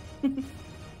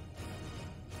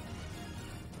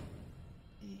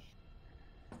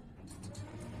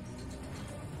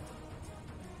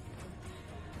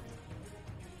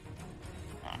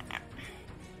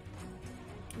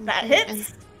 That Okay, hits.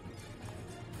 and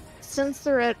since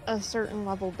they're at a certain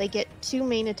level, they get 2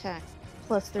 main attacks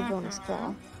plus their bonus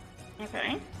claw.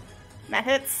 Okay. That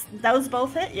hits. Those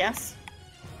both hit, yes.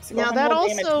 So go Now ahead and that roll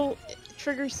damage. also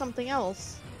triggers something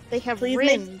else. They have Please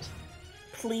make- Rind.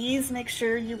 Please make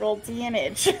sure you roll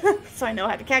damage, so I know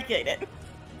how to calculate it.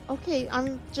 Okay,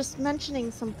 I'm just mentioning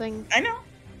something. I know.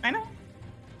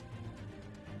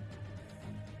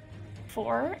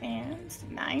 4 and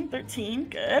 9, 13.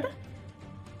 Good.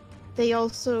 They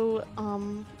also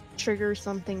trigger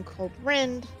something called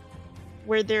Rend,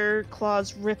 where their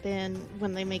claws rip in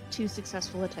when they make 2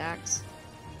 successful attacks.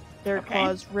 Their Okay.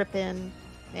 claws rip in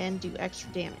and do extra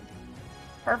damage.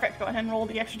 Perfect. Go ahead and roll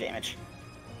the extra damage.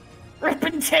 Rip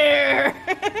and tear!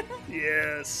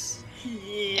 Yes.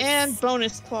 Yes. And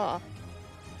bonus claw.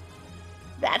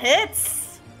 That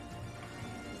hits.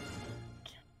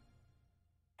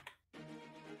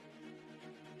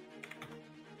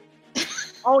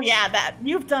 Oh yeah, that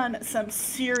you've done some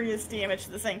serious damage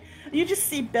to this thing. You just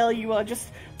see Belua just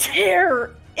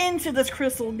tear into this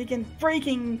crystal and begin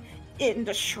breaking it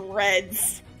into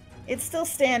shreds. It's still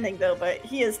standing though, but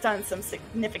he has done some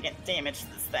significant damage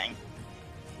to this thing.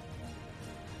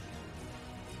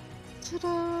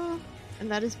 Ta-da! And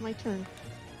that is my turn.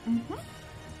 Mm-hmm.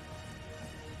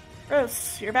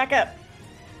 Gross, you're back up.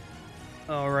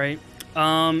 Alright.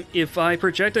 If I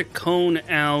project a cone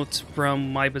out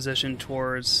from my position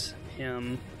towards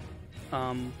him,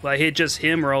 would I hit just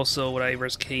him, or also would I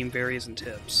risk hitting berries and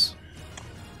tips?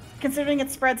 Considering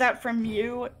it spreads out from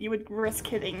you, you would risk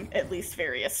hitting at least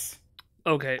various.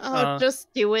 Okay.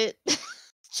 Just do it.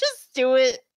 Just do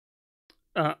it.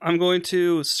 I'm going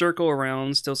to circle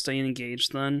around, still staying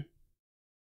engaged then.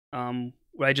 Would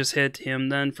I just hit him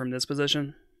then from this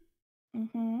position?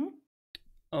 Mm-hmm.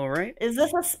 Alright. Is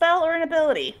this a spell or an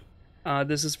ability?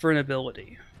 This is for an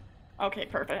ability. Okay,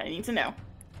 perfect. I need to know.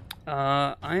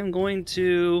 I'm going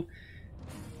to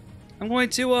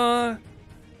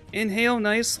inhale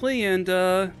nicely and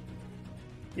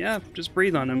yeah, just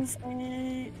breathe on him. Use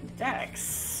a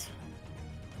dex.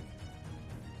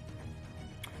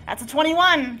 That's a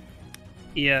 21.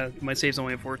 Yeah, my save's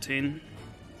only a 14.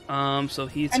 So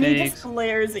he And he takes just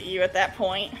glares at you at that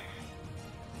point.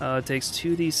 takes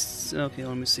 2d. Okay,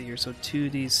 let me see here. So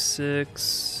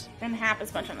 2d6. And half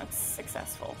as much on a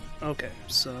successful. Okay,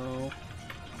 so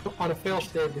On a fail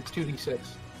save, it's 2d6.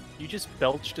 You just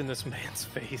belched in this man's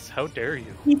face. How dare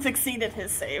you? He succeeded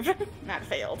his save, not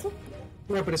failed.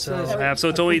 Right, but it so says half. So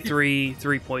it's only three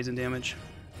poison damage.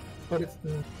 But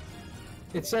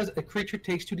it says a creature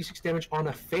takes 2d6 damage on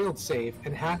a failed save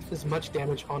and half as much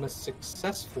damage on a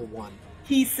successful one.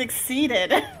 He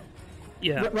succeeded.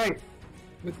 Yeah. Right.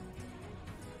 But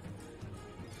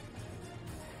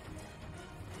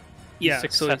Yeah.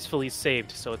 Successfully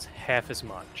saved, so it's half as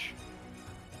much.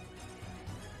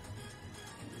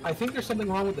 I think there's something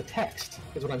wrong with the text,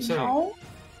 is what I'm saying. No,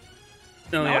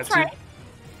 No, yeah. that's right.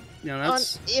 No, On,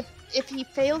 that's if he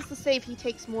fails the save, he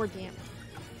takes more damage.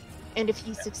 And if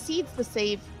he succeeds the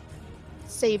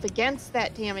save against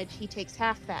that damage, he takes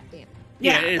half that damage.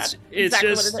 yeah. that's It's exactly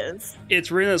just what it is.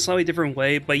 it's written a slightly different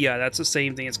way, but yeah, that's the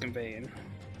same thing it's conveying.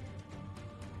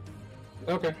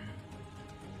 Okay.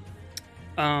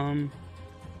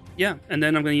 Yeah, and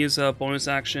then I'm going to use a bonus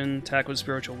action attack with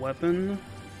spiritual weapon.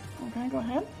 Okay, go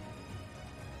ahead.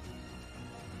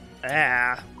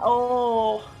 Ah.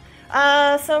 Oh,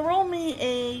 so roll me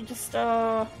a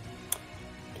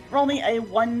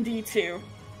 1d2.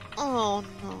 Oh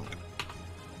no.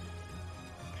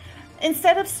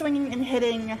 Instead of swinging and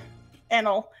hitting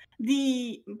Enel,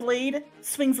 the blade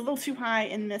swings a little too high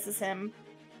and misses him.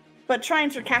 But trying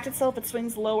to catch itself, it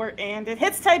swings lower and it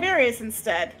hits Tiberius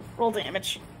instead. Roll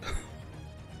damage.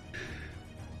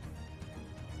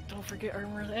 Don't forget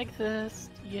Armor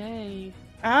Exist. Yay.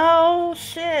 Oh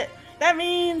shit! That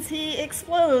means he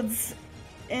explodes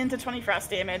into 20 frost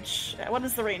damage. What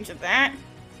is the range of that?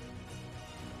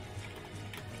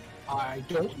 I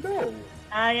don't know.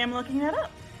 I am looking that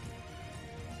up.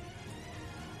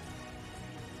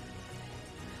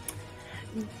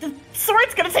 The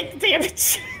sword's gonna take the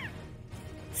damage.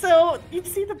 So you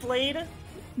see the blade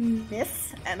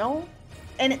miss Enel,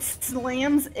 and it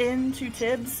slams into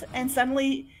Tibbs, and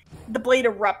suddenly the blade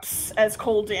erupts as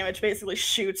cold damage basically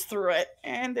shoots through it.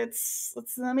 And it's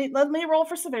let me roll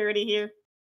for severity here.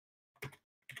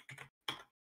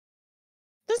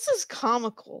 This is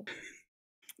comical.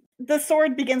 The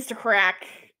sword begins to crack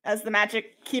as the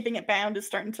magic keeping it bound is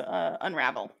starting to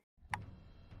unravel.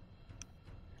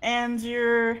 And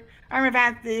your armor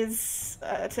bath is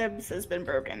Tibbs has been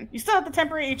broken. You still have the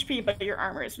temporary HP, but your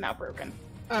armor is now broken.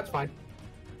 That's fine.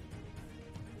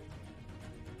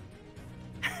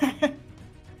 Is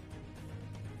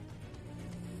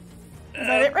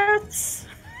that it, Rose?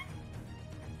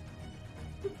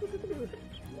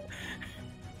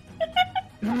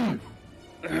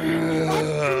 What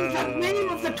in the name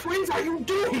of the twins are you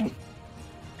doing?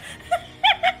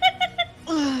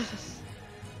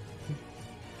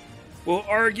 We'll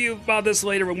argue about this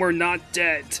later when we're not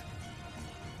dead.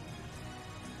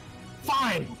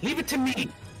 Fine, leave it to me.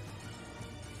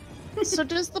 So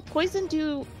does the poison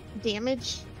do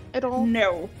damage at all?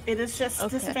 No, it is just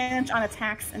Okay. disadvantage on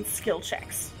attacks and skill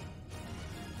checks.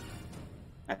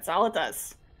 That's all it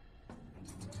does.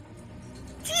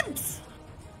 Tibbs!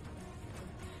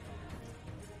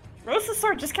 Rose's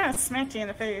sword just kind of smacked you in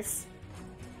the face.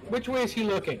 Which way is he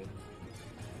looking?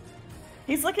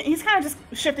 He's kind of just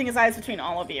shifting his eyes between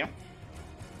all of you.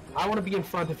 I want to be in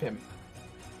front of him.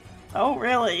 Oh,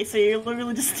 really? So you're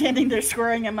literally just standing there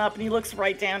squaring him up, and he looks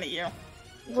right down at you.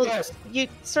 Well, Yes. you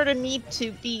sort of need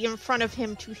to be in front of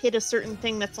him to hit a certain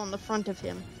thing that's on the front of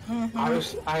him.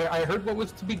 I heard what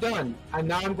was to be done, and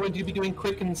now I'm going to be doing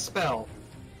quicken spell.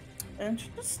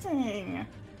 Interesting.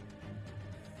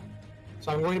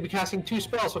 So I'm going to be casting 2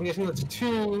 spells, so I'm guessing that's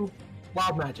 2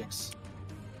 wild magics.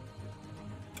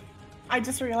 I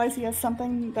just realized he has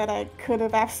something that I could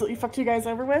have absolutely fucked you guys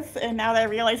over with, and now that I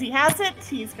realize he has it,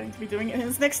 he's going to be doing it in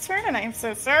his next turn, and I am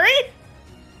so sorry!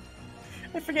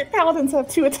 I forget paladins have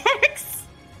 2 attacks!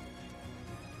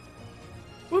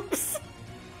 Whoops.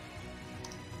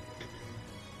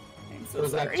 I'm so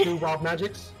Was that sorry. 2 wild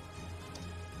magics?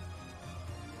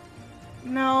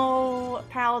 No,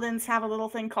 paladins have a little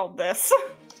thing called this.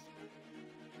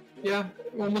 Yeah,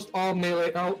 almost all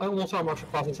martial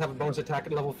classes have a bonus attack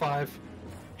at level 5.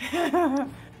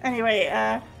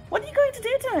 Anyway, what are you going to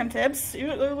do to him, Tibbs?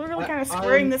 You're literally kind of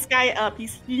squaring this guy up.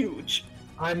 He's huge.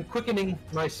 I'm quickening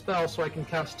my spell so I can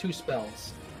cast 2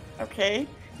 spells. Okay.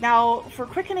 Now, for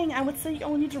quickening, I would say you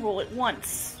only need to roll it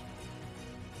once.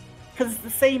 Because it's the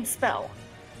same spell.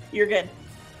 You're good.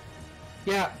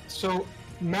 Yeah, so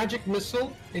Magic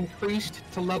Missile increased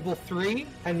to level 3,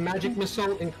 and Magic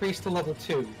Missile increased to level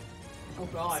 2. Oh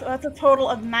god. So that's a total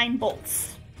of 9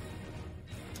 bolts.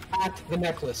 At the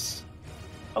necklace.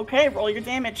 Okay, roll your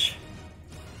damage.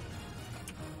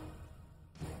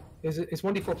 It's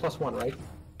 1d4 plus 1, right?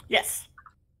 Yes.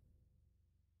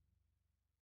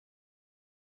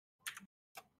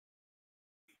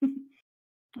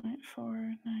 Alright, 4,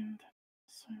 9, 10,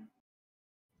 so...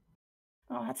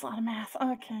 Oh, that's a lot of math.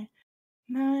 Okay.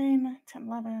 9, 10,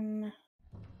 11,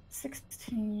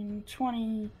 16,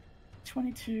 20,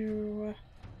 22,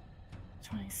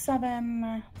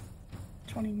 27,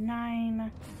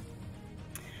 29.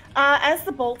 As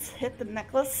the bolts hit the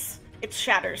necklace, it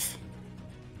shatters.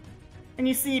 And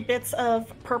you see bits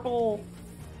of purple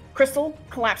crystal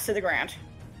collapse to the ground.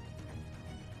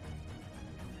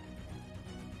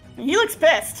 And he looks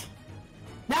pissed.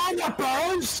 Now your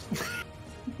bones!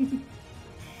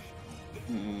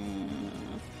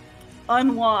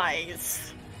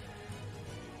 Unwise.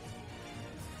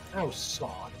 Oh,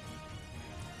 sod.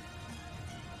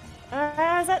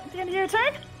 Is that the end of your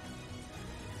turn?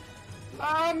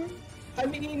 I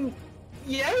mean,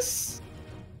 yes?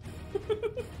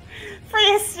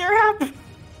 Freya's, you're up!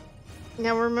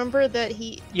 Now remember that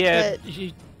he... Yeah,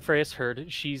 that- Freya's heard.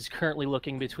 She's currently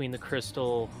looking between the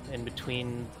crystal and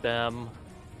between them.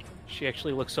 She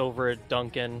actually looks over at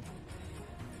Duncan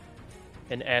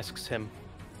and asks him.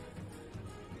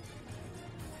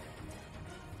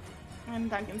 And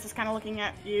Duncan's just kind of looking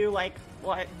at you like,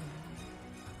 what?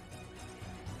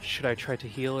 Should I try to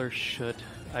heal or should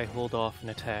I hold off an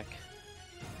attack?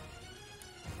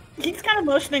 He's kind of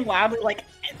motioning loudly like,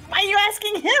 why are you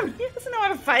asking him? He doesn't know how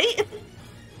to fight.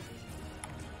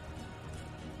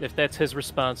 If that's his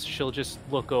response, she'll just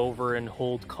look over and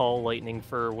hold Call Lightning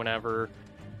for whenever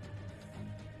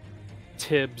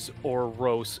Tibbs or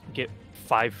Rose get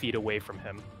 5 feet away from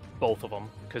him. Both of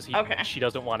them. Because she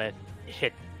doesn't want to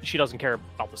hit... She doesn't care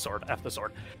about the sword. F the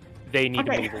sword. They need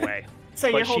to move away.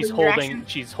 So but you're holding your action?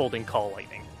 She's holding Call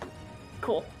Lightning.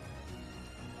 Cool.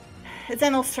 It's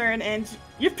Enel's turn, and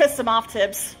you've pissed him off,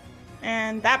 Tibbs.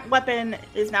 And that weapon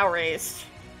is now raised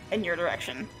in your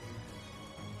direction.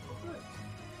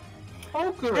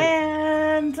 Oh, good.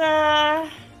 And, yeah,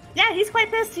 he's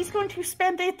quite pissed. He's going to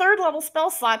spend a 3rd level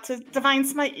spell slot to Divine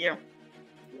Smite you.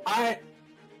 I'm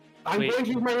Wait. going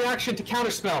to use my reaction to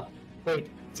counterspell. Wait,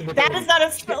 it's an That ability. is not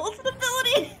a spell, it's an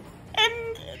ability! And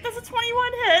does a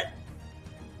 21 hit?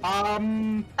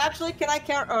 Actually, can I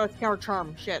counter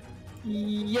charm? Shit.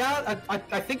 Yeah,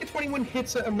 I think a 21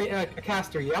 hits a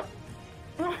caster, yep.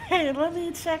 Okay, let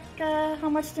me check how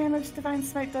much damage Divine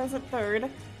Smite does at 3rd.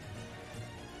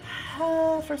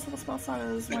 First level spell slot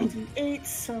is 1d8,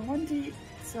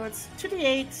 so it's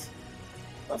 2d8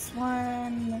 plus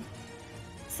 1.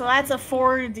 So that's a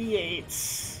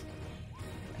 4d8.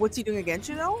 What's he doing against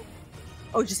you, though?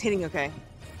 Oh, just hitting, okay.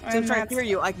 So I'm And trying to that's- hear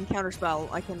you. I can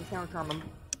counterspell. I can counter charm him.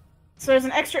 So there's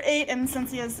an extra 8, and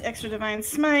since he has extra Divine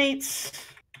Smite,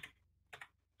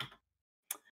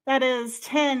 that is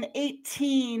 10,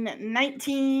 18,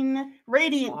 19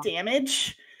 radiant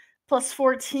damage, plus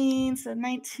 14, so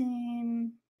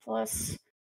 19 plus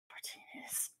 14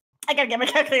 is... I gotta get my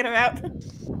calculator out.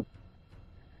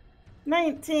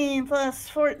 19 plus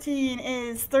 14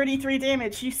 is 33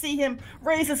 damage. You see him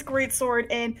raise his greatsword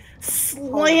and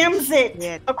slams it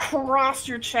shit. across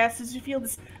your chest as you feel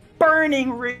this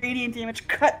burning radiant damage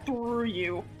cut through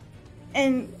you.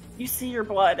 And you see your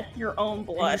blood, your own And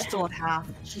blood. you're still at half.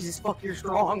 Jesus fuck, you're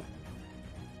strong.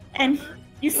 And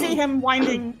you see him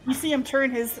you see him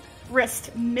turn his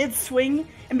wrist mid-swing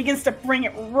and begins to bring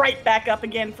it right back up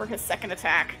again for his second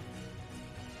attack.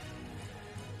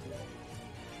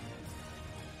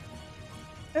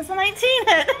 It's a 19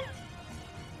 hit!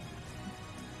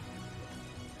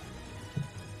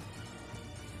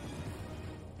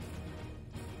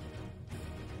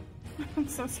 I'm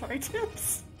so sorry,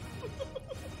 Tibbs.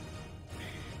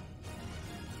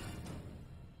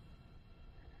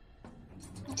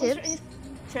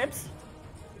 Tibbs?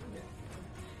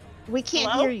 We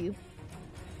can't Hello? hear you.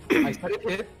 I said it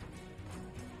hit.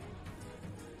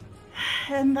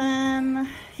 And then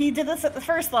he did this at the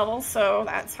first level, so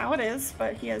that's how it is,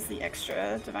 but he has the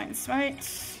extra Divine Smite.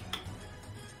 So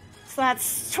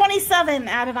that's 27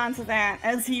 added onto that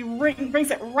as he brings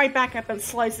it right back up and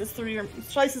slices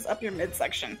up your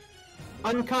midsection.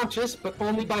 Unconscious, but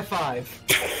only by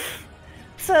 5.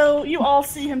 So you all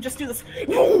see him just do this,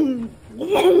 boom,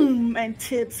 boom, and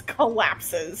Tibbs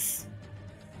collapses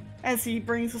as he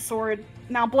brings the sword,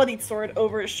 now bloodied sword,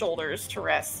 over his shoulders to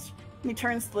rest. And he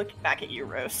turns to look back at you,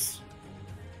 Rose.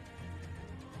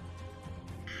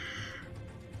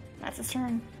 That's his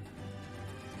turn.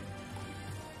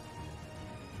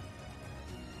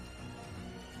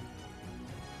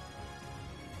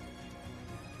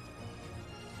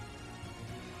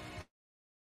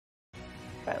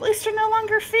 But at least you're no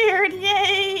longer feared,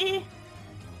 yay!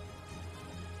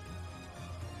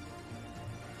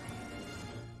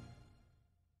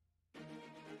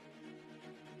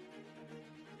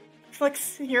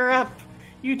 Flix, you're up.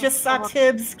 You just saw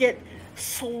Tibbs get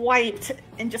swiped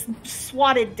and just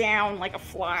swatted down like a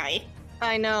fly.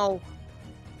 I know.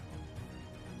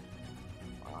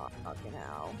 Oh, fucking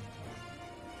hell.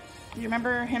 You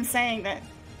remember him saying that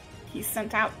he's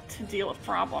sent out to deal with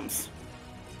problems.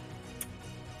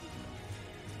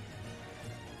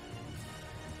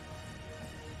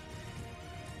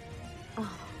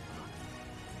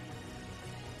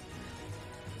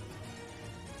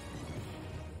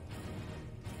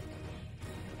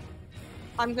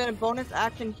 I'm gonna bonus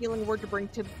action healing word to bring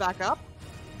Tibbs back up,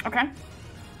 Okay,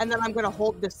 and then I'm gonna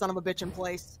hold this son of a bitch in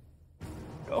place.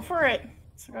 go for it.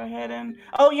 So go ahead and...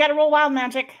 Oh, you gotta roll wild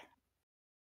magic.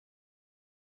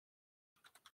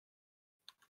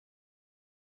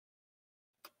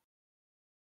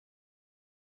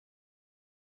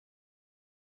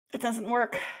 It doesn't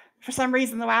work. For some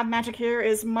reason, the wild magic here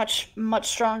is much, much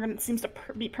stronger, and it seems to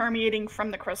be permeating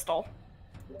from the crystal.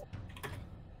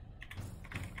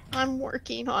 I'm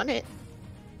working on it.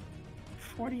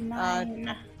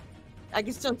 49. I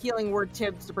can still healing word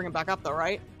Tibbs to bring him back up, though,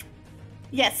 right?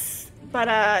 Yes,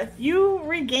 but you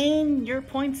regain your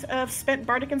points of spent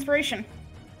bardic inspiration.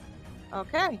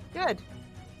 Okay, good.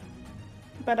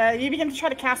 But you begin to try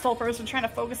to cast all person, trying to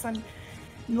focus on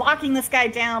locking this guy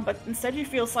down, but instead you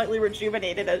feel slightly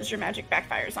rejuvenated as your magic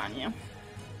backfires on you.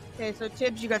 Okay, so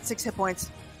Tibbs, you got 6 hit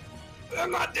points.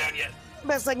 I'm not down yet.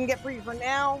 Best I can get for you for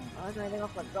now. Is there anything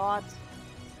else I've got?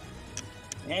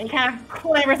 And he kind of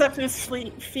clambers up to his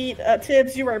feet.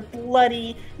 Tibbs, you are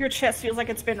bloody. Your chest feels like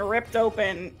it's been ripped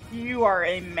open. You are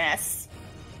a mess.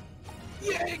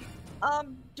 Yay!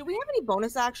 Do we have any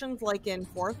bonus actions like in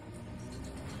 4th?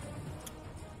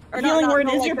 Healing word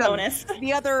is your bonus.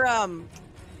 The other,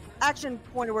 action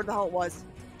pointer where the hell it was.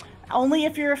 Only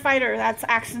if you're a fighter, that's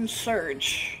action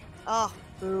surge. Oh,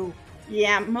 boo.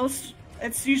 Yeah,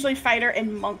 it's usually fighter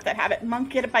and monk that have it. Monk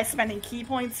get it by spending key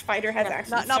points. Fighter has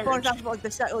action surge. Not bonus action, but like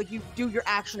the set, like you do your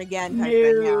action again type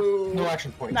thing, yeah. No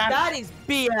action points. That is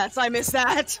BS. I missed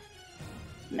that.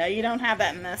 No, you don't have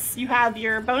that in this. You have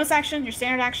your bonus action, your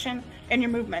standard action, and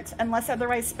your movement. Unless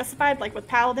otherwise specified, like with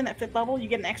Paladin at 5th level, you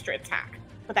get an extra attack.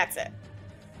 But that's it.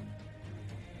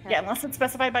 Okay. Yeah, unless it's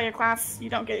specified by your class, you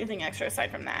don't get anything extra aside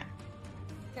from that.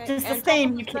 Okay, Just the and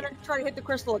same, you better can't. try to hit the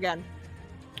crystal again.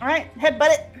 Alright,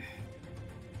 headbutt it.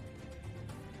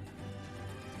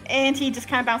 And he just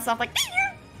kind of bounced off like...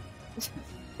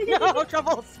 No,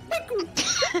 Troubles.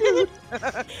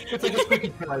 It's like a squeaky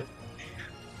toy.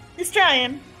 He's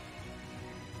trying.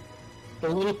 The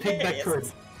little pig that Yes.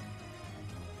 could.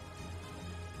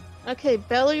 Okay,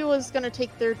 Belly was gonna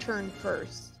take their turn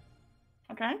first.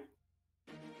 Okay.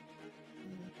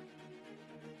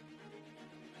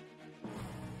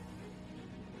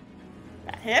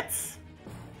 That hits.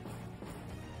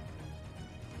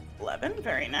 11,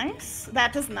 very nice.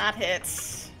 That does not hit.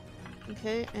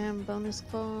 Okay, and bonus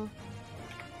claw.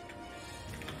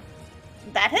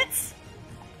 That hits.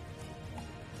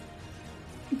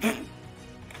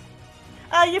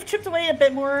 You've chipped away a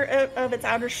bit more of its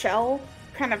outer shell,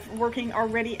 kind of working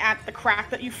already at the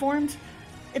crack that you formed.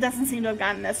 It doesn't seem to have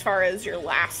gotten as far as your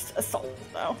last assault,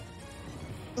 though.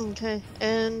 Okay,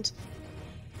 and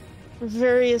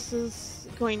Various is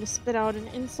going to spit out an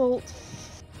insult.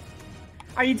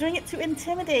 Are you doing it to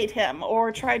intimidate him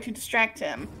or try to distract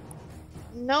him?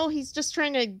 No, he's just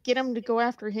trying to get him to go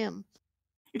after him.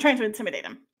 You're trying to intimidate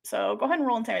him. So go ahead and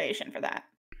roll intimidation for that.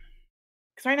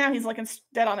 Because right now he's looking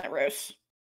dead on it, Rose.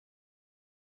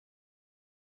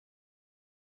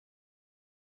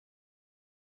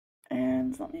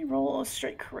 And let me roll a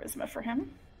straight charisma for him.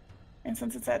 And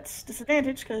since it's at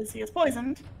disadvantage because he is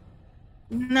poisoned,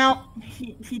 no,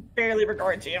 he barely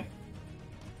regards you.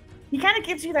 He kind of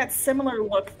gives you that similar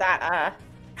look that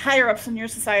higher-ups in your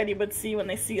society would see when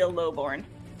they see a lowborn.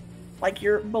 Like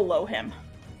you're below him.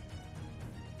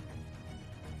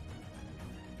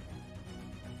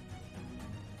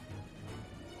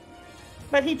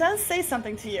 But he does say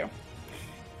something to you.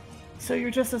 So you're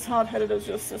just as hard-headed as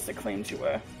your sister claimed you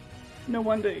were. No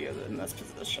wonder you're in this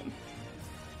position.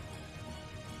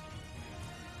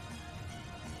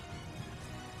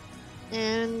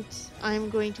 And I'm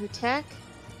going to attack.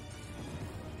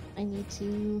 I need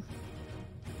to...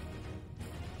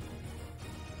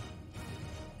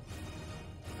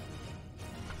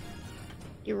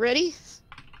 You ready?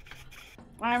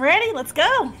 I'm ready, let's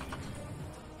go!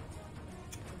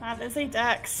 That is a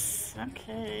dex.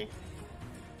 Okay.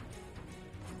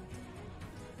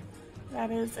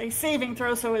 That is a saving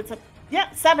throw, so it's a... Yeah,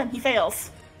 7, he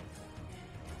fails.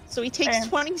 So he takes And-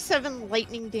 27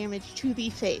 lightning damage to the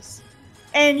face.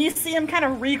 And you see him kind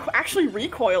of actually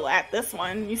recoil at this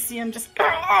one. You see him just...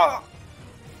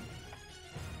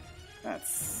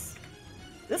 That's...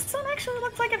 This one actually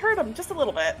looks like it hurt him just a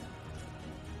little bit.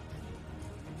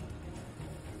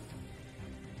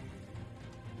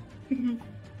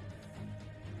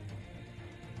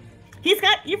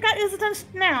 You've got his attention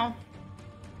now.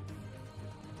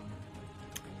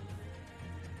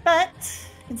 But,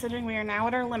 considering we are now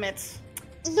at our limit...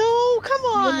 No, come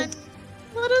on!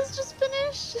 Let us just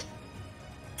finish.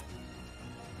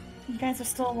 You guys are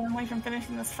still a long way from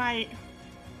finishing this fight.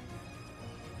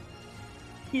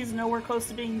 He's nowhere close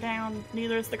to being down,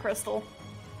 neither is the crystal.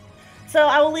 So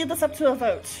I will leave this up to a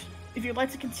vote. If you'd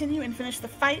like to continue and finish the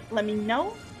fight, let me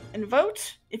know and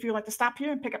vote. If you'd like to stop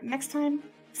here and pick up next time,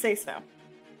 say so.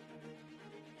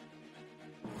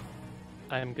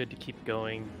 I'm good to keep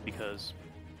going because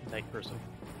night person.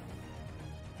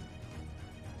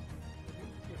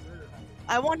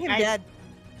 I want him dead.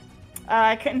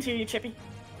 I couldn't hear you, Chippy.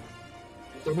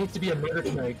 There needs to be a murder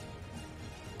tonight.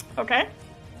 Okay.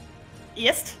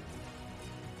 East.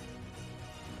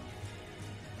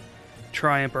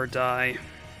 Triumph or die.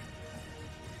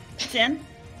 Jen.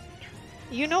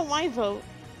 You know my vote.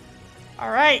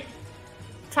 All right.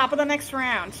 Top of the next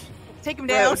round. Take him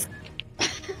down. Rose.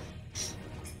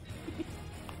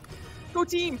 Go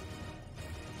team.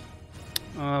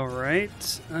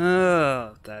 Alright.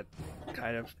 That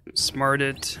kind of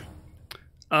smarted.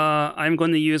 I'm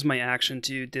going to use my action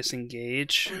to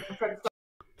disengage.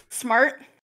 Smart.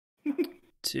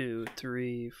 2,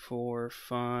 3, 4,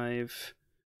 5.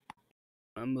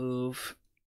 I'm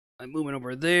moving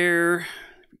over there. There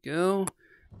we go.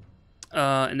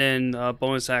 And then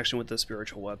bonus action with the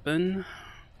spiritual weapon.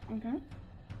 Okay.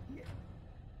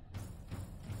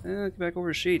 Get back over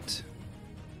to sheet.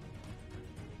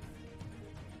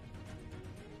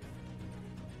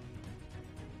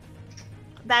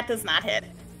 That does not hit.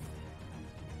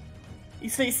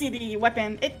 So you see the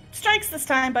weapon. It strikes this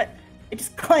time, but it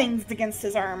just clangs against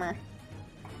his armor.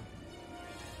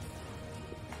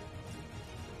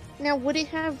 Now, would it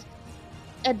have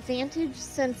advantage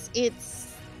since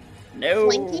it's No,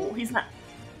 flanking? he's not.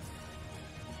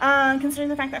 Considering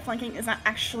the fact that flanking is not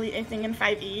actually a thing in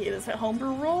 5e, it is a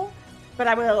homebrew rule, but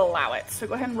I will allow it. So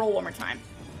go ahead and roll one more time.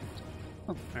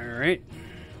 Alright.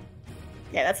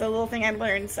 Yeah, that's a little thing I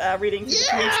learned reading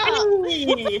through Yeah! the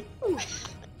PhD.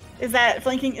 Is that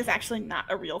flanking is actually not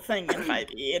a real thing in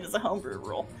 5e. It is a homebrew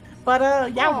rule. But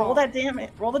yeah, roll that damage.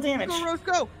 Roll the damage. Go, Rose,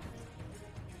 go.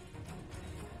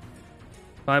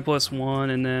 5 plus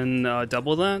 1, and then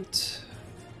double that?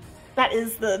 That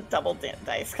is the double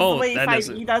dice. 'Cause Oh, the way that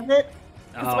 5e doesn't- does it,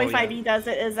 the Oh, way yeah. 5e does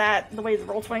it is that the way the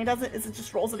Roll20 does it is it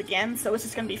just rolls it again. So it's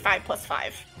just going to be 5 plus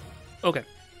 5. Okay.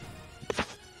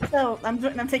 So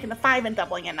I'm taking the 5 and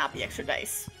doubling it, not the extra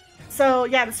dice. So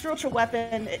yeah, the spiritual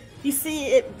weapon, you see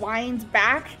it winds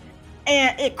back,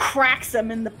 and it cracks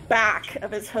him in the back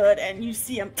of his hood, and you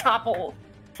see him topple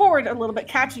forward a little bit,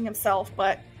 catching himself.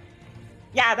 But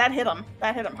yeah, that hit him.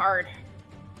 That hit him hard.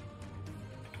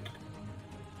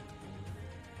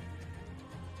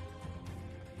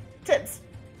 Tibbs.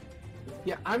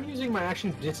 Yeah, I'm using my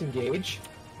action to disengage.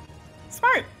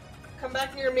 Smart. Come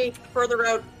back near me, further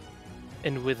out,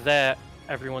 And with that,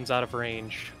 everyone's out of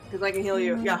range. because I can heal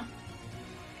you. Yeah.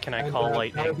 Can I And, call That would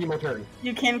lightning? be my turn.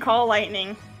 You can call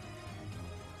lightning.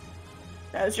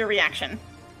 That was your reaction.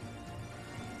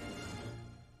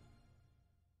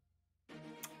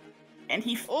 And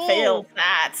he Oh. failed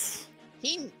that.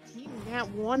 He nat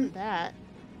won that.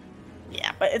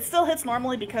 Yeah, but it still hits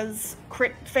normally because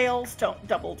crit fails don't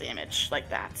double damage like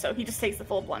that. So he just takes the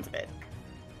full blunt of it.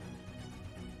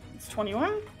 It's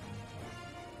 21.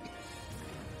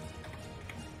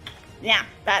 Yeah,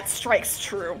 that strikes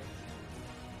true.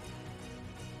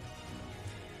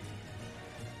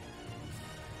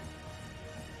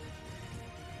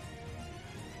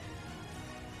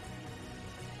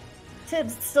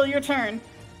 Tibbs, it's still your turn.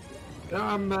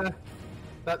 My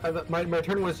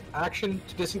turn was action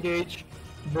to disengage,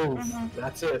 move. Mhm.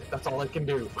 That's it. That's all I can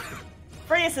do.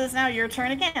 Freya says now your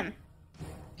turn again.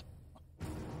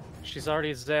 She's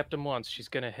already zapped him once. She's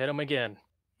gonna hit him again.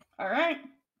 Alright.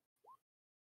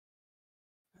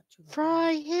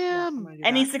 Fry Yeah, I'm him! gonna do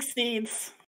And he that.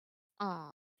 succeeds.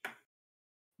 Ah,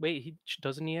 Wait,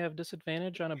 doesn't he have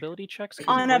disadvantage on ability checks? 'cause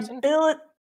On of poison? ability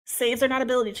saves are not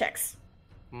ability checks.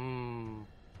 Hmm.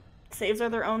 Saves are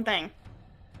their own thing.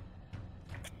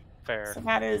 Fair. So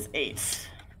that is 8.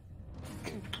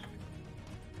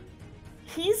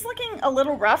 He's looking a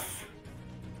little rough,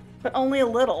 but only a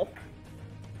little.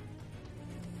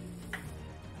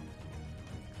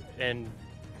 And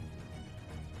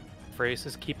Frace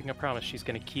is keeping a promise. She's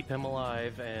gonna keep him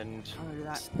alive and... I'm gonna do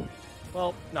that.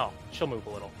 Well, no. She'll move a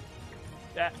little.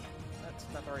 That's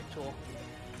not the right tool.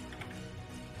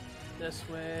 This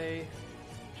way.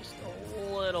 Just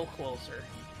a little closer.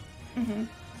 Mm-hmm.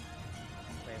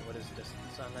 Wait, what is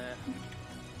distance on that?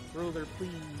 Ruler,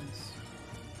 please.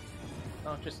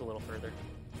 Oh, just a little further.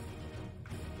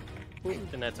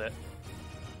 And that's it.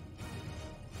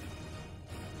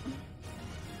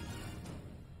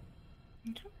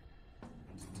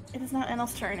 It is now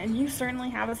Enel's turn, and you certainly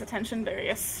have his attention,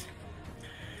 Darius.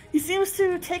 He seems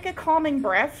to take a calming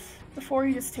breath before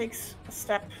he just takes a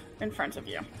step in front of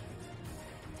you.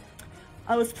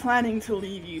 I was planning to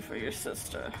leave you for your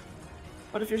sister,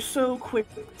 but if you're so quick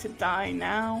to die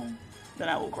now, then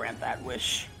I will grant that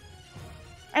wish.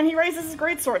 And he raises his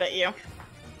greatsword at you.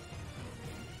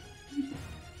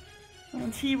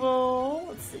 And he will...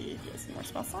 Let's see if he has any more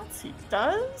spell slots. He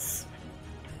does.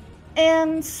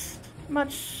 And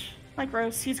much like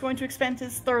Rose, he's going to expend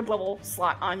his 3rd level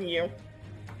slot on you.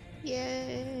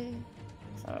 yay!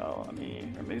 So let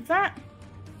me remove that.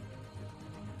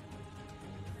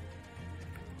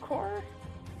 Core.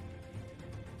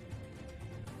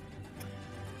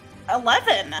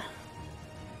 11!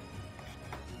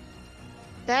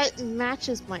 That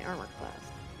matches my armor class.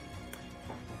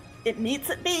 It meets,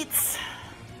 it beats.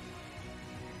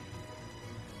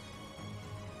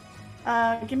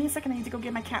 Give me a second, I need to go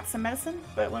give my cat some medicine,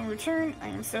 but when we return, I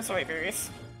am so sorry, Various.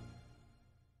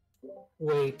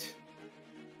 Wait.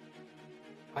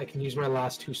 I can use my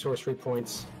last 2 sorcery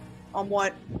points. On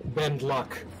what? Bend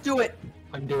luck. Do it.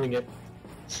 I'm doing it.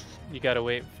 You gotta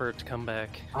wait for it to come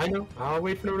back. I know. I'll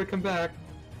wait for Nova to come back.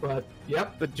 But,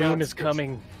 yep. The doom that's is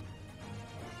coming.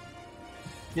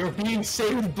 You're being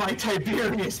saved by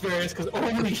Tiberius, Varus, because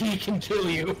only he can kill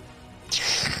you.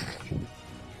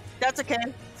 That's okay.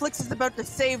 Flix is about to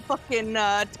save fucking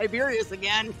Tiberius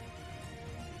again.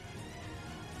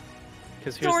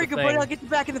 Because here's Don't worry, the good thing. buddy. I'll get you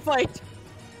back in the fight.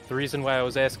 The reason why I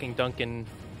was asking Duncan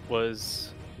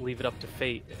was leave it up to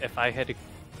fate. If I had to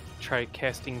try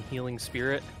casting Healing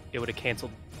Spirit, it would have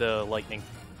canceled the lightning.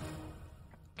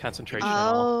 Concentration and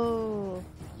all. Oh.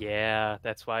 Yeah,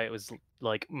 that's why it was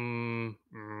like, And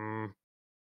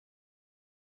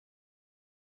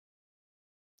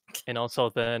also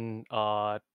then,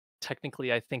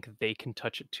 technically I think they can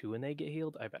touch it too when they get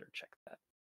healed. I better check that.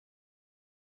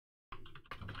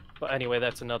 But anyway,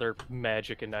 that's another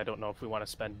magic, and I don't know if we want to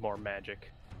spend more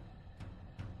magic.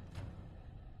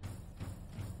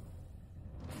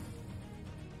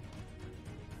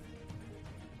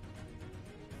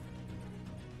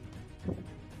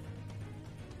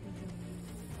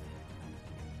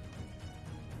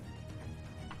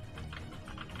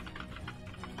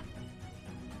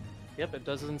 Yep, it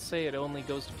doesn't say it only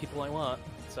goes to people I want,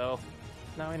 so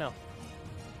now I know.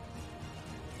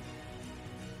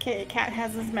 Okay, cat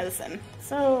has his medicine.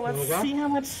 So let's Nova? see how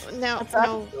much. Now, What's up?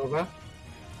 no. Nova,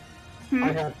 Hmm?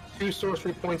 I have 2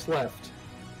 sorcery points left.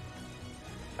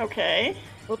 Okay.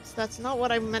 Oops, that's not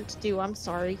what I meant to do. I'm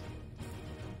sorry.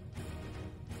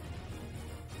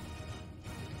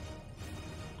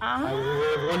 I will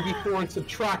roll 1d4 and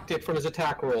subtract it from his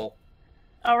attack roll.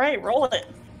 All right, roll it.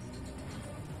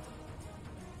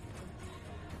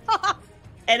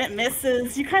 And it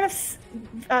misses. You kind of,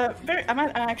 I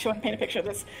actually want to paint a picture of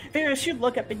this. Various, you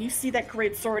look up and you see that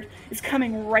great sword is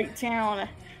coming right down,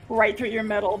 right through your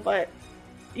middle, but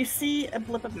you see a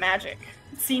blip of magic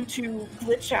seem to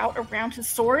glitch out around his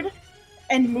sword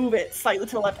and move it slightly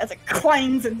to the left as it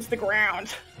clangs into the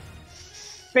ground,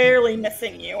 barely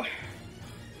missing you.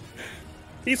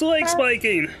 He's leg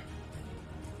spiking!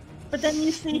 But then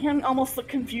you see him almost look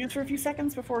confused for a few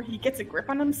seconds before he gets a grip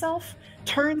on himself,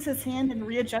 turns his hand and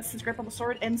readjusts his grip on the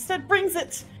sword, and instead brings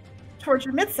it towards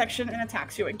your midsection and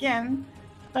attacks you again.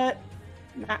 But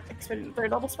not expending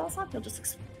third level spell slot.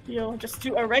 He'll just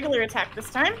do a regular attack this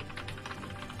time.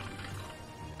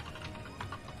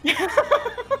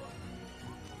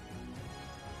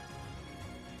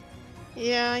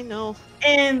 Yeah, I know.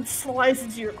 And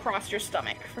slices you across your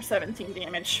stomach for 17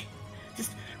 damage.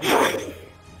 Just.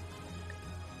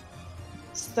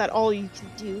 Is that all you can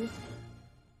do?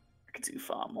 I could do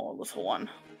far more, little one.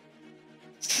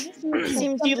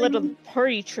 Seems you let a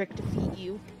party trick defeat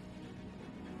you.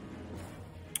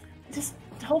 Just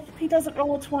hope he doesn't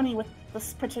roll a 20 with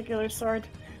this particular sword.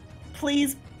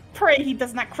 Please pray he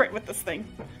does not crit with this thing.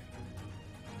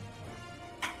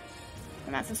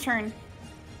 And that's his turn.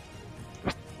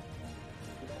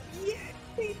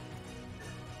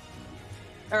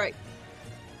 Alright.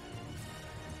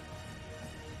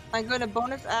 I'm going to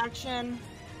bonus action.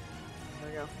 There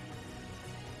we go.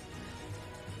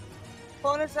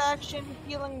 Bonus action,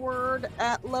 healing word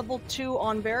at level 2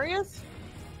 on various.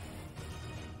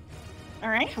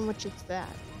 Alright. How much is that?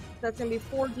 That's going to be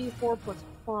 4d4 plus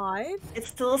 5. It's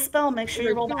still a spell. Make sure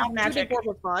you roll wild magic. 2d4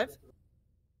 plus 5.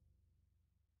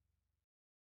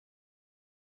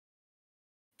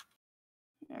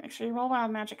 Yeah, make sure you roll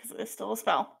wild magic because it is still a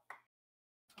spell.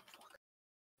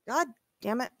 God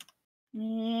damn it.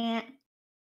 Yeah.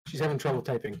 She's having trouble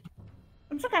typing.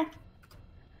 It's okay.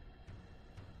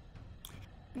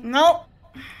 Nope.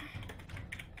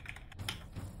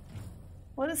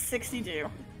 What does 60 do?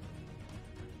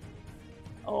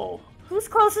 Oh. Who's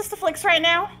closest to Flix right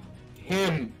now?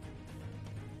 Him.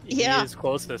 Yeah. He is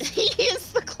closest. He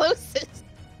is the closest.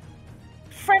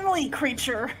 Friendly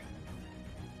creature.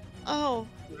 Oh.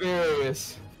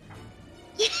 Various.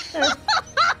 I'm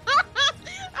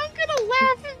gonna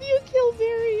laugh if you kill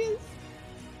Various.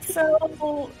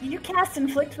 So, you cast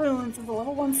Inflict Wounds as a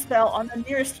level 1 spell on the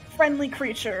nearest friendly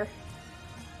creature.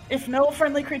 If no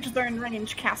friendly creatures are in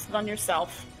range, cast it on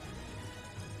yourself.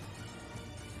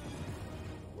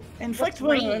 Inflict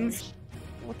Wounds.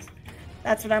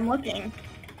 That's what I'm looking.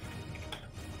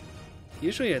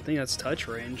 Usually I think that's touch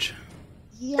range.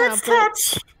 Yeah, That's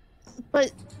touch!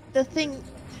 but the thing,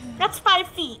 That's 5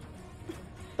 feet.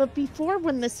 but before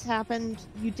when this happened,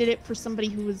 you did it for somebody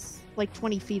who was like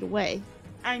 20 feet away.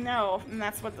 I know, and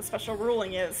that's what the special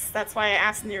ruling is. That's why I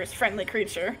asked nearest friendly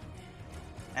creature.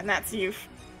 And that's you.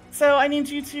 So I need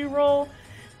you to roll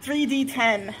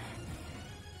 3d10.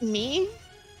 Me?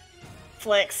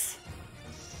 Flix.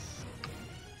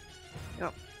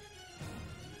 Yep.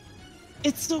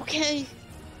 It's okay.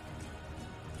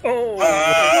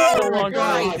 Oh, no my longer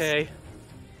God. okay.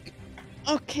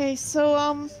 Okay,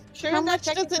 so Shouldn't how that much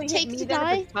does technically it hit take me to then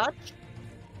die? if it's touch?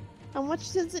 How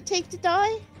much does it take to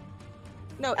die?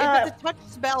 No, if it's a touch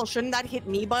spell, shouldn't that hit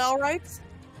me by all rights?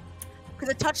 Because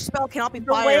a touch spell cannot be The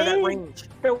fired at way- range.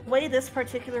 The way this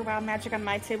particular wild magic on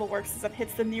my table works is it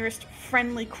hits the nearest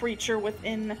friendly creature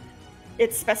within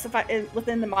its specified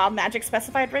within the wild magic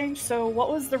specified range. So what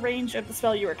was the range of the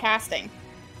spell you were casting?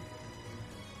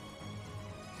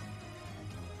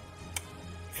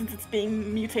 Since it's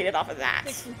being mutated off of that.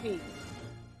 60 feet.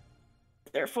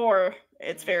 Therefore,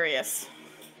 it's various.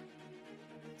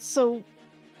 So,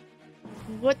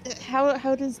 what?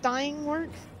 How does dying work?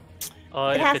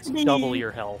 It If has it's to be- double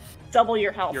your health, Double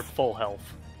your health. your full health.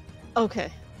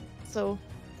 Okay, so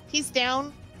he's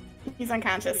down. He's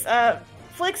unconscious.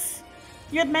 Flix,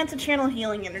 you had meant to channel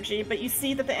healing energy, but you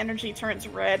see that the energy turns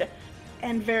red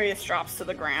and various drops to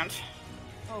the ground.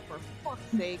 Oh, for fuck's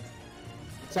sake.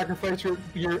 Sacrifice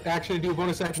your action to do a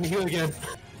bonus action to heal again.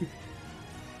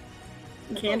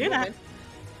 You can't do that.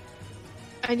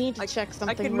 I need to check I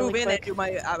something can move really in and quick. do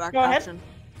my Go ahead. action.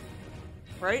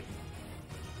 Right?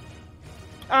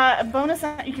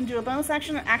 You can do a bonus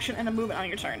action, an action, and a movement on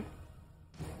your turn.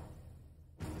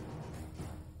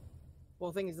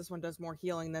 Well, the thing is, this one does more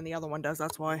healing than the other one does,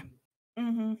 that's why.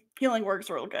 Mm-hmm. Healing works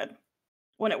real good.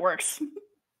 When it works.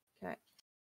 Okay.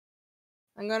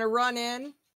 I'm gonna run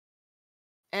in,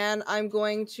 and I'm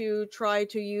going to try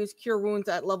to use Cure Wounds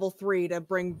at level 3 to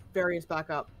bring Various back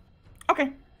up.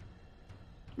 Okay.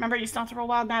 Remember, you still have to roll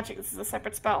wild magic. This is a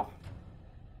separate spell.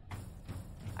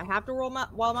 I have to roll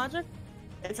Wild Magic?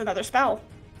 It's another spell.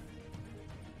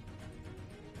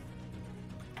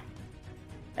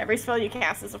 Every spell you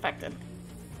cast is affected.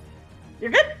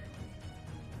 You're good?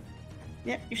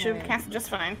 Yep, you should have cast it just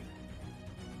fine.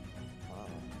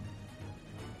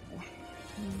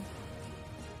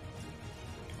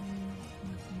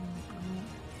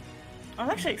 I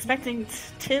was actually expecting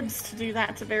Tibbs to do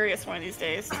that to Various one of these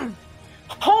days.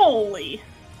 Holy!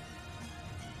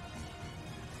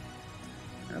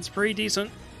 That's pretty decent.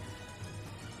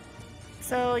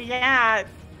 So yeah,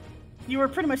 you were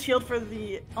pretty much healed for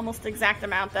the almost exact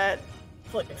amount that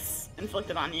Flix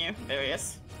inflicted on you,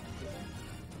 Various.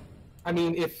 I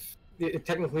mean, if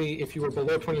technically, if you were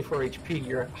below 24 HP,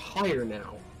 you're higher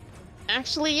now.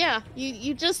 Actually, yeah.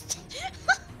 You just...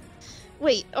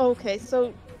 Wait, okay,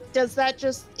 so does that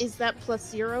just... Is that plus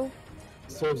 0?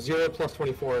 So 0 plus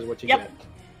 24 is what you Yep. get.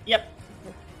 Yep.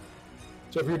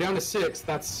 So if you're down to 6,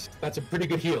 that's a pretty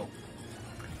good heal.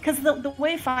 Because the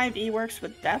way 5e works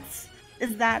with deaths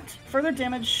is that further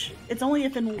damage, it's only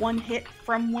if in one hit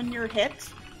from when you're hit,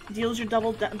 deals you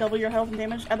double your health and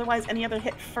damage. Otherwise, any other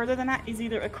hit further than that is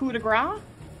either a coup de grace,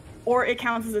 or it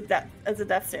counts as a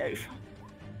death save.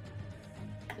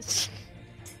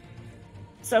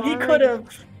 So he could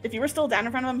have, if you were still down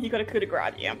in front of him, he could have coup de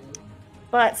grace you.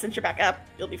 But since you're back up,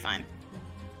 you'll be fine.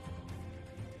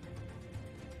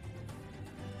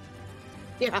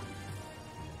 Yeah.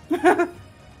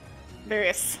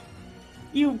 Various.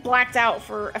 You blacked out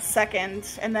for a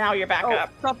second, and now you're back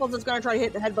up. Truffles is gonna try to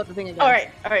hit the headbutt the thing again.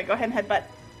 Alright, go ahead and headbutt.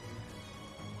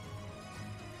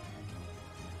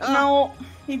 No,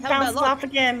 he bounced off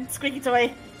again. Squeaky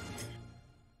toy.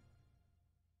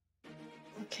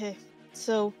 Okay,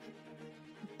 so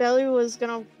Belly was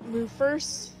gonna move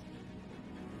first.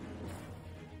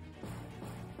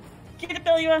 Get it,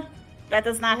 Belua. That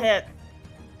does not hit.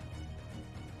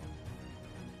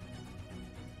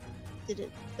 Did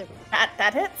it? There we go.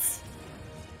 That hits.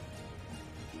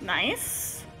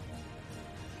 Nice.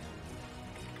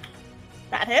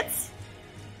 That hits.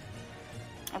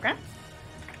 Okay.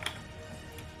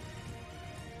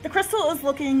 The crystal is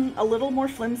looking a little more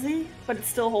flimsy, but it's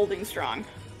still holding strong.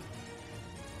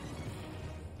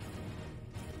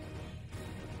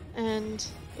 And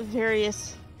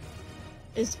Various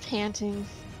is panting.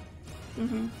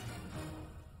 Mm-hmm.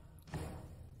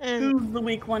 And Who's the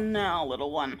weak one now,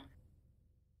 little one?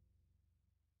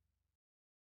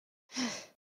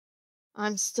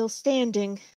 I'm still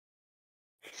standing.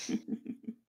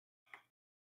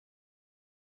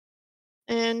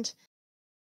 And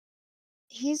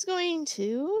he's going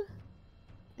to...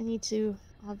 I need to,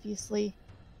 obviously...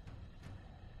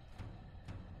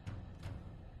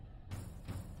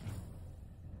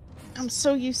 I'm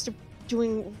so used to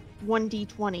doing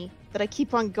 1d20 that I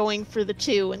keep on going for the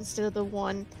 2 instead of the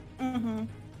 1. Mm-hmm.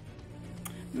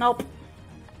 Nope.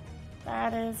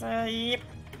 That is a... Yep.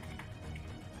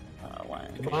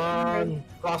 Come on,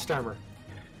 frost armor.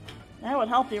 That would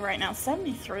help you right now.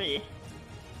 73.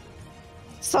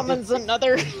 Summons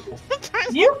another...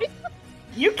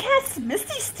 You cast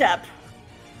Misty Step.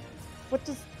 What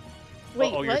does...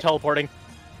 Wait, oh, you're what? teleporting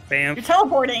Bam. You're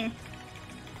teleporting.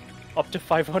 up to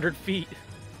 500 feet.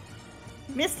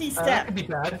 Misty That Step. could be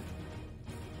bad.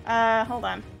 Hold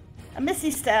on. A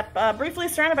Misty Step. Briefly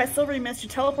surrounded by silvery mist, you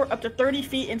teleport up to 30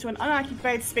 feet into an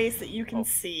unoccupied space that you can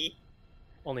see.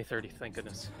 Only 30, thank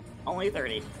goodness. Only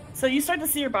 30. So you start to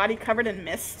see your body covered in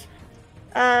mist.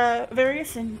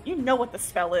 Various, and you know what the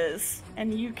spell is,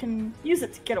 and you can use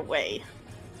it to get away.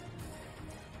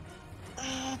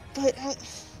 But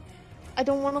I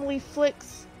don't want to leave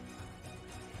Flix.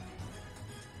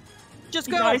 Just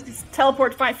You go. can always just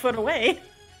teleport 5 foot away.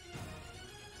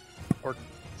 Or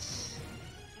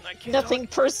I can't Nothing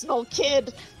personal, kid.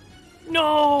 talk.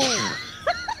 No.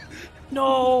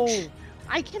 No.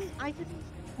 I can.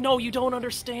 No, you don't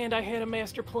understand. I had a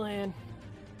master plan.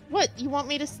 What? You want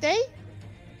me to stay?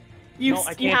 No,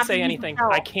 I can't say use the anything.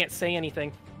 spell. I can't say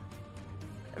anything.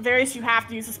 Various, you have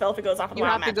to use the spell if it goes off of You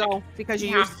wild have to magic. go because You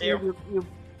you have used to. you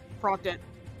procced it.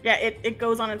 Yeah, it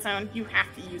goes on its own. You have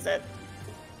to use it.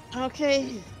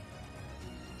 Okay.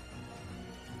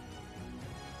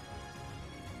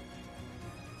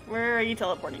 Where are you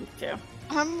teleporting to?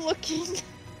 I'm looking.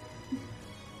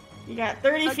 You got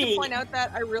 30 I'd like to feet. point out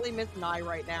that I really miss Nye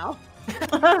right now.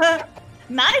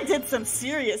 Nai did some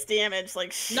serious damage,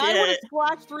 like shit. Nye would have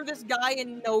splashed through this guy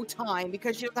in no time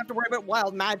because she doesn't have to worry about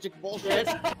wild magic bullshit.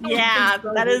 Yeah,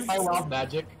 that is. I love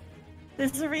magic.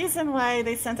 There's a reason why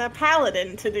they sent a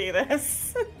paladin to do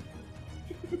this.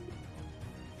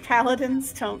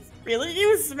 Paladins don't really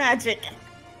use magic.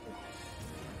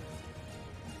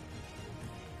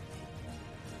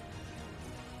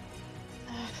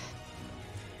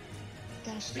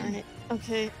 Gosh darn it.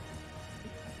 Okay.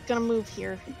 Gonna move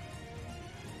here.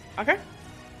 Okay.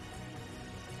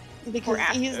 Because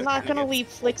after he's it not kinda going to gets leave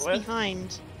Flix over with.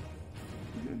 behind.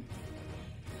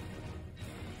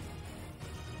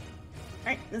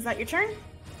 Alright, is that your turn?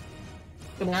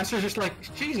 The master's just like,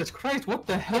 Jesus Christ, what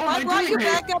the hell I am I brought you doing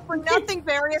here? back up for nothing,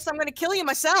 Various. I'm gonna kill you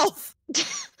myself.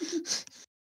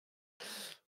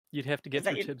 You'd have to get Is that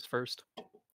through your- Tibbs first.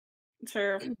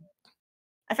 Sure.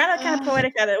 I found it kind of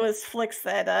poetic that it was Flix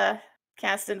that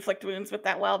cast Inflict Wounds with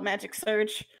that wild magic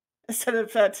surge instead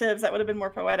of Tibbs. That would have been more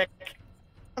poetic.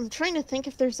 I'm trying to think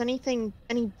if there's any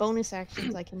bonus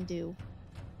actions I can do.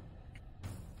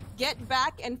 Get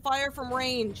back and fire from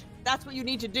range. That's what you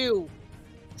need to do.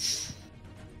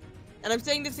 And I'm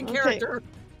saying this in Okay. character.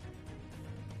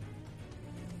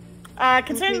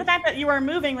 Considering Okay. the fact that you are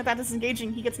moving without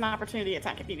disengaging, he gets an opportunity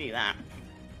attack if you do that.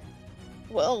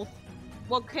 Well,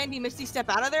 Well, can he Misty Step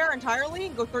out of there entirely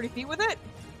and go 30 feet with it?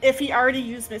 If he already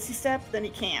used Misty Step, then he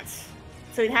can't.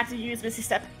 So he'd have to use Misty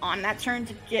Step on that turn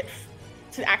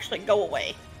to actually go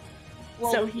away.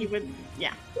 Well, So he would,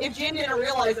 yeah. if Jin didn't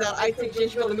realize that, I think Jin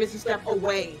should be able to Misty Step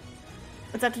away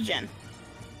It's up to Jin.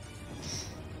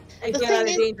 and The get out of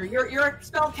thing is- danger. You're a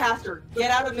spellcaster. Get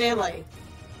out of melee.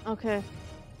 okay.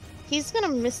 He's gonna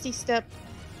Misty Step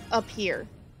up here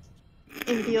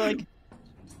and be like,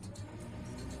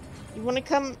 "You want to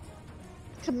come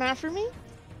after me?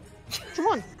 Come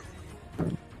on."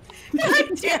 God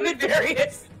damn it,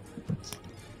 Various.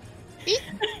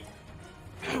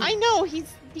 I know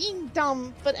he's being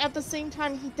dumb, but at the same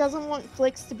time, he doesn't want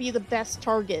Flix to be the best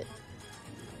target.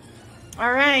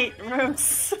 Alright,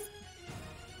 Rose.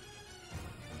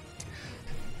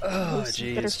 Oh, Rose,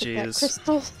 you better jeez, hit that jeez.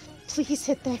 crystal. Please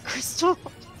hit that crystal.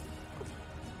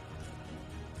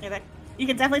 Yeah, you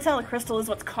can definitely tell the crystal is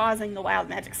what's causing the wild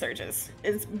magic surges.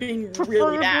 It's being really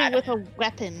Preferably bad. with a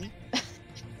weapon.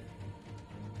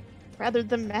 Rather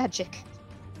than magic.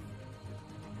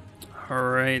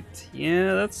 Alright,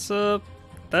 yeah, that's a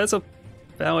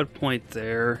valid point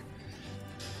there.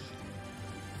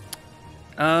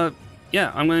 Yeah,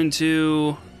 I'm going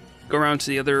to go around to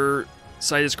the other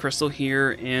side of this crystal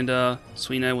here and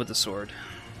swing at it with the sword.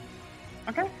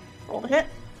 Okay, roll the hit.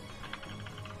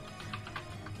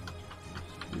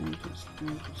 1 plus 2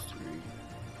 plus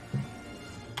 3.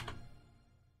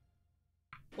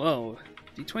 Whoa,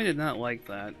 D20 did not like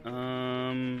that.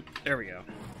 There we go.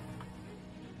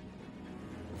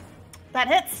 That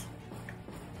hits.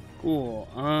 Cool.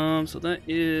 So that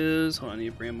is. Hold on, I need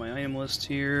to bring up my item list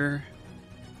here.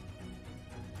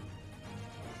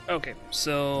 Okay,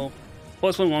 so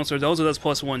 +1 longsword. Also, that's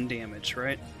 +1 damage,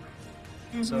 right?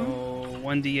 Mhm. So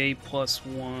 1d8 plus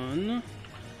 1.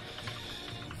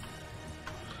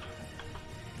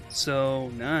 So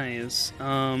nice.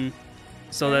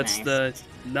 So Very that's nice. the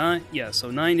 9. Yeah, so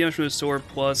 9 damage from the sword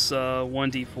plus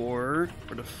 1d4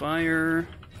 for the fire.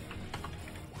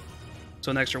 So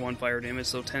an extra 1 fire damage,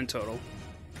 so 10 total.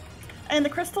 And the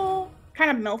crystal kind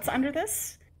of melts under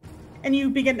this, and you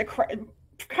begin to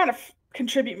kind of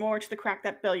contribute more to the crack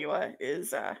that Belua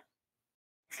is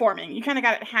forming. You kind of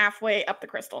got it halfway up the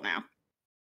crystal now.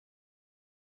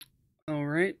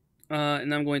 Alright.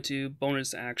 And I'm going to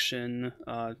bonus action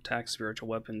attack spiritual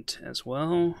weapon as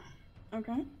well.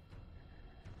 Okay.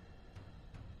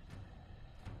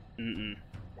 Mm-mm.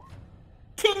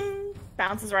 Ting!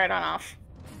 Bounces right on off.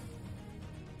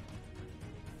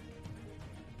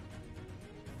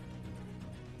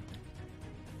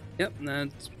 Yep,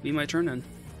 that's be my turn then.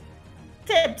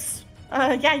 Tibbs!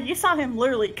 Yeah, you saw him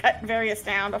literally cut Various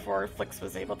down before Flix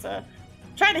was able to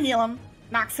try to heal him.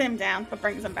 Knocks him down, but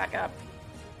brings him back up.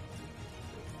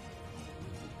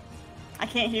 I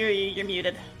can't hear you, you're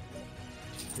muted.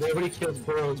 Nobody kills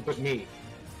burrows but me.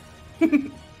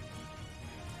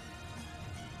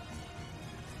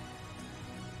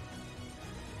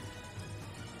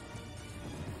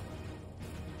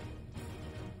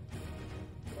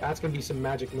 That's gonna be some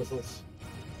magic missiles.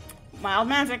 Mild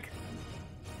magic.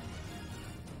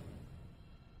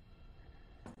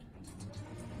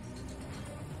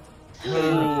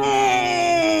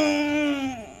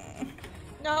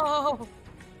 No.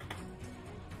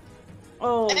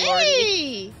 Oh,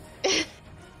 lordy. Hey!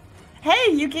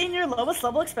 Hey, you gain your lowest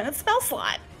level expended spell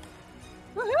slot.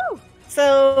 Woohoo!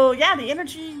 So, yeah, the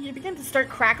energy, you begin to start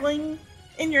crackling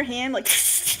in your hand, like,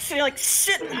 you're like,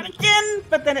 shit, not again!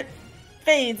 But then it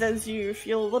fades as you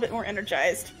feel a little bit more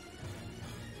energized.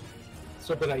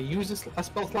 So did I use a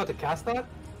spell slot to cast that?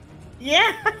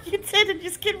 Yeah, you did, and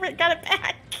just got it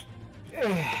back.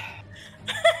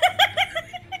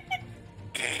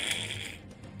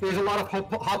 There's a lot of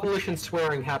Hoppolition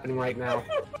swearing happening right now.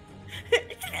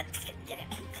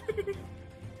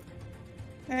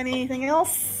 Anything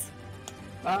else?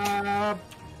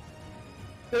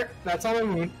 There, that's all I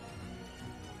need.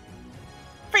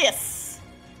 Frius!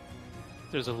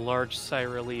 There's a large sigh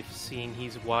of relief seeing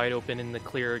he's wide open in the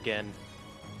clear again.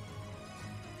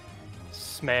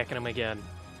 Smacking him again.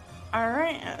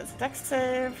 Alright, as dex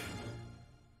save.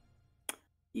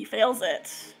 He fails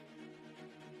it.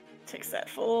 Takes that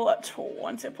full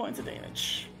 20 points of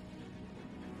damage.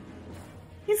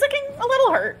 He's looking a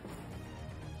little hurt.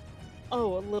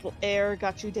 Oh, a little air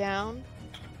got you down?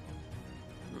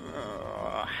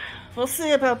 We'll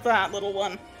see about that, little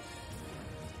one.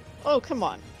 Oh, come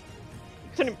on. You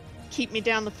couldn't keep me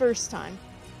down the first time.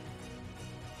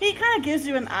 He kind of gives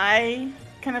you an eye,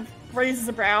 kind of raises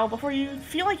a brow before you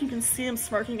feel like you can see him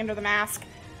smirking under the mask.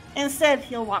 Instead,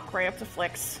 he'll walk right up to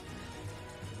Flix.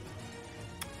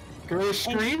 Girl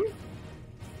scream?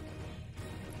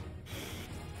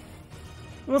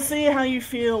 We'll see how you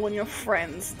feel when your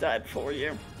friends died for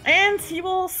you. And he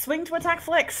will swing to attack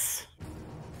Flix.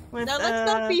 With, Now let's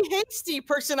not be hasty,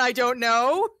 person I don't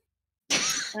know.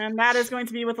 And that is going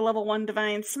to be with a level 1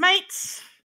 Divine Smite.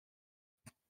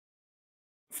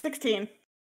 16.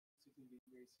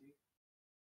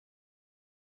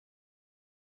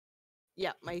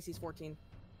 Yeah, my AC's 14.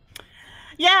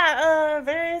 Yeah,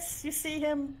 Varys, you see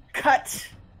him cut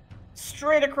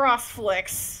straight across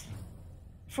Flix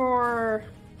for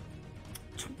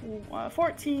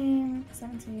 14,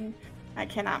 17. I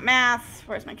cannot math.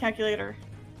 Where's my calculator?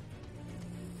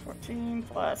 14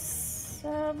 plus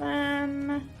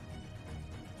 7.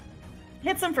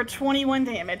 Hits him for 21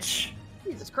 damage.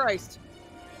 Jesus Christ.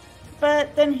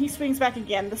 But then he swings back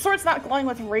again. The sword's not glowing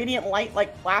with radiant light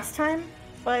like last time,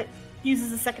 but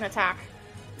uses a second attack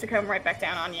to come right back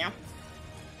down on you.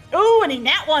 Ooh, and he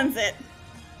nat ones it.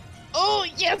 Oh,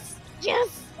 yes!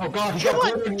 Yes! Oh god, he Come got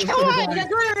on, glitter in his come on, He got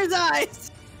glitter in his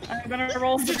eyes! I'm gonna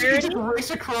roll He severity. just race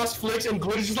across Flix and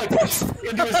glitter just like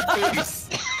into his face.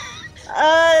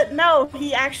 No,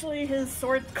 he actually, his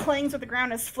sword clings with the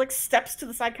ground as Flix steps to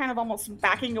the side, kind of almost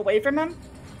backing away from him,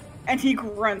 and he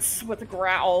grunts with a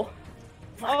growl.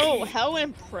 Oh, how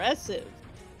impressive.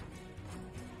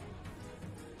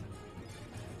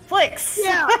 Flix!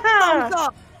 Yeah! Thumbs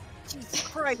up! Jesus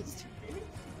Christ.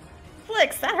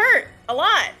 Flix, that hurt a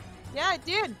lot. Yeah, it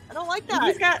did. I don't like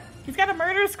And that. he's got a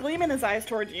murderous gleam in his eyes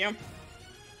towards you.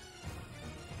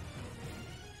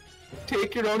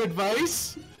 Take your own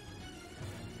advice.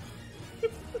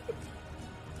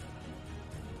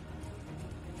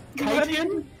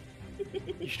 Kaitian?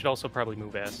 You should also probably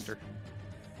move Aster.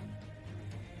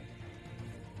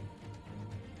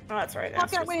 Oh, that's right. Fuck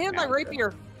that, Aster's we hit my down.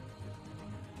 rapier.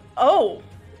 Oh,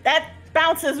 that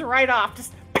bounces right off.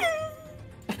 Just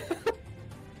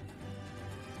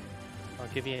I'll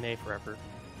give you an A for effort.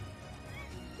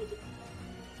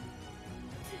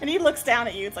 and he looks down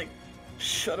at you. It's like,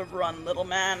 should have run, little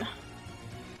man.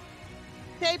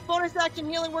 Okay, bonus action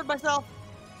healing word myself.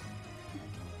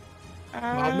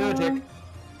 Mod magic.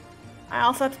 I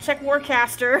also have to check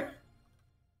Warcaster.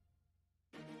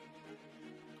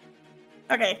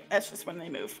 Okay, that's just when they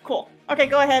move. Cool. Okay,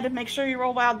 go ahead and make sure you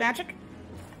roll wild magic.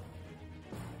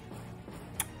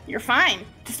 You're fine,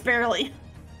 just barely.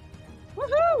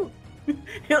 Woohoo!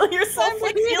 Heal yourself, Time to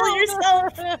like heal heal.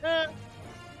 yourself.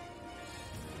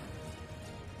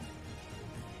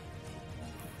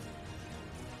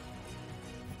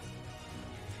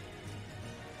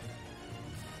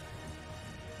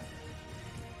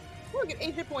 We'll get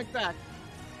 8 hit points back.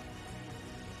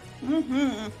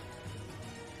 Mm-hmm.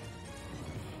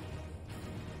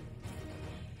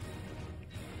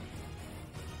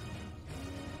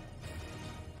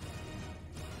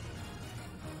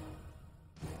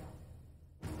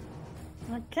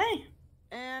 Okay.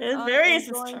 And It's I am Various'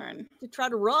 going turn. to try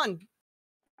to run.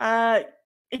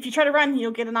 If you try to run,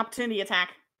 you'll get an opportunity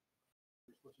attack.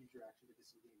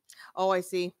 Oh, I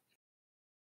see.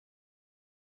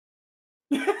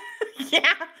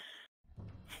 Yeah,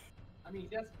 I mean,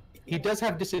 he does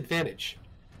have disadvantage.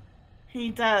 he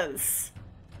does.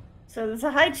 So there's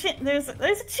a high chance. There's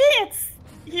a chance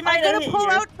he might I'm gonna hit pull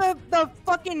you. out the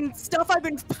fucking stuff I've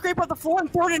been scraping off the floor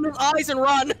and throw it in his eyes and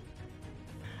run.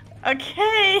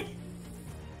 Okay.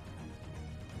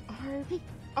 RP,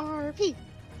 RP.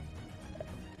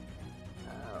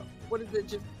 What is it?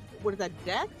 Just what is that?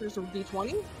 Deck? There's a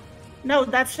D20. No,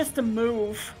 that's just a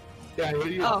move. Yeah,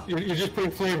 Oh. you're just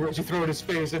putting flavor as you throw it in his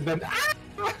face, and then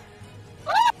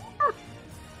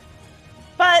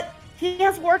But he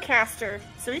has Warcaster,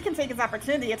 so he can take his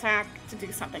opportunity attack to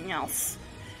do something else.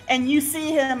 And you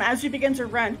see him as you begin to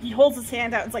run. He holds his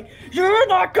hand out. It's like, you're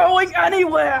not going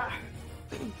anywhere.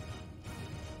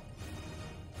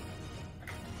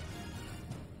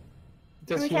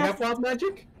 does Can we he have cast- wild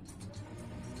magic?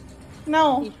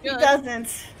 No, He he should.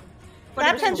 doesn't. But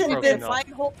That if pendant if did. my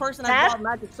whole person That- has wild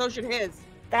magic, so should his.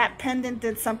 That pendant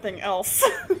did something else.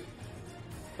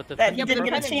 But the That he pendant's didn't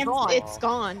get a broken. chance- gone. It's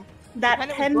gone. That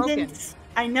pendant was broken. pendant.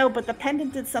 I know, but the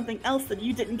pendant did something else that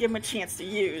you didn't give him a chance to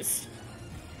use.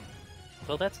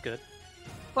 Well, that's good.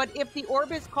 But if the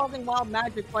orb is causing wild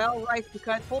magic, by all rights,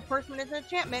 because whole person is an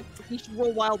enchantment, he should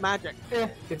roll wild magic.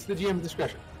 It's the GM's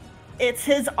discretion. It's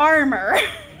his armor.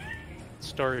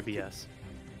 Story BS.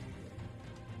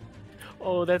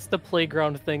 Oh, that's the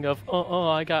playground thing of,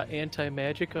 I got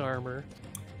anti-magic armor.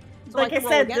 So Like I can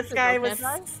roll said, against this it, guy though, was.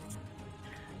 can't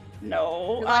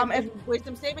No. I? 'Cause I- If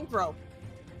wisdom saving throw.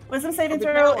 wisdom I'll saving be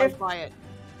throw. paralyzed If by it.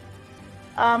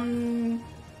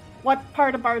 what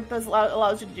part of Bard does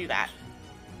allows you to do that?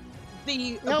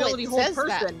 The No, ability it hold says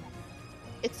that. person.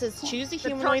 It says choose a The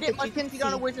humanoid target that you must can succeed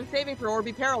on a see. wisdom saving throw or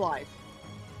be paralyzed.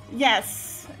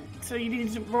 Yes. So you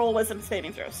need to roll a wisdom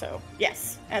saving throw. So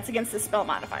yes, that's against the spell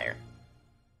modifier,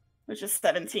 which is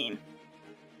 17.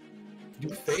 Do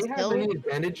Fae have Still- any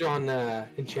advantage on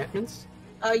enchantments?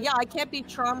 Yeah, I can't be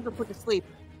charmed or put to sleep.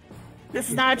 This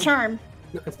is not a charm.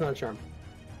 No, it's not a charm.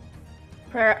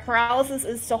 Paralysis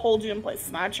is to hold you in place.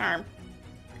 It's not a charm.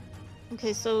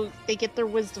 Okay, so they get their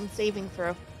wisdom saving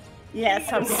throw.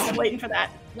 Yes, I was just waiting for that.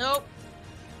 Nope.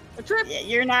 A trip. Yeah,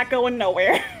 you're not going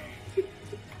nowhere.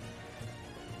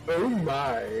 Oh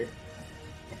my.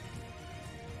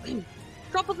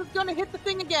 Truffles is gonna hit the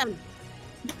thing again.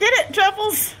 Get it,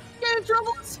 Truffles! Get it,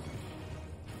 Truffles!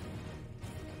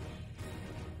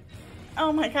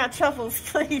 Oh my god, Truffles,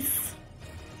 please.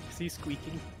 Is he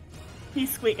squeaking?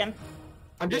 He's squeaking.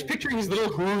 I'm just picturing his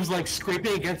little hooves like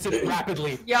scraping against it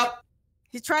rapidly. Yep.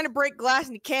 He's trying to break glass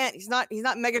and he can't. He's not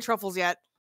Mega Truffles yet.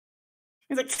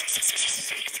 He's like.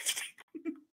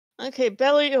 Okay,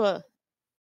 Belliua.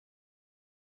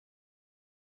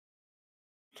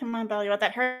 Come on, Belly, what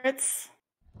that hurts?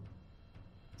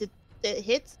 It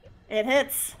hits. It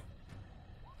hits.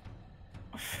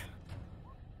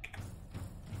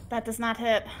 That does not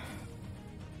hit.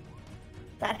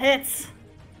 That hits.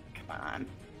 Come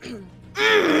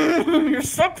on. You're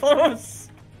so close.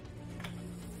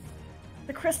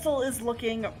 The crystal is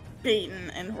looking beaten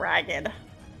and ragged.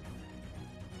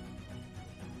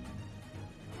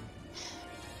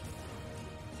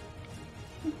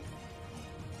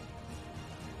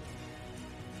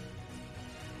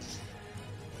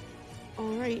 All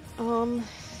right.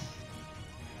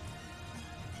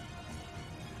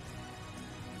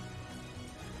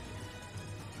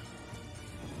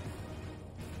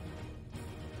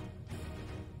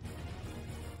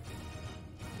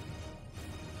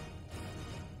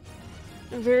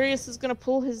 Varius is gonna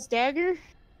pull his dagger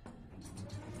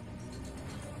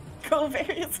Go,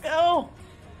 Various, go!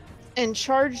 and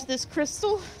charge this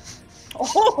crystal.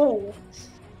 Oh!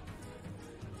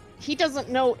 He doesn't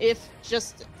know if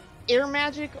just air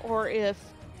magic or if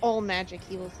all magic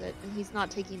heals it, and he's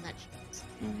not taking that chance.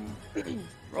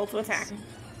 Roll to attack.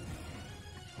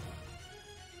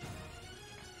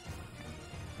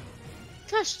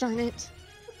 Gosh darn it.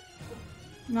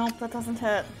 Nope, that doesn't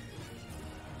hit.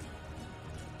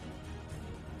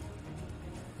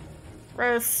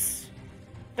 Gross.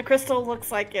 The crystal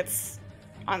looks like it's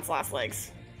on its last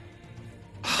legs.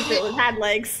 If it had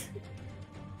legs.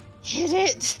 Hit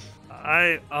it!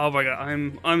 Oh my god,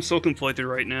 I'm so conflicted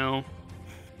right now.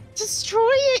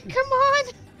 Destroy it! Come on!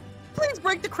 Please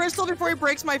break the crystal before he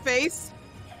breaks my face.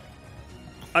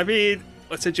 I mean,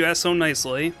 since you asked so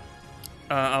nicely,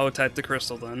 I'll attack the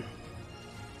crystal then.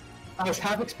 I was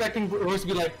half expecting Rose to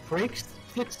be like, breaks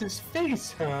Flix's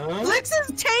face, huh? Flix is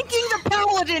tanking the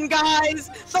paladin, guys.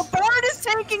 The bard is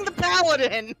tanking the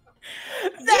paladin.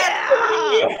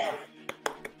 Yeah!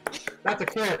 That's a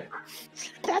crit.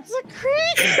 That's a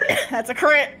crit! That's a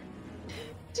crit!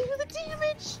 Do the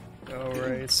damage!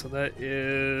 Alright, so that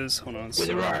is. Hold on. With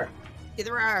a roar.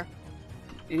 Either are.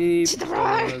 8 To the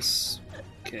roar. plus.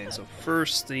 Okay, so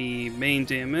first the main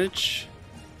damage.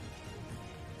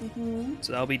 Mm-hmm.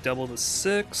 So that'll be double the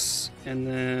 6. And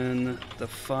then the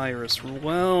fire as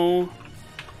well.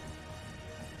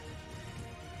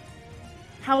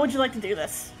 How would you like to do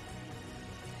this?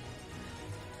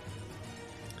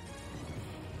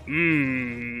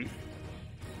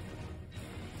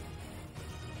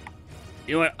 You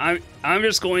know what? I'm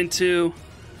just going to.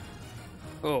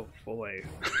 Oh boy.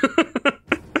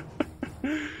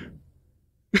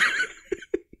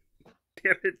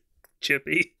 Damn it,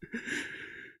 Chippy.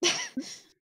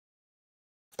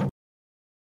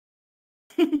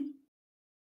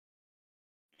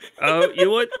 You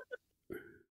know what?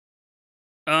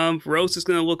 Rose is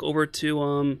gonna look over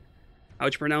to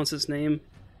how'd you pronounce his name?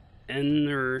 N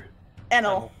or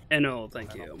Enel. Eno,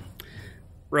 thank you.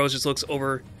 Rose just looks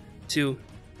over to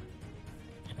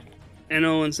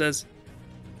Enno and says,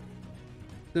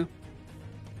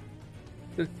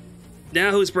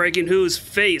 now who's breaking whose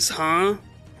face, huh?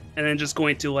 And then just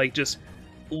going to, like, just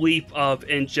leap up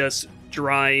and just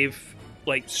drive,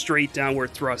 like, straight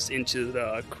downward thrust into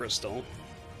the crystal.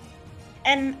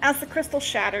 And as the crystal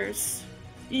shatters,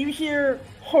 you hear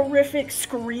horrific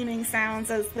screaming sounds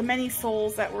as the many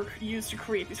souls that were used to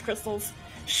create these crystals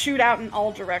shoot out in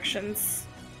all directions.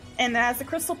 And as the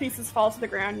crystal pieces fall to the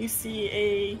ground, you see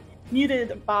a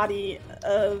muted body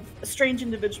of a strange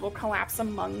individual collapse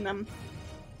among them.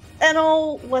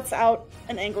 Enel lets out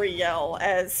an angry yell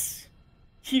as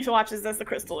he watches as the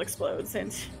crystal explodes,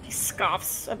 and he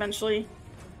scoffs eventually,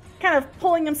 kind of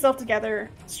pulling himself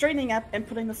together, straightening up, and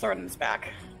putting the sword in his back.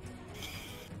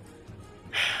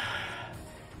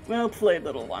 Well played,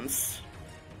 little ones.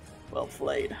 Well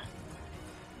played.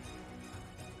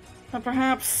 But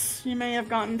perhaps you may have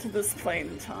gotten to this plane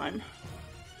in time.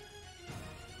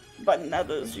 But in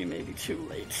others, you may be too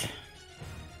late.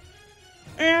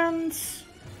 And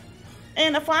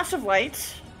in a flash of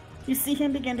light, you see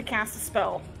him begin to cast a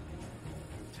spell.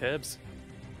 Tibbs.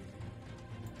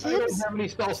 I don't have any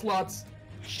spell slots.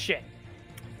 Shit.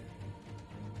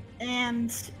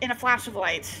 And in a flash of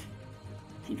light,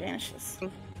 he vanishes.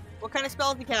 What kind of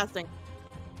spell is he casting?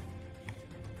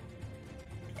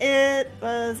 It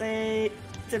was a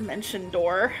dimension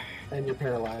door. And you're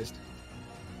paralyzed.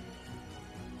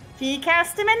 He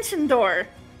cast dimension door.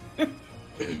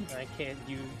 I can't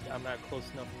use. I'm not close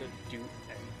enough to do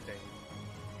anything.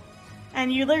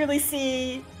 And you literally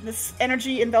see this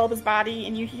energy envelop his body,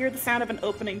 and you hear the sound of an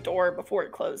opening door before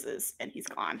it closes, and he's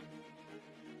gone.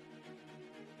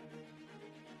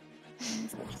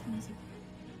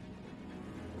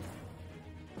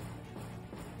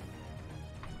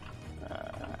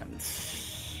 And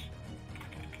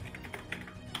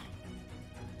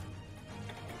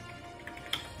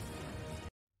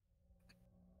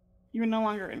you're no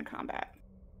longer in combat.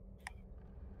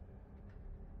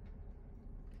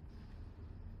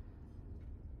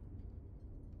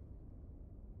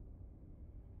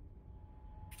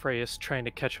 Freya's trying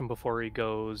to catch him before he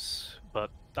goes,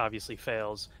 but obviously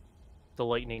fails. The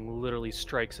lightning literally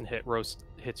strikes and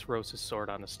hits Rose's sword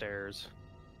on the stairs.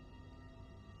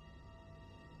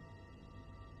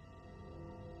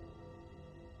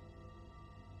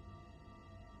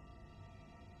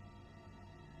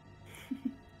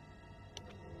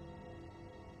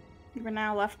 You are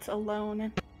now left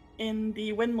alone in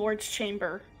the Wind Lord's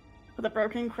chamber with a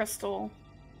broken crystal,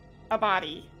 a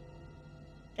body,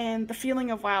 and the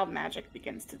feeling of wild magic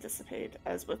begins to dissipate,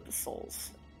 as with the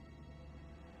souls.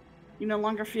 You no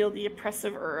longer feel the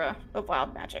oppressive aura of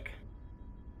wild magic.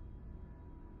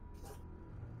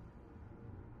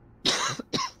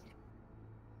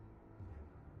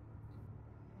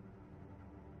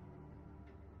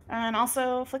 And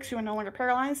also, Flix, you are no longer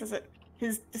paralyzed, as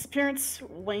his disappearance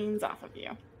wanes off of you.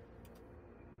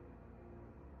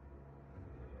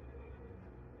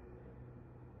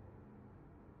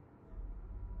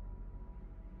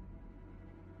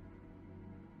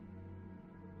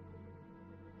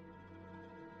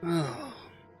 Oh.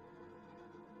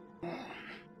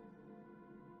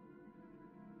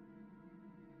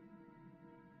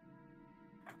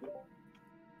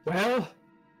 Well,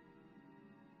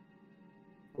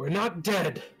 we're not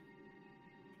dead.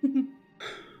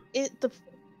 The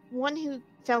one who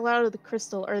fell out of the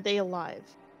crystal, are they alive?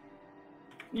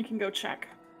 You can go check.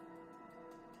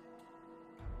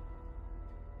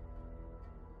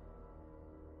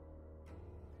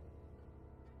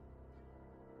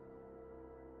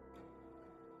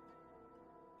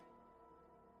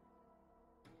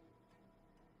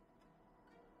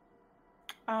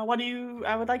 I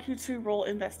would like you to roll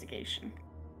investigation.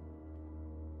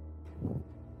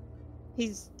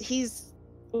 He's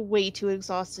way too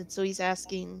exhausted, so he's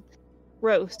asking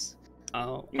Rose.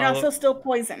 You're also still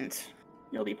poisoned.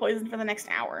 You'll be poisoned for the next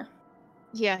hour.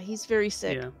 Yeah, he's very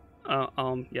sick. Yeah.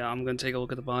 Yeah, I'm gonna take a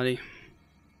look at the body.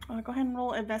 Go ahead and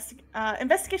roll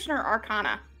investigation or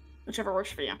arcana, whichever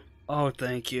works for you. Oh,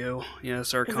 thank you.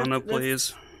 Yes, Arcana,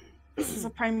 please. This is a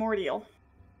primordial.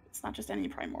 It's not just any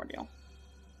primordial.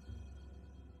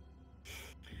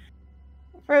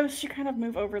 Rose, you kind of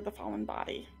move over the fallen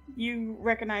body. You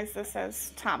recognize this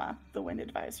as Tama, the Wind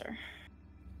Advisor.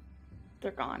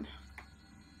 They're gone.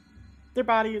 Their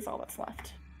body is all that's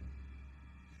left.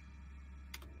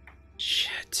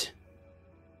 Shit.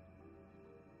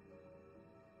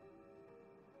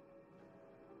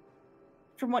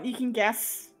 From what you can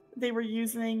guess, they were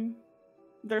using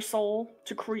their soul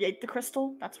to create the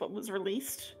crystal. That's what was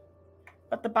released.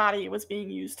 But the body was being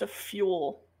used to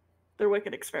fuel their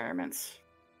wicked experiments.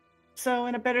 So,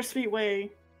 in a bittersweet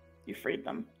way, you freed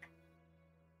them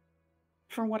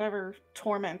from whatever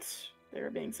torment they were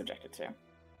being subjected to.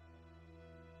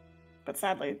 But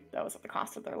sadly, that was at the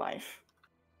cost of their life.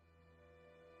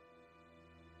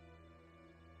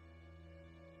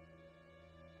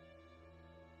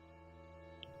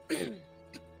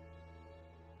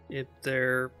 If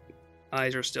their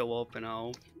eyes are still open,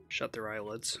 I'll shut their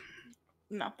eyelids.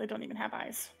 No, they don't even have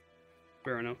eyes.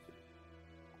 Fair enough.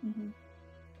 Mm-hmm.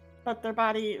 But their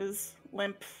body is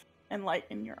limp and light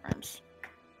in your arms.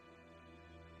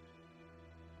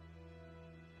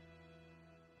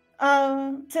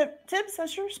 Tibbs,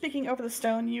 as you're speaking over the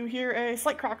stone, you hear a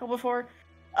slight crackle before.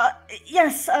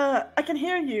 Yes, I can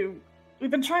hear you.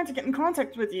 We've been trying to get in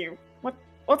contact with you.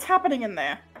 What's happening in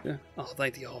there? Yeah. Oh,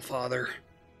 thank the All-Father.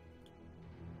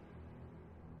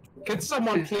 Can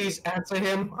someone please answer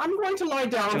him? I'm going to lie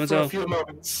down for So-and-so. a few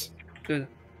moments. Good.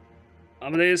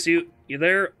 Amadeus, you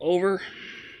there? Over?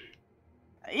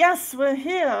 Yes, we're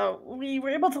here. We were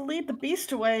able to lead the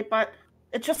beast away, but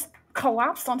it just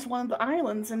collapsed onto one of the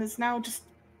islands and is now just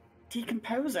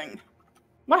decomposing.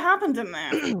 What happened in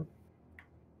there?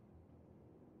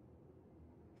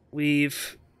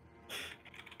 We've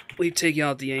taken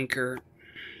out the anchor.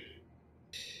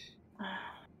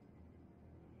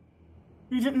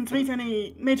 You didn't meet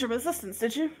any major resistance,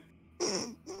 did you?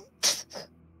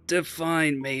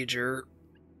 Define major.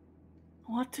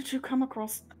 What did you come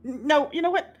across? No, you know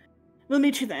what? We'll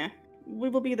meet you there. We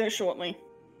will be there shortly.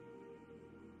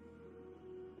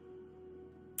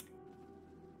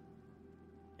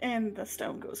 And the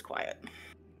stone goes quiet.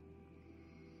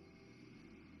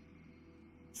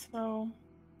 So,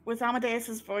 with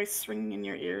Amadeus' voice ringing in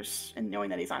your ears and knowing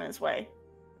that he's on his way,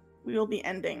 we will be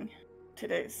ending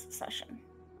today's session.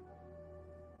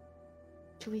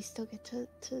 Do we still get to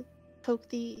poke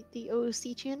the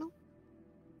OOC channel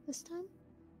this time?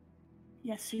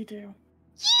 Yes, you do.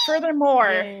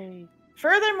 Furthermore, Yay.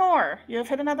 you have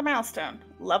hit another milestone.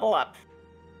 Level up.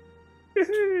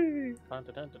 Dun, dun,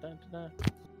 dun, dun, dun, dun.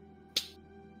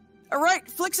 All right,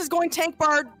 Flix is going tank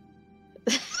bard.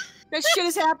 That shit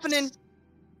is happening.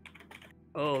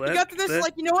 Oh, You got through this,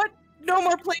 like, you know what? No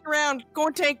more playing around.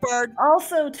 Going tank bard.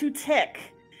 Also, to tick,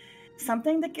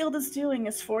 something the guild is doing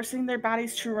is forcing their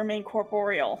bodies to remain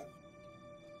corporeal.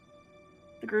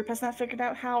 The group has not figured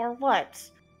out how or what.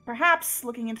 Perhaps,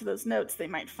 looking into those notes, they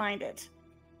might find it.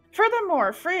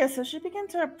 Furthermore, Freya, as you begin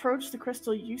to approach the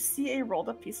crystal, you see a rolled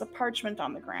up piece of parchment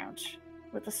on the ground,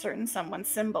 with a certain someone's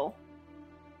symbol.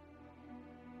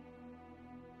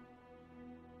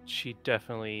 She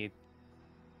definitely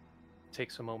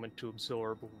takes a moment to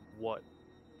absorb what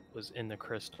was in the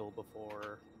crystal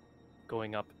before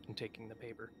going up and taking the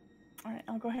paper. Alright,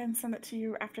 I'll go ahead and send it to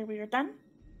you after we are done.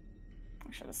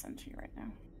 I should have sent it to you right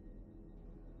now.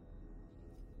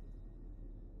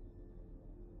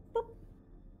 Boop.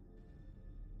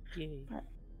 Yay.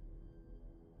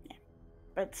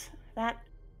 But that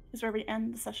is where we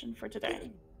end the session for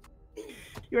today.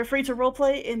 You are free to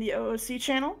roleplay in the OOC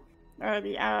channel, or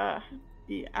the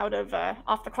out of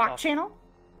off the clock channel.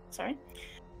 Sorry,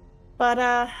 but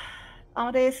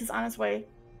Amadeus is on his way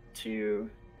to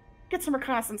get some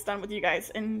reconnaissance done with you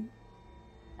guys, and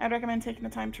I'd recommend taking the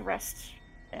time to rest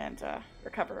and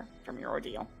recover from your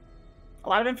ordeal. A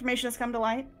lot of information has come to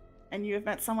light, and you have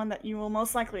met someone that you will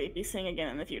most likely be seeing again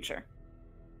in the future.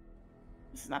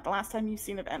 This is not the last time you've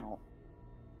seen of Enel.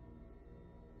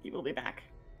 He will be back.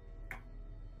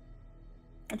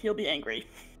 And he'll be angry.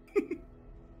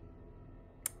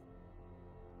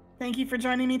 Thank you for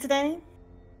joining me today.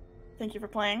 Thank you for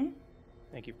playing.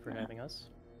 Thank you for having us.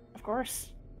 Of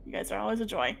course. You guys are always a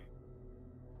joy.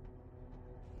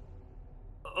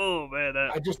 Oh man,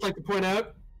 I'd just like to point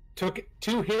out, took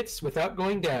 2 hits without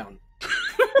going down.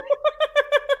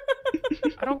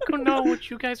 I don't know what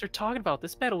you guys are talking about.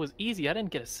 This battle was easy. I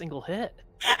didn't get a single hit.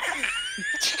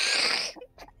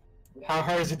 How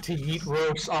hard is it to yeet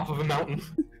ropes off of a mountain?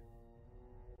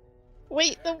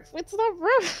 Wait, it's not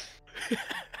rough.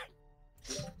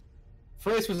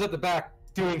 Frace was at the back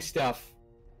doing stuff.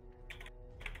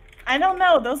 I don't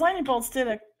know. Those lightning bolts did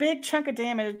a big chunk of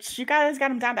damage. You guys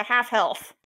got him down to half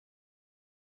health.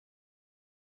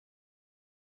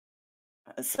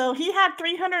 So he had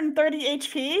 330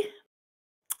 HP.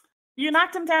 You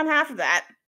knocked him down half of that.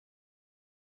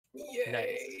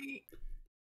 Yay!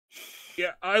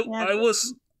 Yeah, I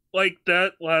was like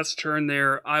that last turn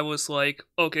there. I was like,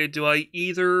 okay, do I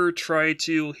either try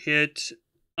to hit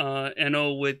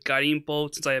Enno with guiding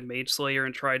bolt since I have Mage Slayer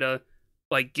and try to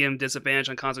like give him disadvantage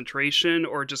on concentration,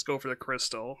 or just go for the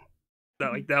crystal?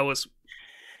 That was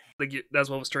Like that's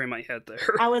what was turning my head there.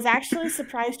 I was actually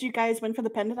surprised you guys went for the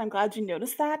pendant. I'm glad you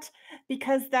noticed that,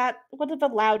 because that would have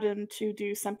allowed him to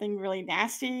do something really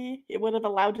nasty. It would have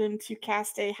allowed him to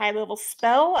cast a high-level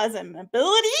spell as an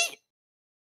ability.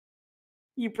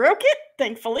 You broke it,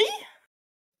 thankfully.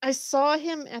 I saw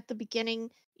him at the beginning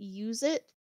use it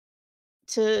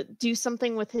to do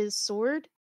something with his sword,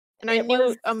 and I It knew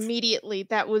was- immediately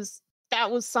that was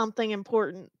something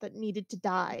important that needed to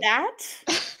die.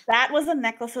 That was a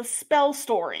necklace of spell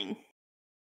storing.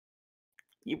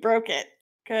 You broke it.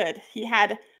 Good. He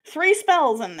had 3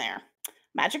 spells in there.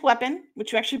 Magic weapon,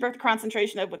 which you actually broke the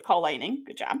concentration of with call lightning.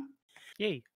 Good job.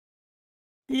 Yay.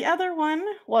 The other one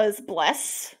was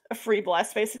bless, a free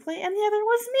bless basically, and the other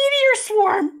was meteor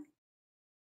swarm.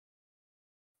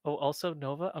 Oh, also,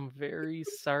 Nova, I'm very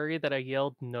sorry that I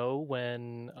yelled no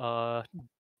when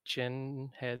Jin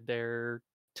had their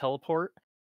teleport.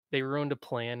 They ruined a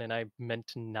plan, and I meant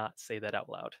to not say that out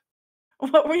loud.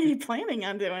 What were you planning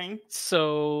on doing?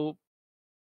 So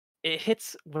it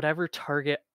hits whatever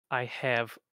target I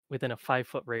have within a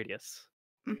 5-foot radius.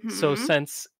 So Mhm.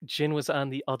 since Jin was on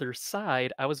the other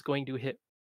side, I was going to hit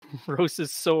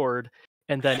Rose's sword,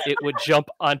 and then it would jump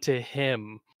onto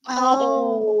him.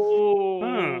 Oh.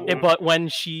 Huh. But when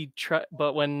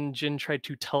Jin tried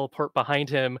to teleport behind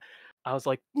him, I was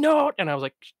like, no, and I was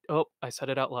like, oh, I said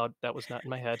it out loud. That was not in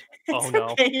my head. It's Oh no.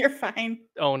 okay, you're fine.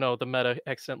 Oh no, the meta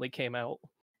accidentally came out.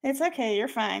 It's okay, you're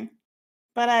fine.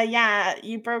 But yeah,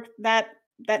 you broke that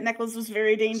necklace was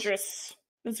very dangerous.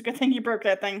 It's a good thing you broke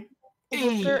that thing.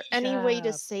 Was there any way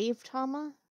to job. save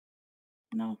Tama?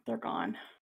 No, they're gone.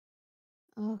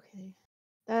 Okay.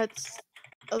 That's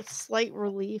a slight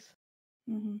relief.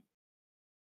 Hmm.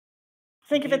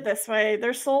 Think of it this way.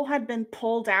 Their soul had been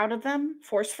pulled out of them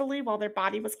forcefully while their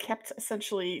body was kept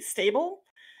essentially stable.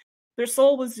 Their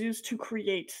soul was used to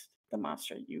create the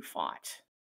monster you fought.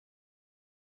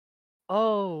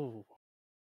 Oh.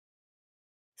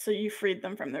 So you freed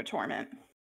them from their torment.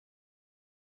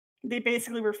 They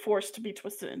basically were forced to be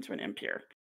twisted into an impure.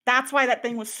 That's why that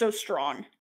thing was so strong.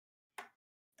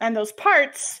 And those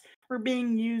parts were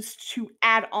being used to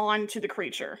add on to the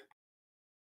creature.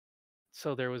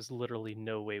 So there was literally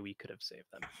no way we could have saved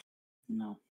them.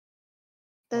 No.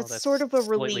 Well, That's sort of a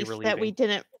slightly relief that we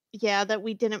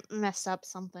relieving. didn't mess up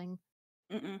something.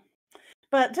 Mm-mm.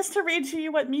 But just to read to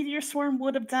you what Meteor Swarm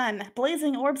would have done,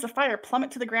 blazing orbs of fire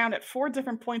plummet to the ground at 4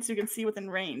 different points you can see within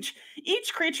range.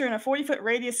 Each creature in a 40-foot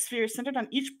radius sphere centered on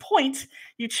each point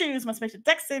you choose must make a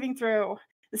dex saving throw.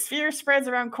 The sphere spreads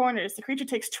around corners. The creature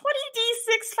takes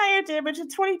 20d6 fire damage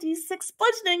and 20d6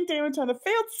 bludgeoning damage on a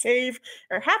failed save,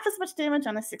 or half as much damage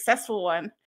on a successful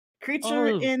one. Creature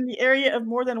Oh. in the area of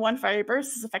more than 1 fire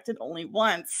burst is affected only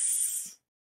once.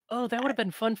 Oh, that would have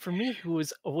been fun for me, who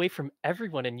was away from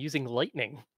everyone and using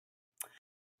lightning.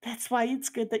 That's why it's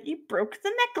good that you broke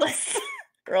the necklace.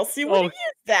 Or else you would have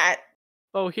used that.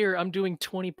 Oh, here, I'm doing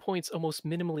 20 points almost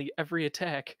minimally every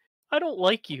attack. I don't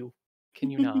like you. Can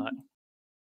you not?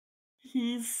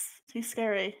 He's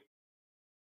scary.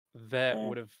 That Yeah.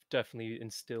 would have definitely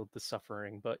instilled the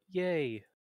suffering, but yay.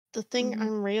 The thing Mhm.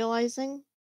 I'm realizing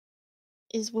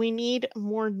is we need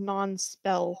more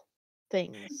non-spell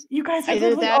things. You guys are Either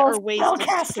literally that all or ways to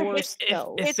spellcasters. store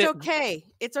spells. if It's it- okay.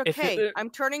 It's if okay. it- I'm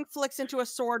turning Flix into a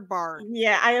sword bar.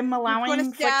 Yeah, I am I'm allowing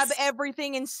going to stab Flix-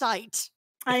 everything in sight.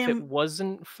 I If it am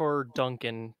wasn't for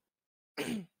Duncan,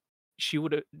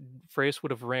 Freys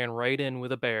would have ran right in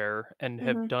with a bear and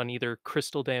have Mhm. done either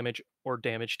crystal damage or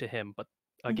damage to him. But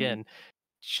again,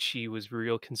 she was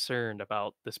real concerned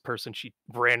about this person she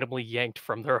randomly yanked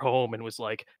from their home and was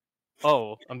like,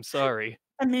 "Oh, I'm sorry."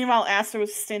 And meanwhile, Asta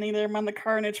was standing there among the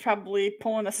carnage, probably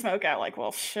pulling the smoke out, like,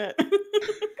 well, shit. I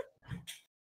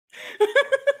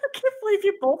can't believe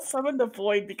you both summoned a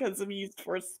void because of used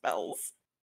force spells.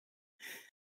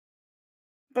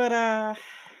 But,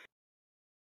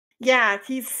 yeah,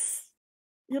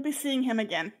 you'll be seeing him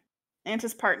again. And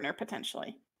his partner,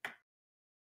 potentially.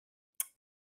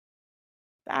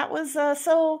 That was,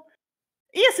 so...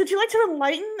 Yes, would you like to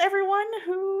enlighten everyone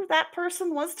who that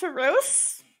person was to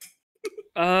Rose?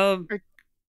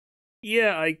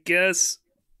 Yeah, I guess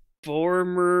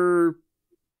former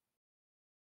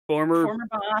Former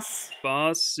boss.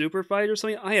 boss super fight or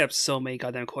something. I have so many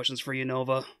goddamn questions for you,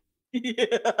 Nova.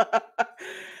 Yeah.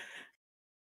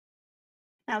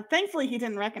 Now, thankfully, he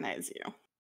didn't recognize you.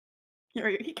 He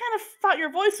kind of thought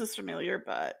your voice was familiar,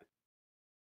 but...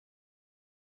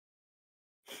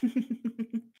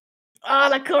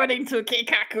 All according to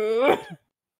Keikaku.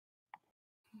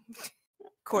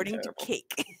 According to Terrible.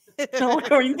 Cake. All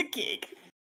according to Cake.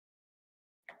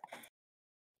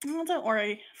 Oh, don't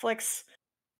worry, Flix.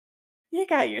 You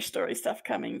got your story stuff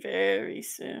coming very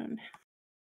soon.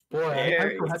 Boy, I'm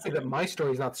Very so happy that soon. my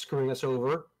story's not screwing us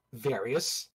over.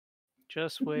 Various.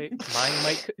 Just wait. Mine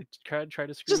might try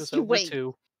to screw Just us you over wait.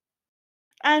 too.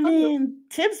 I mean,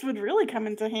 Tibbs would really come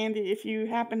into handy if you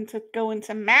happen to go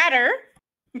into matter.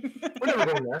 We're never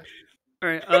going there. All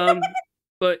right.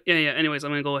 But yeah. Anyways,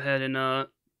 I'm gonna go ahead and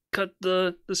cut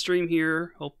the stream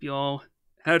here. Hope y'all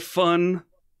had fun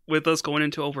with us going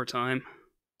into overtime.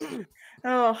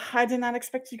 Oh, I did not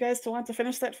expect you guys to want to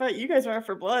finish that fight. You guys are out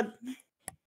for blood.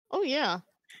 Oh yeah.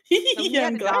 he had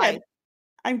I'm to glad. die.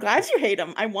 I'm glad you hate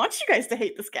him. I want you guys to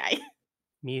hate this guy.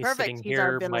 Me Perfect, sitting he's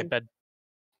our here, villain.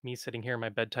 me sitting here, my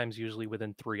bedtime's usually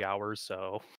within 3 hours,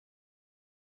 so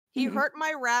He Mhm. hurt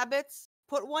my rabbits,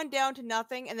 put one down to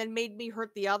nothing, and then made me hurt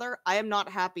the other. I am not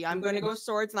happy. I'm going to go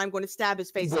swords, and I'm going to stab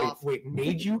his face off. Wait,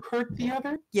 made you hurt the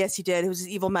other? Yes, he did. It was his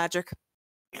evil magic.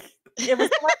 It was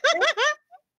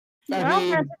I Well,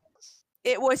 mean,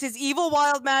 It was his evil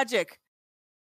wild magic.